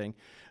streaming thing.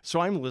 So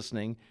I'm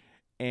listening.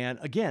 And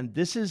again,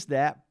 this is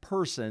that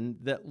person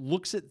that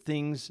looks at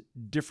things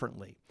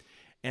differently.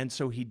 And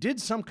so he did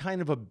some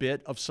kind of a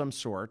bit of some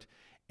sort,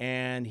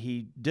 and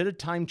he did a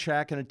time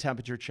check and a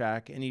temperature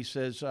check. And he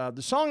says,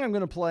 the song I'm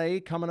going to play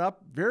coming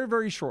up very,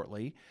 very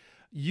shortly,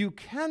 you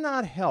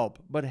cannot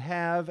help but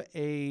have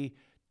a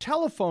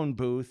telephone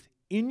booth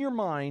in your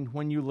mind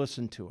when you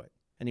listen to it.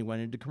 And he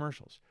went into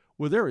commercials.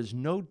 Well, there is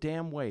no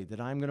damn way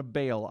that I'm going to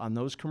bail on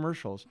those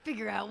commercials.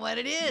 Figure out what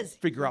it is.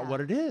 Out what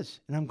it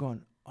is. And I'm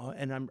going,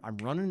 and I'm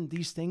running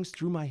these things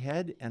through my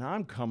head, and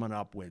I'm coming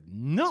up with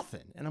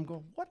nothing. And I'm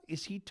going, what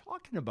is he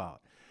talking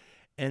about?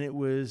 And it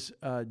was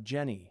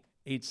Jenny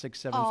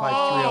 867-5309.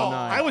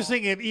 I was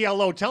thinking of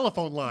ELO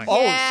telephone line.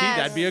 Oh, Yes. see,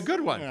 that'd be a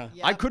good one. Yeah.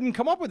 Yep. I couldn't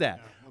come up with that,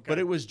 okay. but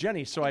it was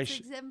Jenny. So I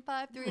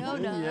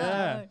 675-309.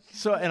 yeah.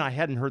 So and I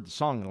hadn't heard the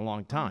song in a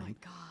long time. Oh my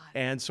God.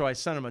 And so I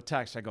sent him a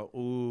text. I go,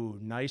 "Ooh,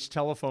 nice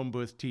telephone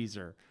booth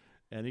teaser."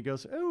 And he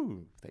goes,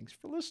 "Ooh, thanks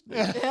for listening."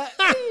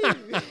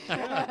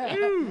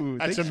 Ooh,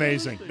 That's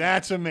amazing.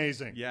 That's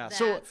amazing. Yeah. That's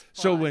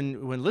So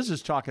fun. when Liz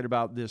is talking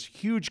about this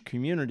huge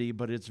community,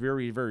 but it's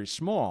very, very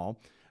small,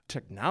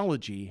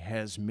 technology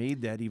has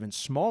made that even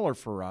smaller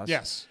for us.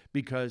 Yes.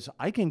 Because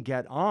I can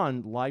get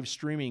on live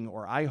streaming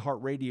or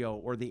iHeartRadio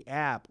or the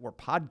app or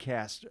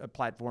podcast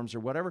platforms or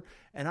whatever,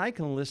 and I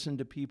can listen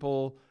to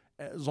people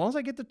as long as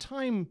I get the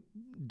time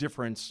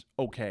difference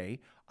okay.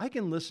 I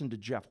can listen to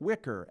Jeff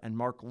Wicker and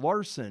Mark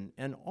Larson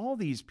and all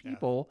these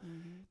people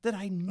that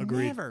I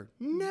never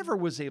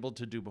was able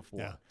to do before.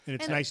 Yeah. And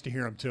it's nice to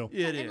hear them, too.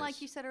 It and is.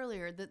 like you said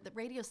earlier, the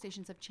radio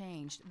stations have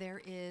changed.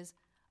 There is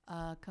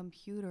a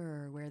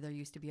computer where there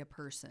used to be a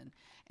person,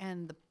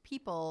 and the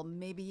people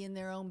may be in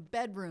their own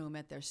bedroom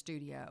at their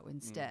studio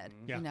instead.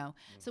 Yeah. You know,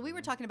 so we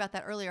were talking about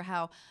that earlier.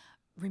 How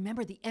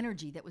remember the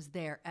energy that was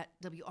there at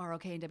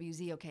WROK and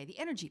WZOK. The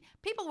energy,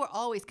 people were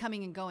always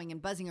coming and going and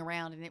buzzing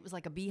around, and it was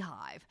like a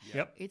beehive.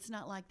 Yep. It's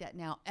not like that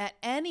now at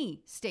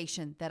any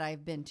station that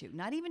I've been to,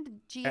 not even to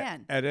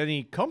GN. At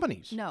any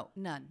companies. No,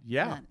 none.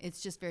 Yeah. None.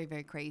 It's just very,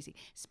 very crazy.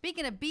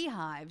 Speaking of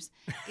beehives,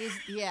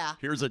 yeah.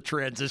 Here's a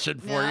transition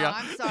for No, you.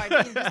 I'm sorry.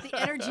 Because just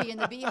the energy in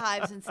the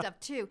beehives and stuff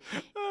too.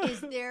 Is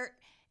there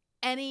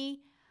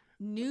any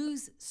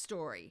news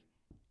story,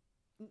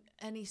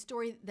 any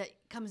story that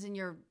comes in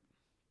your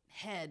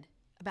head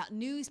about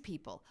news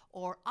people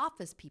or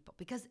office people?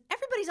 Because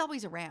everybody's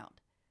always around.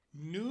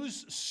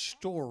 News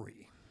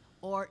story.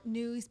 Or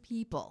news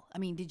people. I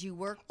mean, did you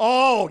work?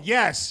 Oh,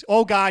 yes.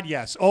 Oh, God,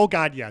 yes. Oh,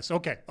 God, yes.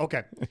 Okay.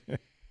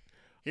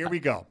 Here we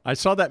go. I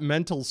saw that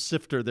mental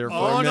sifter there for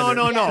Oh, a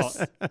minute.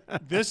 Yes. no.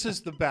 This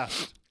is the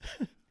best.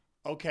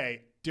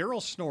 Okay.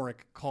 Daryl Snorick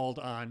called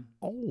on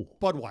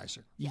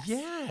Budweiser. Yes.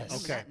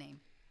 Yes. Okay. That name.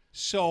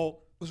 So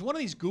it was one of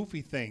these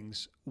goofy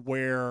things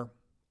where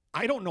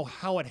I don't know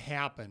how it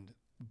happened,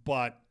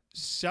 but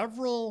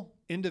several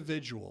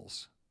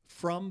individuals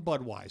from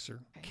Budweiser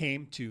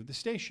came to the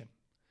station.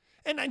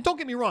 And don't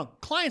get me wrong,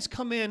 clients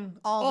come in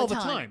all the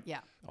time. Yeah.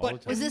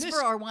 But Was in this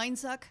for our wine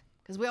suck?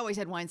 Because we always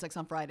had wine sucks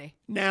on Friday.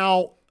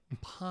 Now,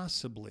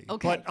 possibly.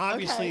 Okay, But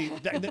obviously,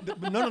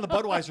 none of the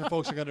Budweiser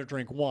folks are going to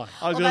drink wine.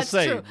 I was going to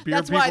say, true. beer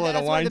That's people why, at a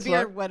that's why wine the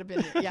beer suck? would have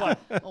been. Yeah.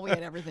 Well, we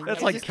had everything.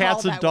 That's It like just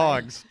cats called and that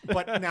way. dogs.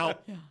 But now,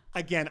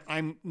 again,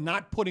 I'm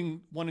not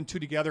putting one and two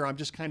together. I'm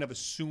just kind of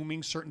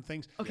assuming certain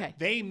things. Okay.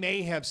 They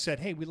may have said,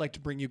 hey, we'd like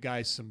to bring you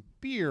guys some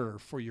beer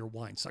for your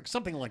wine suck,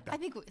 something like that. I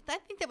think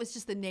that was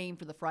just the name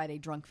for the Friday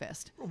Drunk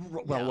Fest.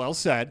 Well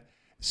said.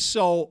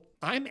 So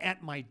I'm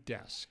at my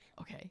desk.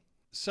 Okay.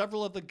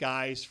 Several of the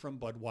guys from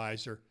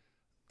Budweiser,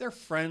 they're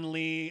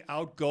friendly,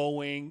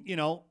 outgoing,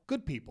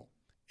 good people.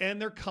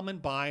 And they're coming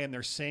by and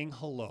they're saying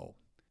hello.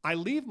 I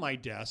leave my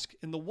desk,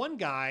 and the one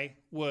guy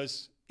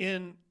was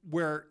in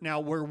where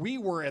we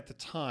were at the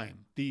time.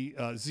 The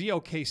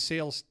ZOK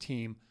sales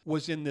team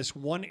was in this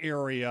one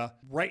area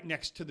right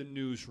next to the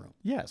newsroom.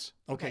 Yes.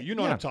 Okay, you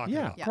know what I'm talking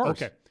about. Yeah, of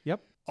course. Okay.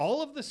 Yep.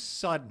 All of a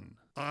sudden,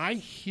 I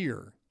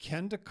hear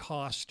Ken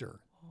DeCoster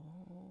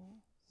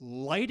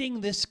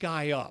lighting this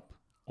guy up.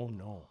 Oh,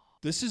 no.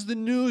 This is the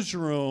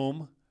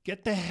newsroom.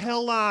 Get the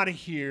hell out of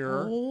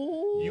here.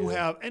 You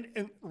have,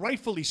 and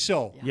rightfully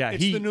so. Yeah,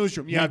 it's the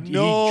newsroom. You have he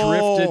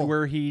no. drifted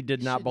where he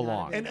did not Should not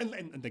belong. have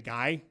And the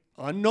guy,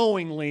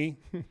 unknowingly,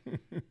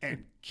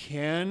 and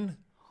Ken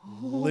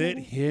lit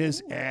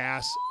his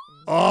ass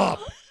up.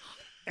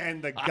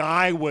 And the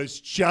guy was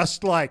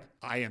just like,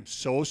 I am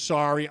so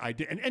sorry. I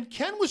did. And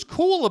Ken was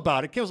cool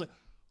about it. Ken was like,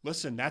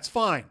 listen, that's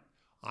fine.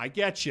 I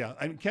get you.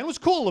 And Ken was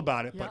cool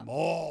about it. But,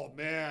 oh,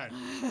 man.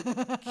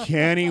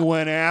 Kenny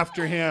went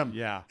after him.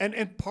 Yeah.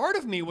 And part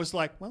of me was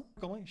like, well,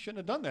 you shouldn't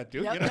have done that,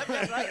 dude. Yep,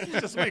 that's right. It's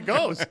just the way it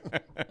goes.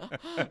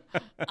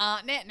 You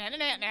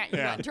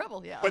got in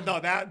trouble. Yeah. But no,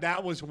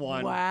 that was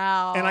one.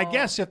 Wow. And I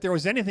guess if there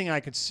was anything I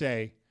could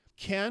say,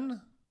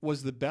 Ken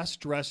was the best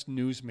dressed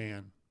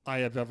newsman I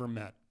have ever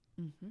met.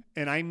 Mm-hmm.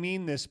 And I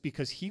mean this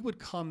because he would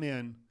come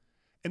in,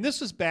 and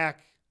this was back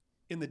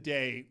in the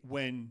day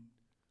when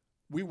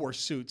we wore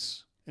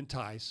suits and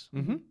ties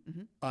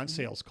on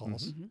sales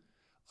calls. Mm-hmm.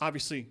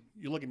 Obviously,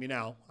 you look at me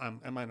now. I'm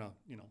in a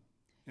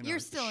You're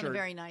still shirt. in a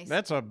very nice.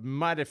 That's a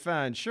mighty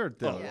fine shirt,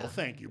 though. Oh, well,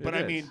 thank you. But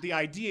It I mean, is. the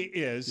idea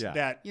is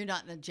that You're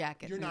not in a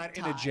jacket. you're and not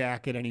in tie. a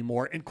jacket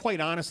anymore. And quite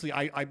honestly,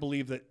 I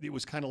believe that it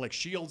was kind of like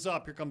shields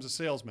up. Here comes a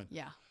salesman.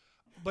 Yeah.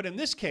 But in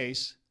this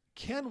case,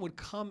 Ken would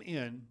come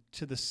in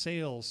to the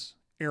sales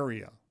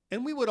area,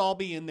 and we would all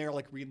be in there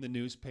like reading the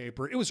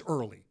newspaper. It was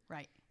early.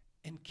 Right.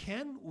 And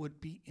Ken would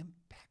be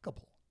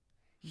impeccable.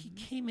 He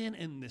came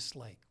in this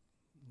like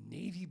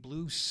navy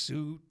blue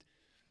suit,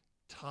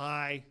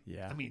 tie.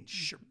 Yeah. I mean,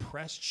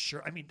 pressed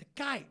shirt. I mean,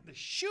 the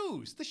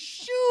shoes.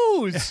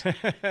 It's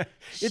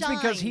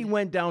because he Shined.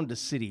 went down to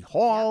City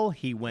Hall.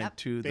 He went Yep.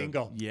 to the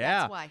Bingo.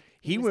 Yeah. That's why.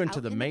 He was went out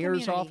to the in the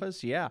mayor's community.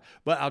 office. Yeah.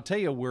 But I'll tell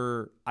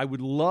you I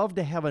would love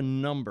to have a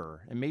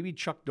number, and maybe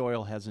Chuck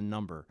Doyle has a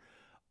number,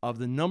 of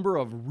the number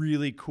of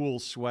really cool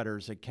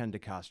sweaters that Ken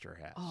DeCoster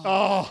has.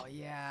 Oh,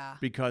 yeah.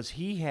 Because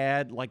he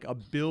had like a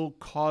Bill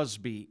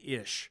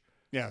Cosby-ish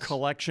Yes.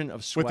 collection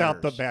of sweaters.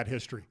 Without the bad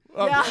history.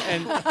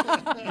 And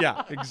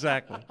yeah,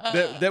 exactly.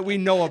 That we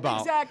know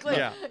about. Exactly.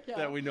 Yeah,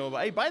 that we know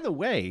about. Hey, by the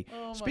way,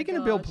 my speaking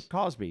of Bill gosh.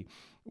 Cosby,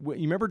 you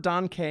remember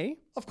Don Kay?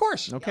 Of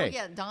course. Okay. Oh,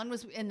 yeah. Don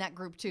was in that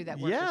group, too, that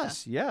worked with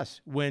us. Yes.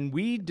 When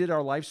we did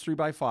our Life's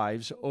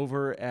 3x5s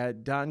over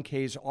at Don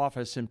Kay's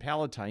office in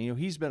Palatine,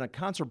 he's been a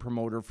concert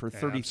promoter for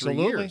 33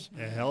 Absolutely. years.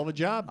 A hell of a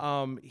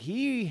job.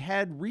 He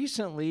had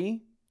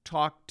recently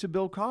talked to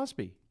Bill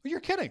Cosby. You're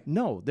kidding.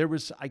 No,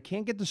 I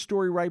can't get the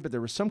story right, but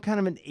there was some kind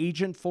of an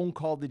agent phone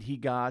call that he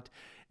got,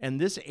 and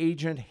this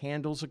agent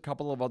handles a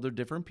couple of other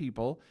different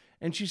people,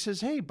 and she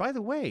says, hey, by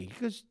the way,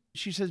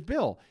 she says,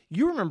 Bill,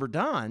 you remember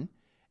Don,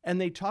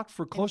 and they talked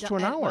for close to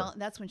an hour. Well,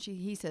 that's when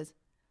he says,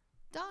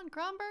 Don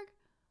Kronberg,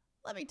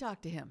 let me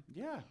talk to him.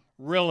 Yeah.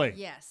 Really?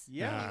 Yes.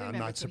 Yeah, he I'm remembered.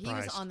 not So he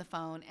surprised. was on the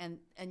phone, and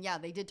yeah,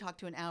 they did talk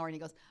to an hour, and he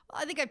goes, well,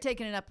 I think I've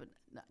taken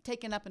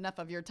up enough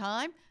of your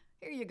time.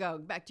 Here you go,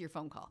 back to your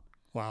phone call.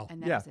 Wow.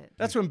 And that was it.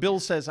 That's when Bill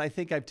says, I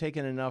think I've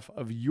taken enough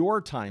of your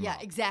time Yeah,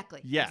 out.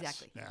 exactly. Yes.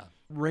 Exactly. Yeah.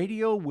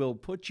 Radio will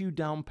put you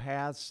down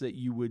paths that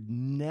you would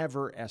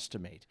never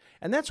estimate.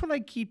 And that's what I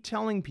keep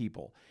telling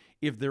people.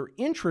 If they're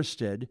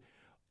interested,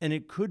 and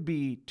it could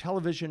be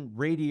television,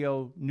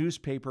 radio,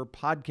 newspaper,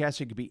 podcast,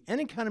 it could be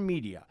any kind of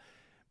media.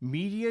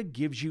 Media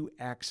gives you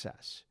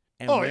access.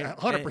 And Yeah,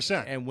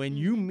 100%. And when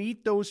you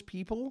meet those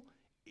people,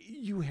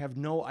 you have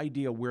no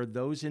idea where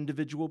those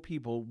individual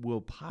people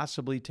will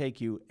possibly take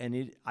you.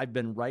 And I've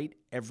been right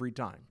every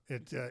time.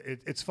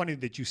 It's funny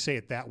that you say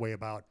it that way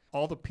about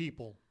all the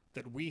people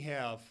that we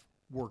have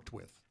worked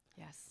with.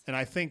 Yes. And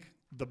I think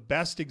the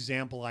best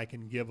example I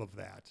can give of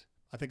that,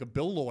 I think of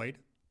Bill Lloyd.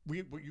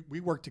 We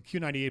worked at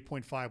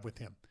Q98.5 with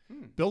him.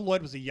 Bill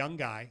Lloyd was a young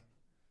guy,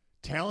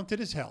 talented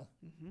as hell,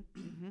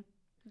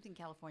 He's in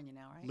California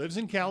now, right? lives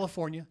in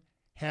California,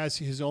 has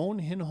his own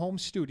in-home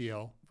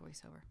studio,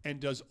 Voiceover. and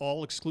does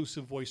all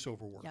exclusive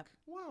voiceover work. Yep.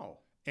 Wow.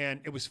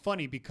 And it was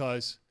funny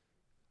because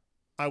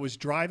I was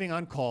driving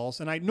on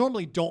calls, and I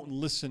normally don't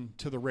listen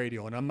to the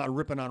radio, and I'm not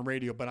ripping on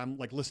radio, but I'm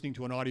like listening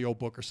to an audio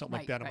book or something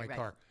like that in my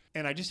car.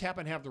 And I just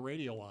happened to have the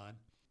radio on.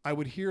 I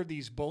would hear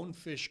these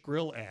Bonefish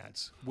Grill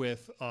ads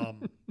with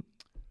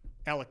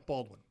Alec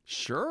Baldwin.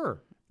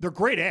 Sure. They're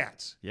great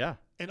ads. Yeah.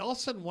 And all of a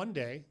sudden one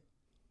day,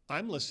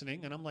 I'm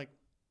listening, and I'm like,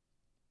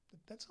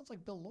 that sounds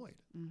like Bill Lloyd.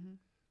 Mm-hmm.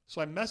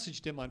 So I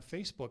messaged him on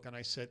Facebook, and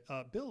I said,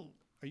 Bill,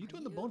 are you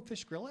doing the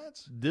Bonefish Grill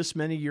ads? This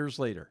many years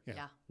later.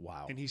 Yeah.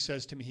 Wow. And he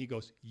says to me, he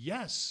goes,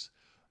 yes,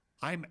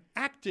 I'm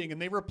acting,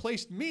 and they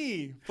replaced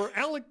me for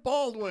Alec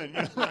Baldwin.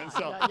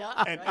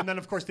 And then,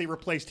 of course, they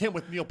replaced him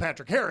with Neil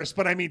Patrick Harris.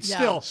 But I mean,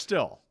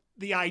 still,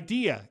 the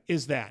idea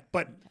is that.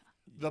 But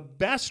the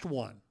best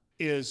one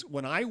is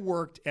when I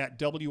worked at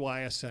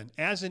WISN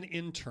as an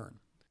intern.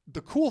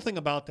 The cool thing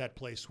about that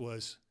place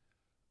was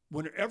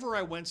whenever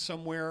I went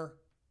somewhere,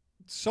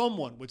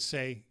 someone would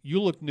say,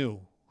 you look new.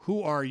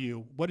 Who are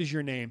you? What is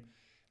your name?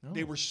 Oh.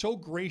 They were so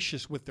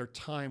gracious with their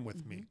time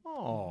with me.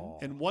 Oh.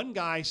 And one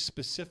guy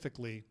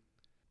specifically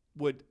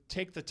would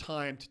take the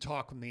time to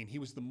talk with me, and he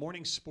was the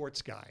morning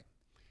sports guy.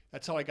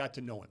 That's how I got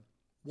to know him.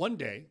 One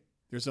day,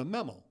 there's a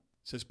memo. It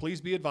says,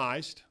 please be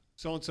advised,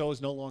 so-and-so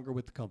is no longer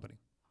with the company.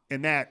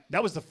 And that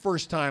was the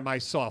first time I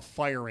saw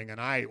firing, and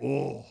I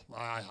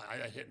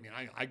hit me.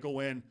 I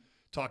go in,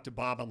 talk to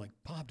Bob. I'm like,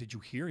 Bob, did you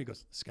hear? He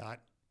goes, Scott,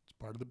 it's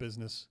part of the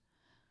business.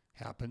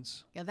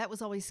 Happens. Yeah, that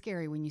was always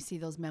scary when you see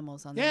those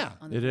memos on the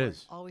on the it board.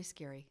 is. Always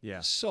scary. Yeah.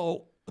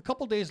 So a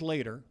couple days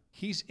later,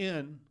 he's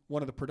in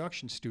one of the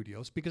production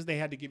studios because they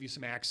had to give you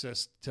some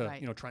access to,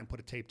 try and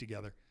put a tape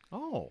together.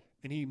 Oh.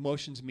 And he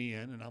motions me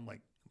in, and I'm like,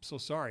 I'm so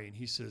sorry. And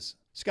he says,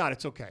 Scott,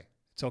 it's okay.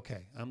 It's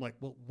okay. I'm like,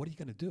 well, what are you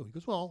going to do? He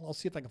goes, well, I'll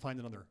see if I can find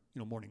another,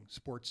 morning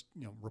sports,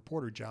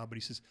 reporter job. But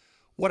he says,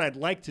 what I'd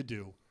like to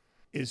do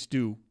is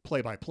do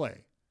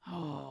play-by-play.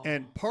 Oh.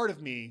 And part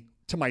of me,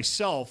 to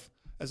myself,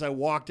 as I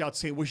walked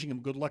out, wishing him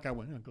good luck, I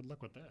went, good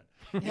luck with that.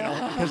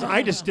 Because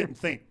I just didn't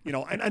think,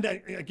 and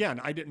again,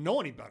 I didn't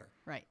know any better.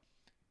 Right.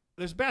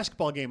 There's a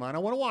basketball game on. I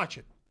want to watch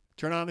it.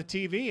 Turn on the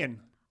TV, and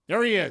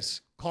there he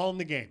is, calling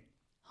the game.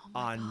 Oh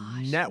on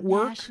gosh.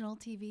 network? National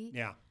TV?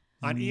 Yeah.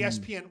 On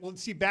ESPN. Well,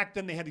 see, back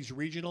then they had these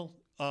regional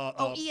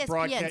ESPNs,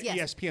 broadcast,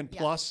 yes. ESPN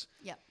Plus.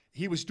 Yep.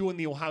 He was doing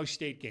the Ohio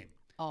State game.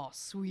 Oh,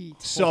 sweet.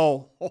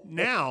 So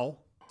now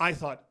I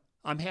thought,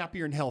 I'm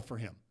happier in hell for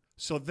him.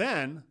 So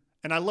then,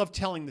 and I love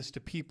telling this to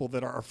people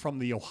that are from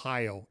the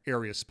Ohio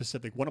area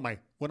specific. One of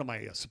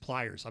my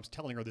suppliers, I was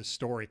telling her this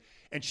story,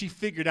 and she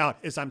figured out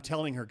as I'm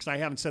telling her, because I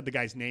haven't said the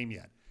guy's name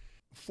yet.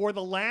 For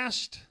the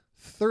last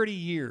 30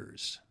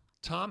 years,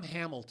 Tom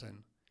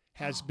Hamilton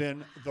has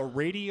been the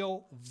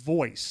radio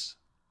voice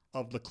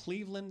of the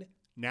Cleveland,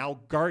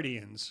 now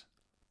Guardians,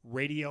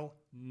 radio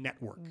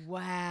network.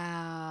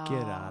 Wow.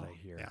 Get out of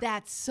here. Yeah.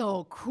 That's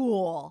so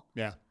cool.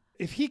 Yeah.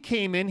 If he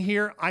came in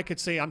here, I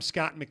could say, I'm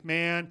Scott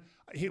McMahon.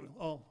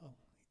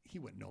 he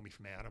wouldn't know me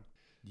from Adam.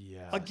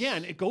 Yeah.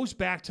 Again, it goes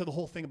back to the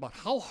whole thing about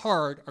how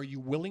hard are you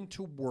willing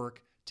to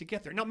work to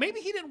get there. Now, maybe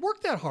he didn't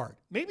work that hard.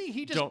 Maybe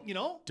he just,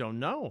 Don't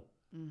know.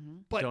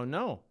 But Don't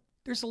know.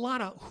 there's a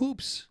lot of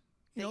hoops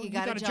you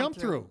got to jump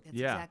through. That's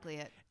Yeah. exactly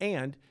it.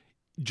 And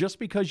just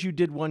because you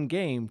did one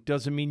game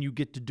doesn't mean you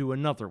get to do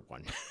another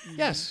one.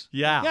 Yes.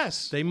 Yeah.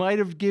 Yes. They might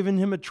have given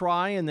him a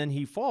try and then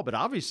he fall, but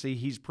obviously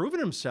he's proven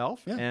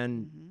himself. Yeah.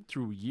 And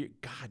through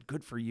God,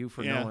 good for you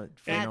for Yeah. knowing.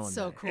 That's knowing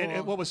so that. cool.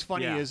 And what was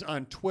funny Yeah. is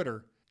on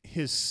Twitter,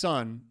 his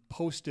son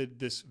posted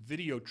this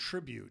video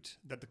tribute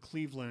that the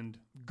Cleveland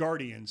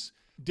Guardians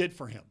did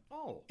for him.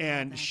 Oh.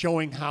 And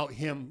showing how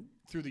him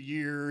through the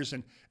years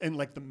and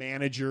like the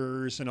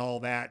managers and all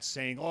that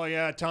saying, oh,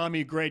 yeah,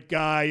 Tommy, great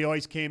guy. He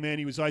always came in.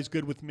 He was always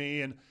good with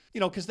me. And,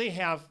 because they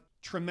have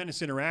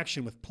tremendous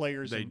interaction with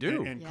players They and,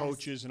 do. and Yes.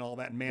 coaches and all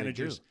that, and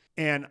managers. do.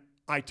 And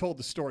I told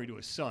the story to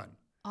his son.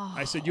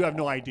 I said, you have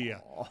no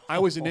idea. I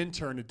was an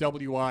intern at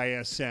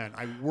WISN.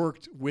 I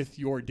worked with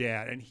your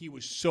dad, and he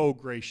was so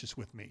gracious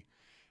with me.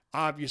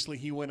 Obviously,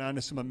 he went on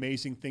to some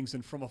amazing things,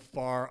 and from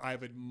afar,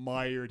 I've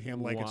admired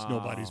him like it's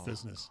nobody's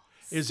business.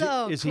 Is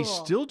So he cool.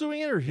 still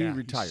doing it or he Yeah,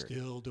 retired? He's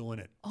still doing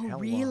it. Oh,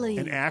 really?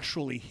 And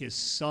actually, his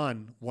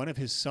son, one of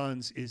his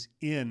sons, is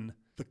in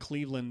the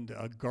Cleveland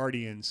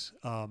Guardians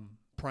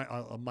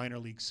minor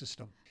league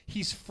system.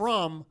 He's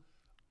from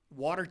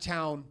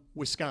Watertown,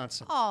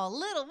 Wisconsin. Oh,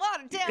 little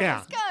Watertown, Yeah.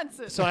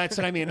 Wisconsin. So that's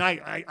what I mean.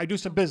 I do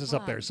some business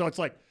up there. So it's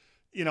like,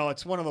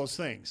 it's one of those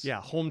things.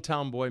 Yeah,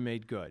 hometown boy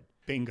made good.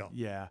 Bingo.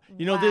 Yeah.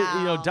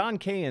 Wow. Don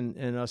Kay and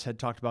us had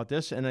talked about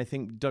this, and I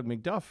think Doug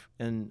McDuff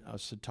and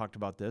us had talked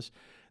about this,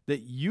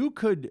 that you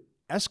could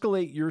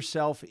escalate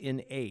yourself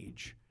in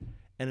age,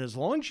 and as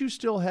long as you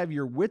still have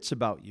your wits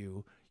about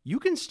you, you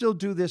can still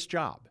do this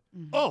job.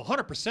 Oh,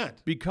 100%.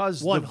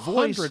 Because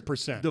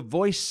 100%. the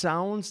voice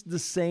sounds the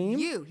same.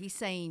 He's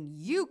saying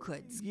you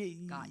could,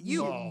 Scott.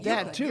 You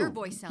That could. too. Your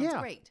voice sounds yeah.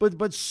 great.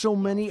 But so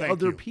many thank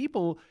other you.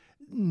 people,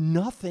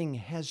 nothing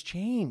has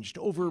changed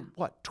over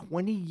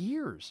 20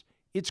 years.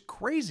 It's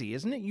crazy,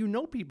 isn't it? You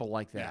know people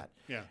like that.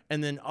 Yeah.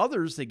 And then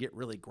others, they get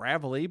really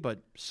gravelly, but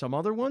some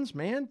other ones,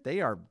 man,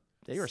 they are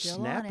Still on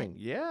snapping. it.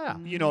 Yeah.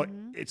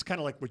 It's kind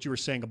of like what you were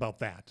saying about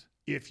that.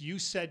 If you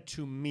said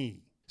to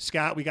me,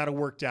 Scott, we got it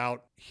worked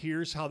out.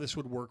 Here's how this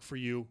would work for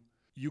you.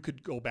 You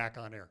could go back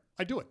on air.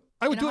 I do it.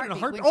 I would In a do it in a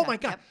heartbeat, heartbeat. wouldn't Oh my you?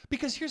 God. Yep.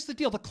 Because here's the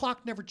deal. The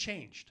clock never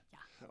changed.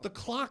 The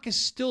clock is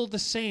still the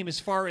same as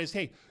far as,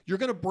 hey, you're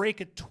going to break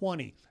at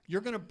 20.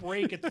 You're going to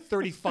break at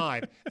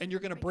 35. And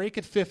you're going to break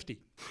at 50.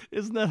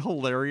 Isn't that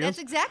hilarious? That's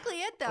exactly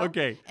it, though.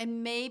 Okay.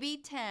 And maybe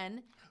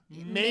 10.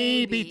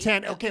 Maybe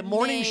 10. Okay,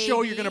 morning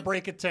show, you're going to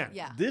break at 10.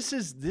 Yeah. This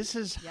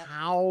is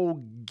how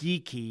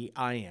geeky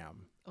I am.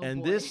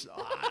 And boy. this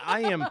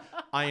I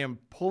am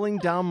pulling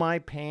down my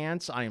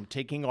pants. I am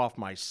taking off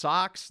my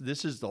socks.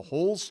 This is the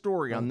whole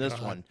story on this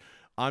one.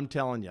 I'm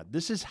telling you.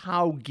 This is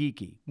how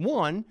geeky.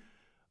 One,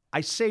 I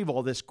save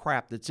all this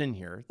crap that's in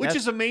here. Which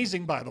is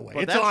amazing, by the way.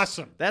 Well, It's that's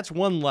awesome. That's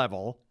one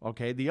level.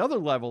 Okay. The other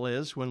level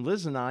is when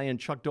Liz and I and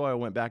Chuck Doyle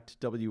went back to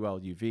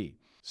WLUV.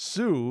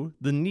 Sue,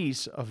 the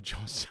niece of Joe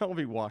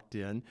Selvey, walked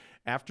in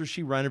after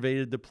she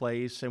renovated the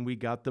place, and we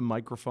got the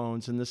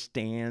microphones and the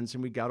stands,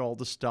 and we got all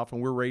the stuff,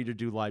 and we're ready to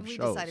do live We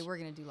shows. decided we're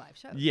going to do live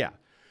shows. Yeah.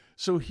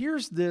 So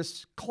here's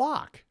this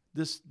clock,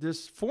 this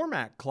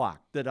format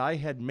clock that I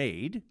had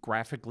made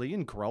graphically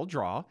in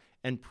CorelDRAW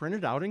and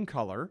printed out in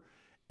color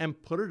and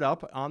put it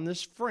up on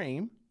this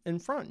frame in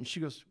front. And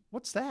she goes,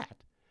 "What's that?"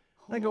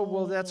 And I go,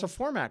 "Well, that's a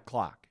format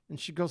clock." And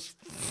she goes,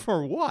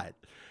 "For what?"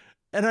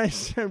 And I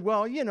said,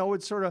 "Well,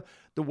 it's sort of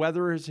the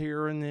weather is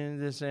here and then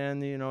this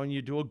and, and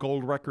you do a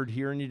gold record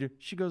here and you do."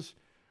 She goes,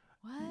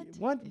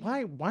 What?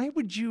 Why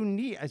would you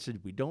need? I said,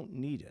 "We don't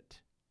need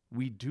it.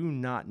 We do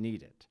not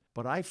need it.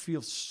 But I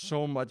feel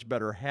so much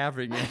better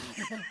having it."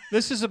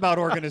 This is about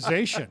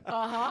organization.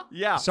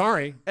 Yeah.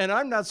 Sorry. And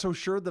I'm not so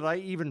sure that I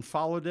even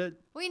followed it.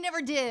 We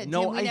never did.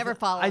 No, Tim. We never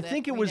followed I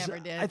think it We was. never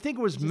did. I think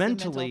it was Just a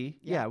mentally.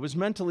 mental- It was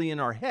mentally in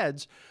our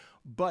heads.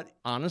 But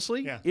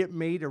honestly, Yeah. it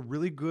made a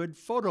really good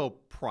photo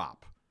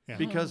prop. Yeah.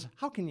 Because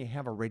how can you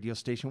have a radio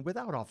station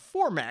without a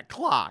format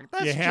clock?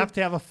 That's You have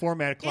to have a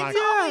format clock. It's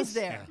always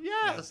there.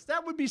 Yes,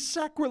 that would be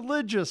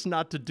sacrilegious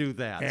not to do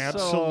that.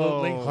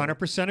 Absolutely. So-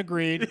 100%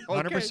 agreed.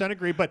 100%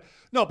 agreed. But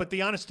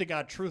the honest to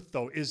God truth,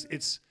 though,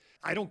 is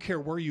I don't care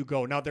where you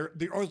go. Now, there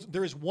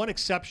is one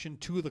exception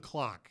to the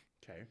clock.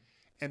 Okay.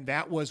 And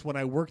that was when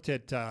I worked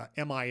at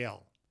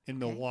MIL in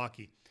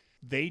Milwaukee.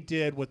 They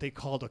did what they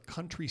called a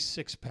country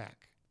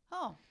six-pack.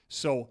 Oh.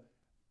 So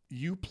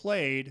you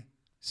played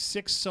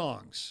 6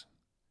 songs,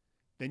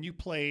 then you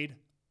played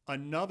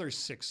another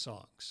 6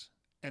 songs,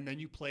 and then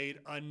you played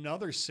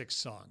another 6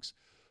 songs.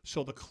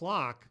 So the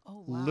clock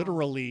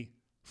literally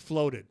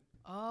floated.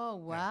 Oh,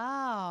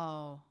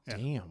 wow. Yeah.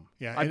 Damn.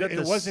 Yeah, I and bet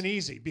it wasn't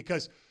easy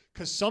because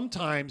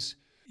sometimes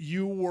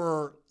you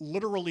were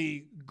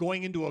literally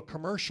going into a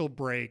commercial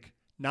break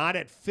not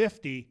at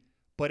 50,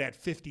 but at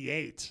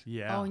 58.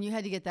 Yeah. Oh, and you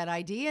had to get that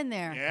ID in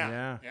there.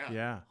 Yeah.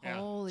 Yeah.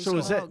 Holy So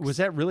smokes. was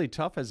that really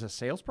tough as a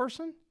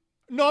salesperson?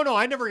 No,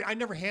 I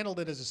never handled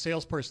it as a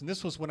salesperson.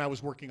 This was when I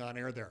was working on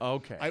air there.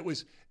 Okay.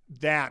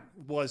 That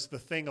was the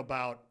thing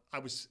about,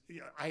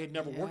 I had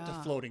never worked a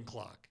floating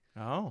clock.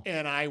 Oh.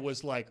 And I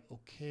was like,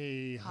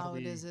 okay, How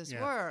does this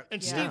work?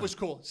 And Yeah. Steve was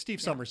cool. Steve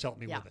Summers helped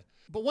me with it.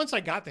 But once I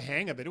got the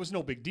hang of it, it was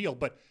no big deal.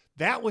 But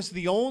that was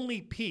the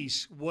only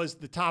piece, was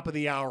the top of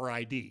the hour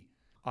ID.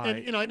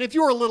 And if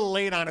you were a little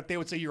late on it, they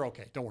would say, you're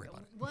okay. Don't worry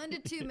about it. 1 to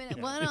 2 minutes,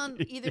 one on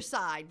either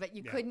side, but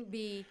you couldn't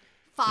be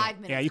 5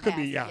 minutes. Yeah, you could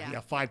past be,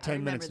 it. 5,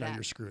 10 minutes remember now that.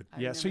 you're screwed.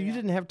 Yeah, so you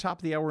didn't have top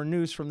of the hour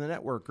news from the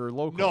network or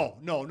local?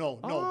 No,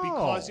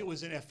 because it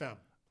was an FM.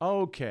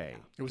 Okay.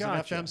 It was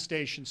Gotcha. an FM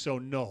station, so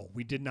no,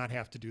 we did not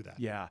have to do that.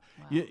 Yeah.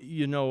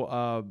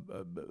 Wow.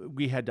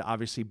 We had to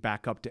obviously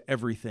back up to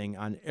everything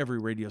on every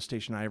radio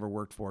station I ever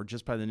worked for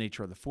just by the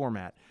nature of the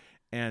format.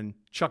 And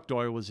Chuck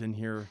Doyle was in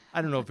here.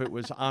 I don't know if it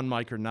was on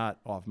mic or not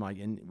off mic.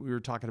 And we were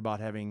talking about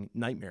having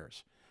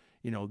nightmares,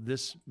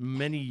 this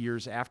many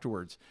years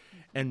afterwards.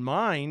 And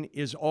mine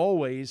is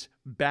always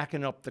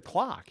backing up the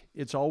clock.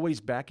 It's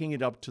always backing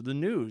it up to the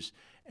news.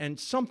 And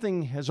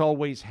something has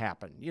always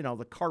happened.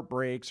 The cart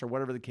breaks or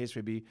whatever the case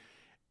may be.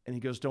 And he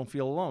goes, don't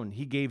feel alone.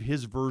 He gave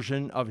his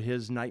version of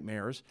his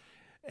nightmares.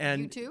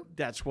 And You too?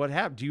 That's what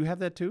happened. Do you have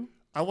that too?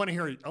 I want to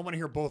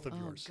hear both of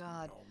yours. Oh,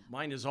 God.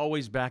 Mine is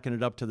always backing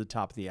it up to the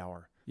top of the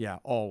hour. Yeah,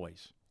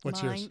 always.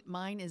 What's yours?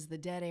 Mine is the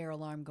dead air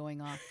alarm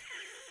going off.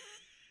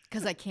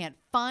 Because I can't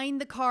find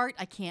the cart.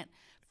 I can't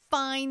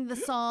find the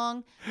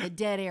song. The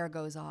dead air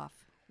goes off.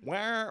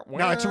 Now,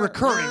 it's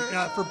recurring.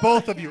 For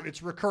both of you,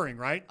 it's recurring,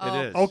 right?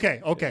 It is.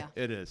 Okay. Yeah.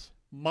 It is.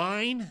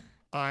 Mine,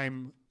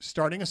 I'm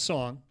starting a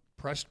song,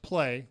 pressed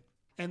play,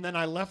 and then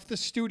I left the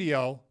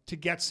studio to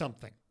get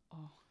something.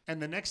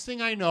 And the next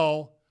thing I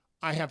know,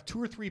 I have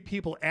 2 or 3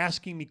 people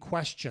asking me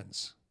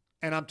questions.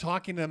 And I'm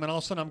talking to them, and all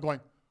of a sudden I'm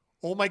going,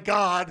 oh, my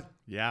God.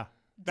 Yeah.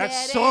 That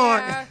Dead song.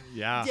 air.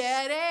 Yeah.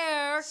 Dead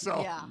air.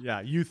 So- yeah.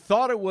 Yeah, you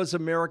thought it was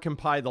American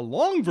Pie, the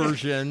long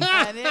version.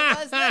 And it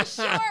was the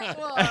short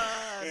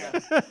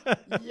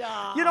one.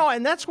 Yeah.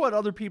 And that's what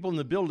other people in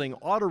the building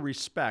ought to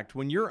respect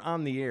when you're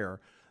on the air,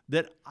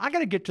 that I got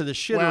to get to the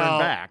shitter Well, and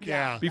back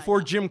yeah.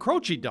 before Jim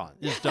Croce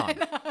is done.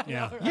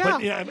 Yeah.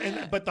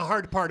 Yeah. But the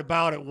hard part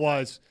about it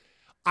was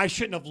I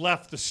shouldn't have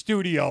left the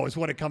studio is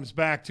what it comes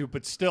back to,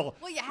 but still.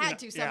 Well, you had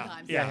to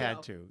sometimes. You Yeah.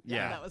 had to.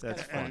 Yeah, that was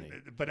that's kinda funny.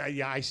 But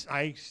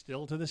I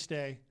still to this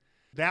day,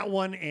 that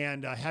one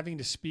and having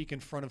to speak in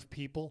front of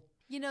people,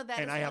 That and is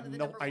I one have of the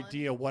no number one.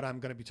 idea what I'm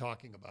going to be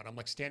talking about. I'm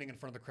like standing in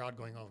front of the crowd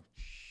going, oh,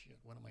 shit,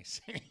 what am I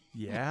saying?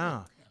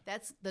 Yeah.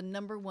 That's the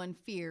number one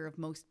fear of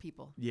most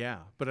people. Yeah,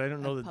 but I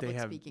don't know that they public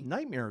have speaking.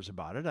 nightmares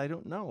about it. I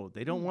don't know.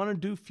 They don't want to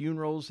do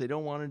funerals. They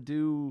don't want to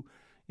do,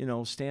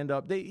 stand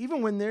up.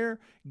 Even when they're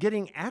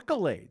getting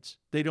accolades,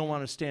 they don't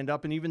want to stand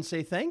up and even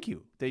say thank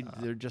you. They're just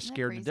Isn't that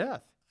scared to crazy?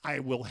 death. I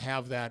will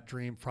have that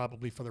dream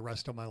probably for the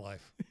rest of my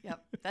life.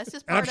 Yep, that's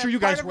just And I'm part sure of, you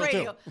part guys of will too.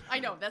 radio. I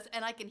know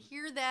and I can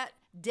hear that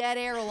dead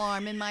air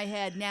alarm in my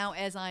head now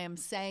as I am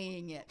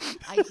saying it.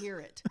 I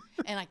hear it,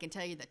 and I can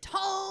tell you the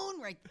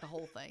tone, right, the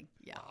whole thing.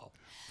 Yeah. Wow.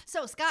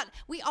 So Scott,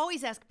 we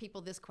always ask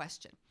people this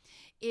question: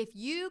 if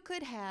you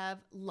could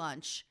have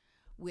lunch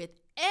with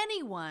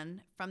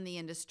anyone from the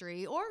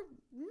industry, or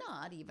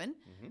not even,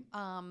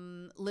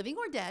 living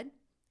or dead,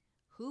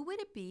 who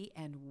would it be,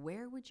 and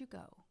where would you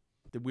go?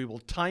 That we will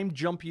time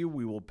jump you.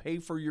 We will pay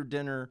for your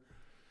dinner.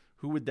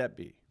 Who would that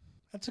be?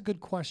 That's a good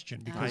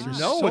question because I there's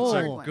know so, it's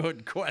hard a one.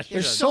 good question.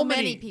 There's so so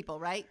many- many people,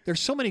 right? there's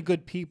so many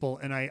good people,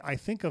 and I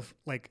think of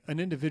like an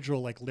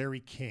individual like Larry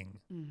King,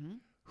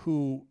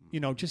 who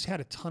just had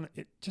a ton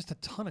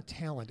of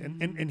talent,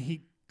 and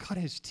he cut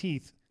his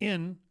teeth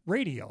in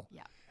radio.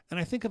 Yeah. And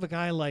I think of a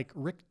guy like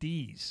Rick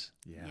Dees,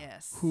 Yeah.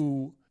 Yes.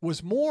 who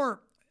was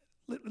more.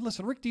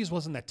 Listen, Rick Dees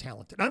wasn't that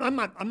talented. I'm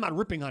not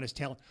ripping on his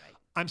talent. Right.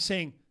 I'm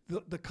saying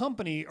the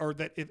company, or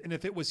that,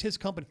 if it was his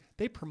company,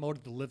 they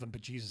promoted the living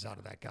bejesus out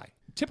of that guy.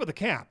 Tip of the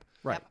cap.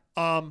 Right.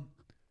 Yep.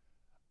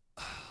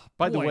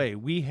 By the boy. way,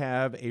 we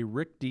have a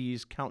Rick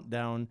D's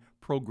countdown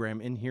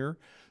program in here.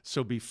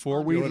 So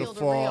before we Reel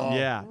to reel.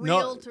 Yeah.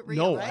 Reel to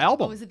reel, no, right?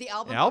 album. Oh, is it the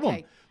album? Album.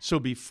 Okay. So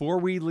before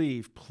we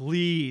leave,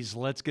 please,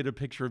 let's get a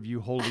picture of you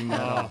holding that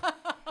up.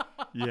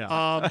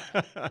 Yeah.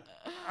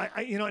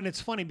 And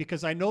it's funny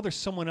because I know there's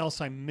someone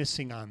else I'm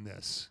missing on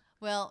this.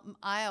 Well,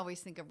 I always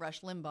think of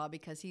Rush Limbaugh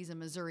because he's a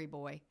Missouri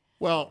boy.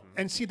 Well,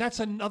 and see, that's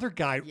another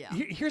guy. Yeah.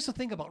 Here's the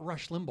thing about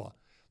Rush Limbaugh.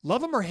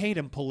 Love him or hate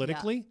him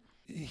politically,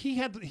 he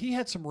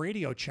had some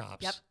radio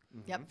chops. Yep.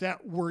 Yep.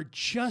 That were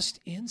just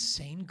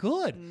insane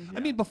good.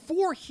 I mean,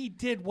 before he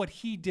did what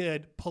he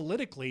did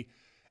politically,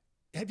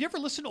 have you ever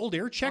listened to old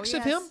air checks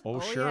of him? yes. Oh,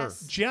 sure.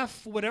 Yes.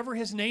 Jeff, whatever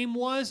his name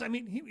was. I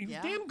mean, he was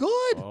Yeah. damn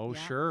good. Oh,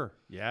 Yeah. sure.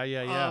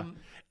 Yeah.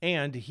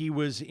 And he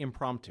was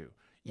impromptu.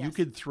 You Yes.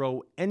 could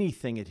throw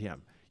anything at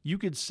him. You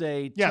could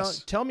say,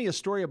 Yes. tell me a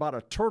story about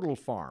a turtle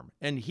farm.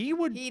 And he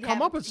would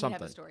come up with He'd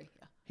something. have a story.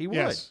 Yeah. He would.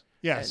 Yes.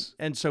 Yes.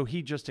 And so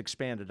he just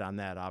expanded on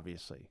that,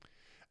 obviously.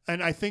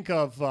 And I think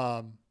of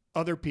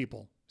other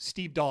people,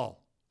 Steve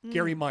Dahl,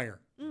 Gary Meyer.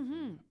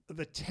 Mm-hmm.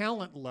 The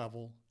talent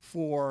level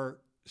for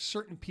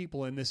certain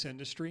people in this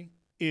industry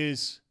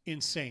is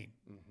insane.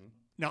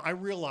 Now, I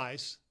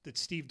realize that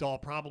Steve Dahl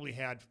probably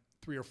had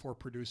 3 or 4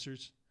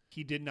 producers.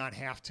 He did not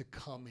have to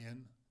come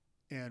in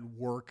and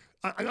work.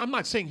 I'm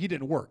not saying he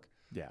didn't work.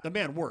 Yeah. The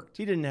man worked.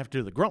 He didn't have to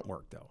do the grunt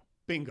work, though.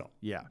 Bingo.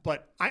 Yeah.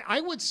 But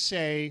I would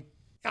say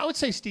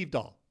Steve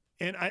Dahl.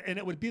 And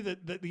it would be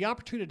the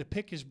opportunity to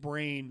pick his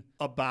brain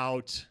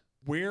about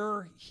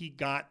where he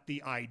got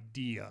the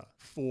idea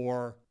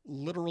for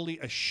literally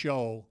a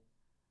show,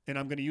 and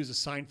I'm going to use a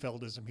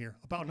Seinfeldism here,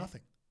 about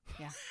nothing.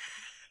 Yeah.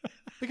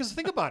 Because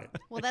think about it.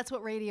 Well, that's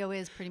what radio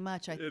is pretty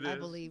much, I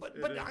believe.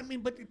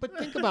 But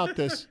think about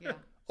this. Yeah.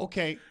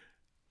 Okay,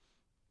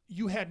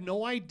 you had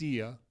no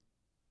idea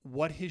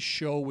what his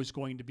show was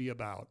going to be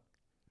about,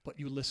 but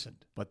you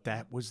listened. But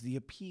that was the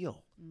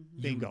appeal.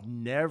 Bingo. You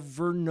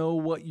never know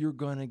what you're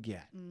going to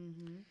get.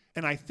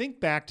 And I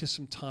think back to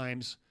some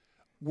times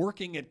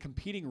working at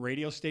competing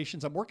radio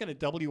stations. I'm working at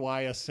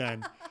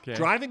WISN,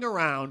 driving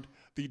around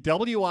the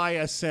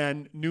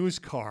WISN news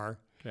car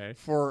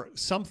for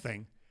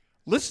something,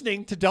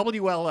 listening to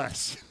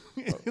WLS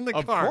in the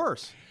car. Of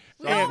course.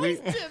 We always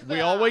did that. We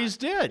always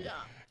did. Yeah.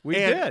 We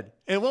did.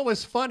 And what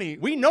was funny...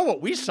 We know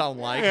what we sound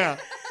like. Yeah.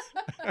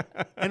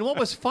 And what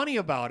was funny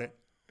about it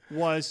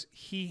was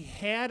he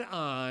had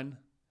on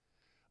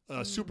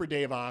Super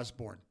Dave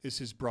Osborne is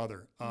his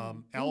brother.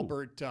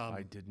 Albert...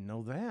 I didn't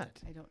know that.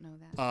 I don't know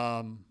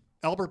that.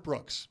 Albert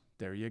Brooks.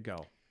 There you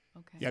go.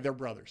 Okay. Yeah, they're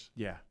brothers.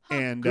 Yeah.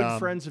 And Good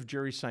friends of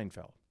Jerry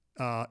Seinfeld.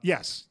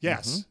 Yes.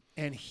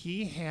 And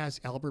he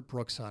has Albert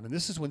Brooks on. And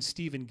this is when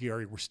Steve and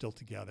Gary were still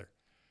together.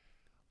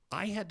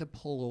 I had to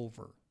pull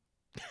over,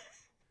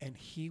 and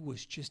he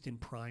was just in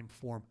prime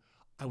form.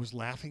 I was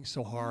laughing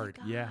so hard.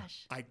 Yeah.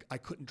 I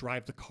couldn't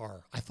drive the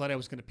car. I thought I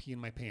was going to pee in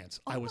my pants.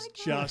 I was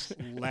just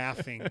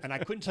laughing. And I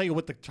couldn't tell you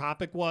what the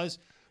topic was,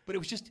 but it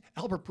was just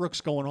Albert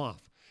Brooks going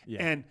off.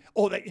 Yeah. And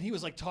he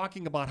was like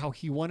talking about how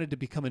he wanted to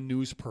become a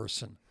news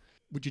person.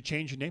 Would you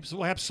change your name? So,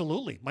 well,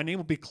 absolutely. My name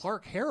would be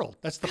Clark Harold.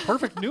 That's the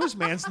perfect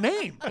newsman's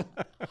name.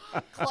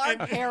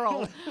 Clark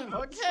Harold.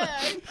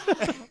 Okay.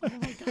 Oh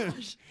my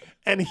gosh.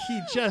 And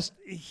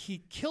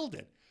he killed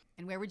it.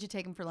 And where would you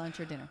take him for lunch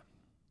or dinner?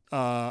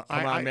 Come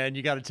on, man.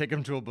 You got to take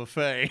him to a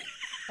buffet.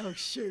 Oh,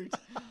 shoot.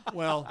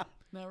 Well,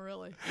 Not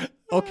really.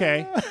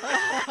 okay.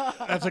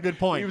 That's a good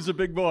point. He was a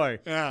big boy.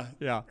 Yeah.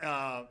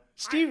 Yeah.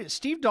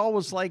 Steve Dahl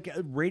was like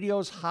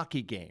radio's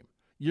hockey game.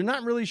 You're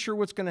not really sure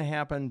what's going to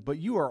happen, but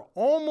you are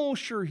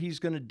almost sure he's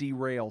going to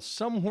derail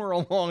somewhere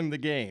along the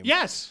game.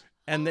 Yes.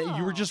 And that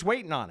you were just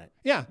waiting on it.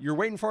 Yeah. You're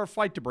waiting for a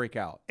fight to break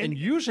out. And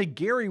usually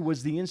Gary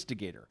was the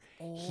instigator.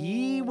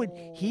 He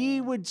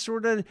would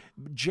sort of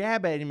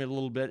jab at him a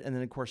little bit, and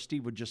then of course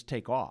Steve would just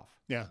take off.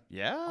 Yeah.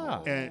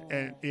 Yeah.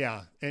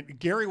 And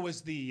Gary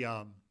was the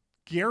I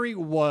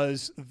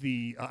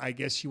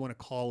guess you want to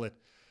call it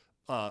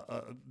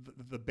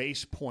the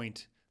base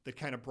point that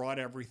kind of brought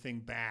everything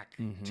back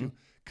to,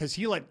 because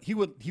he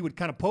would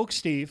kind of poke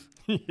Steve.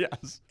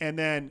 Yes. And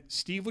then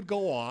Steve would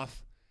go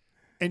off,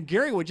 and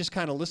Gary would just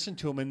kind of listen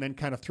to him and then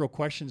kind of throw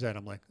questions at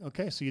him like,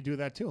 okay, so you do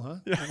that too, huh?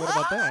 And what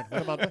about that?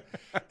 What about that?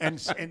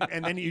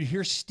 And then you'd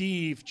hear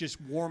Steve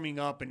just warming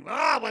up and,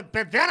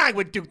 but then I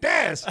would do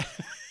this.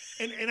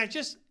 and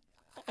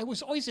I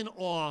was always in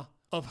awe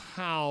of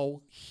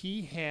how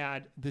he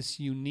had this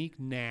unique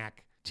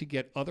knack to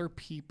get other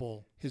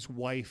people, his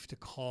wife, to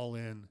call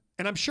in.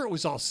 And I'm sure it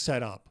was all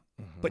set up,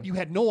 but you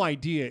had no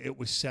idea it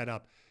was set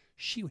up.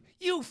 She would,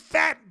 you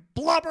fat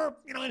blubber,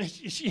 and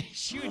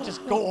she would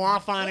just go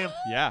off on him.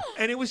 Yeah.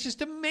 And it was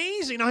just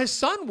amazing. Now, his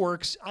son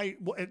works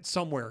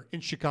somewhere in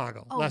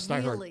Chicago, last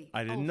I heard.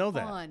 I didn't know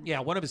fun. that.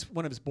 Yeah, one of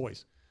his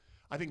boys.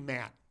 I think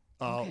Matt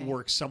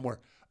works somewhere.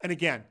 And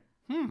again,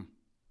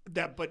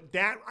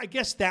 I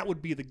guess that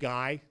would be the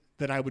guy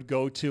that I would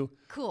go to.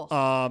 Cool.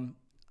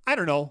 I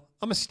don't know.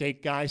 I'm a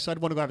steak guy, so I'd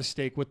want to go have a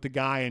steak with the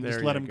guy and just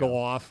let him go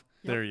off.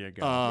 There you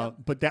go.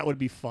 But that would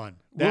be fun.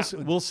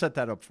 We'll set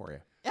that up for you.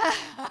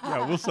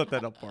 Yeah, we'll set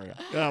that up for you.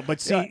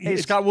 But see, hey,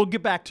 Scott, we'll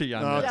get back to you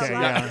on that. Okay,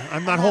 right. yeah.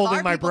 I'm not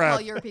holding my breath.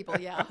 Call your people,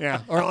 yeah.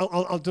 Yeah, or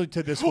I'll do it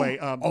this way.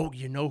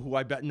 You know who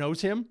I bet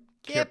knows him?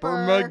 Kipper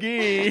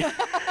McGee.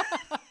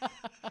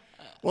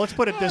 Well, let's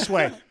put it this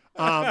way.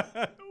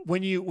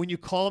 When you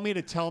call me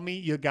to tell me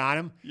you got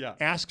him,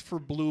 ask for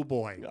Blue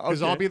Boy,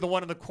 because I'll be the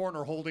one in the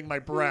corner holding my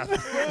breath.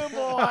 Blue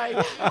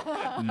Boy.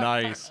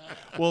 Nice.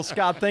 Well,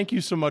 Scott, thank you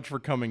so much for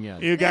coming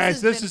in. You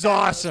guys, this is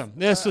awesome.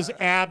 This is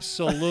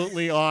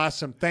absolutely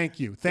awesome. Thank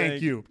you.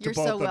 Thank you to You're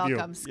both so of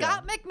welcome. you.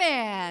 Scott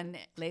McMahon,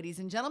 ladies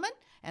and gentlemen.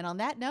 And on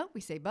that note,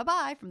 we say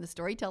bye-bye from the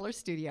Storyteller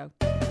Studio.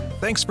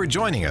 Thanks for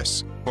joining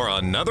us for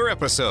another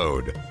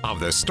episode of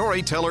the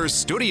Storytellers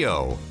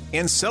Studio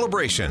in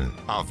celebration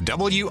of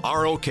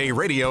WROK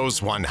Radio's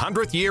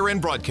 100th year in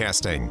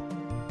broadcasting.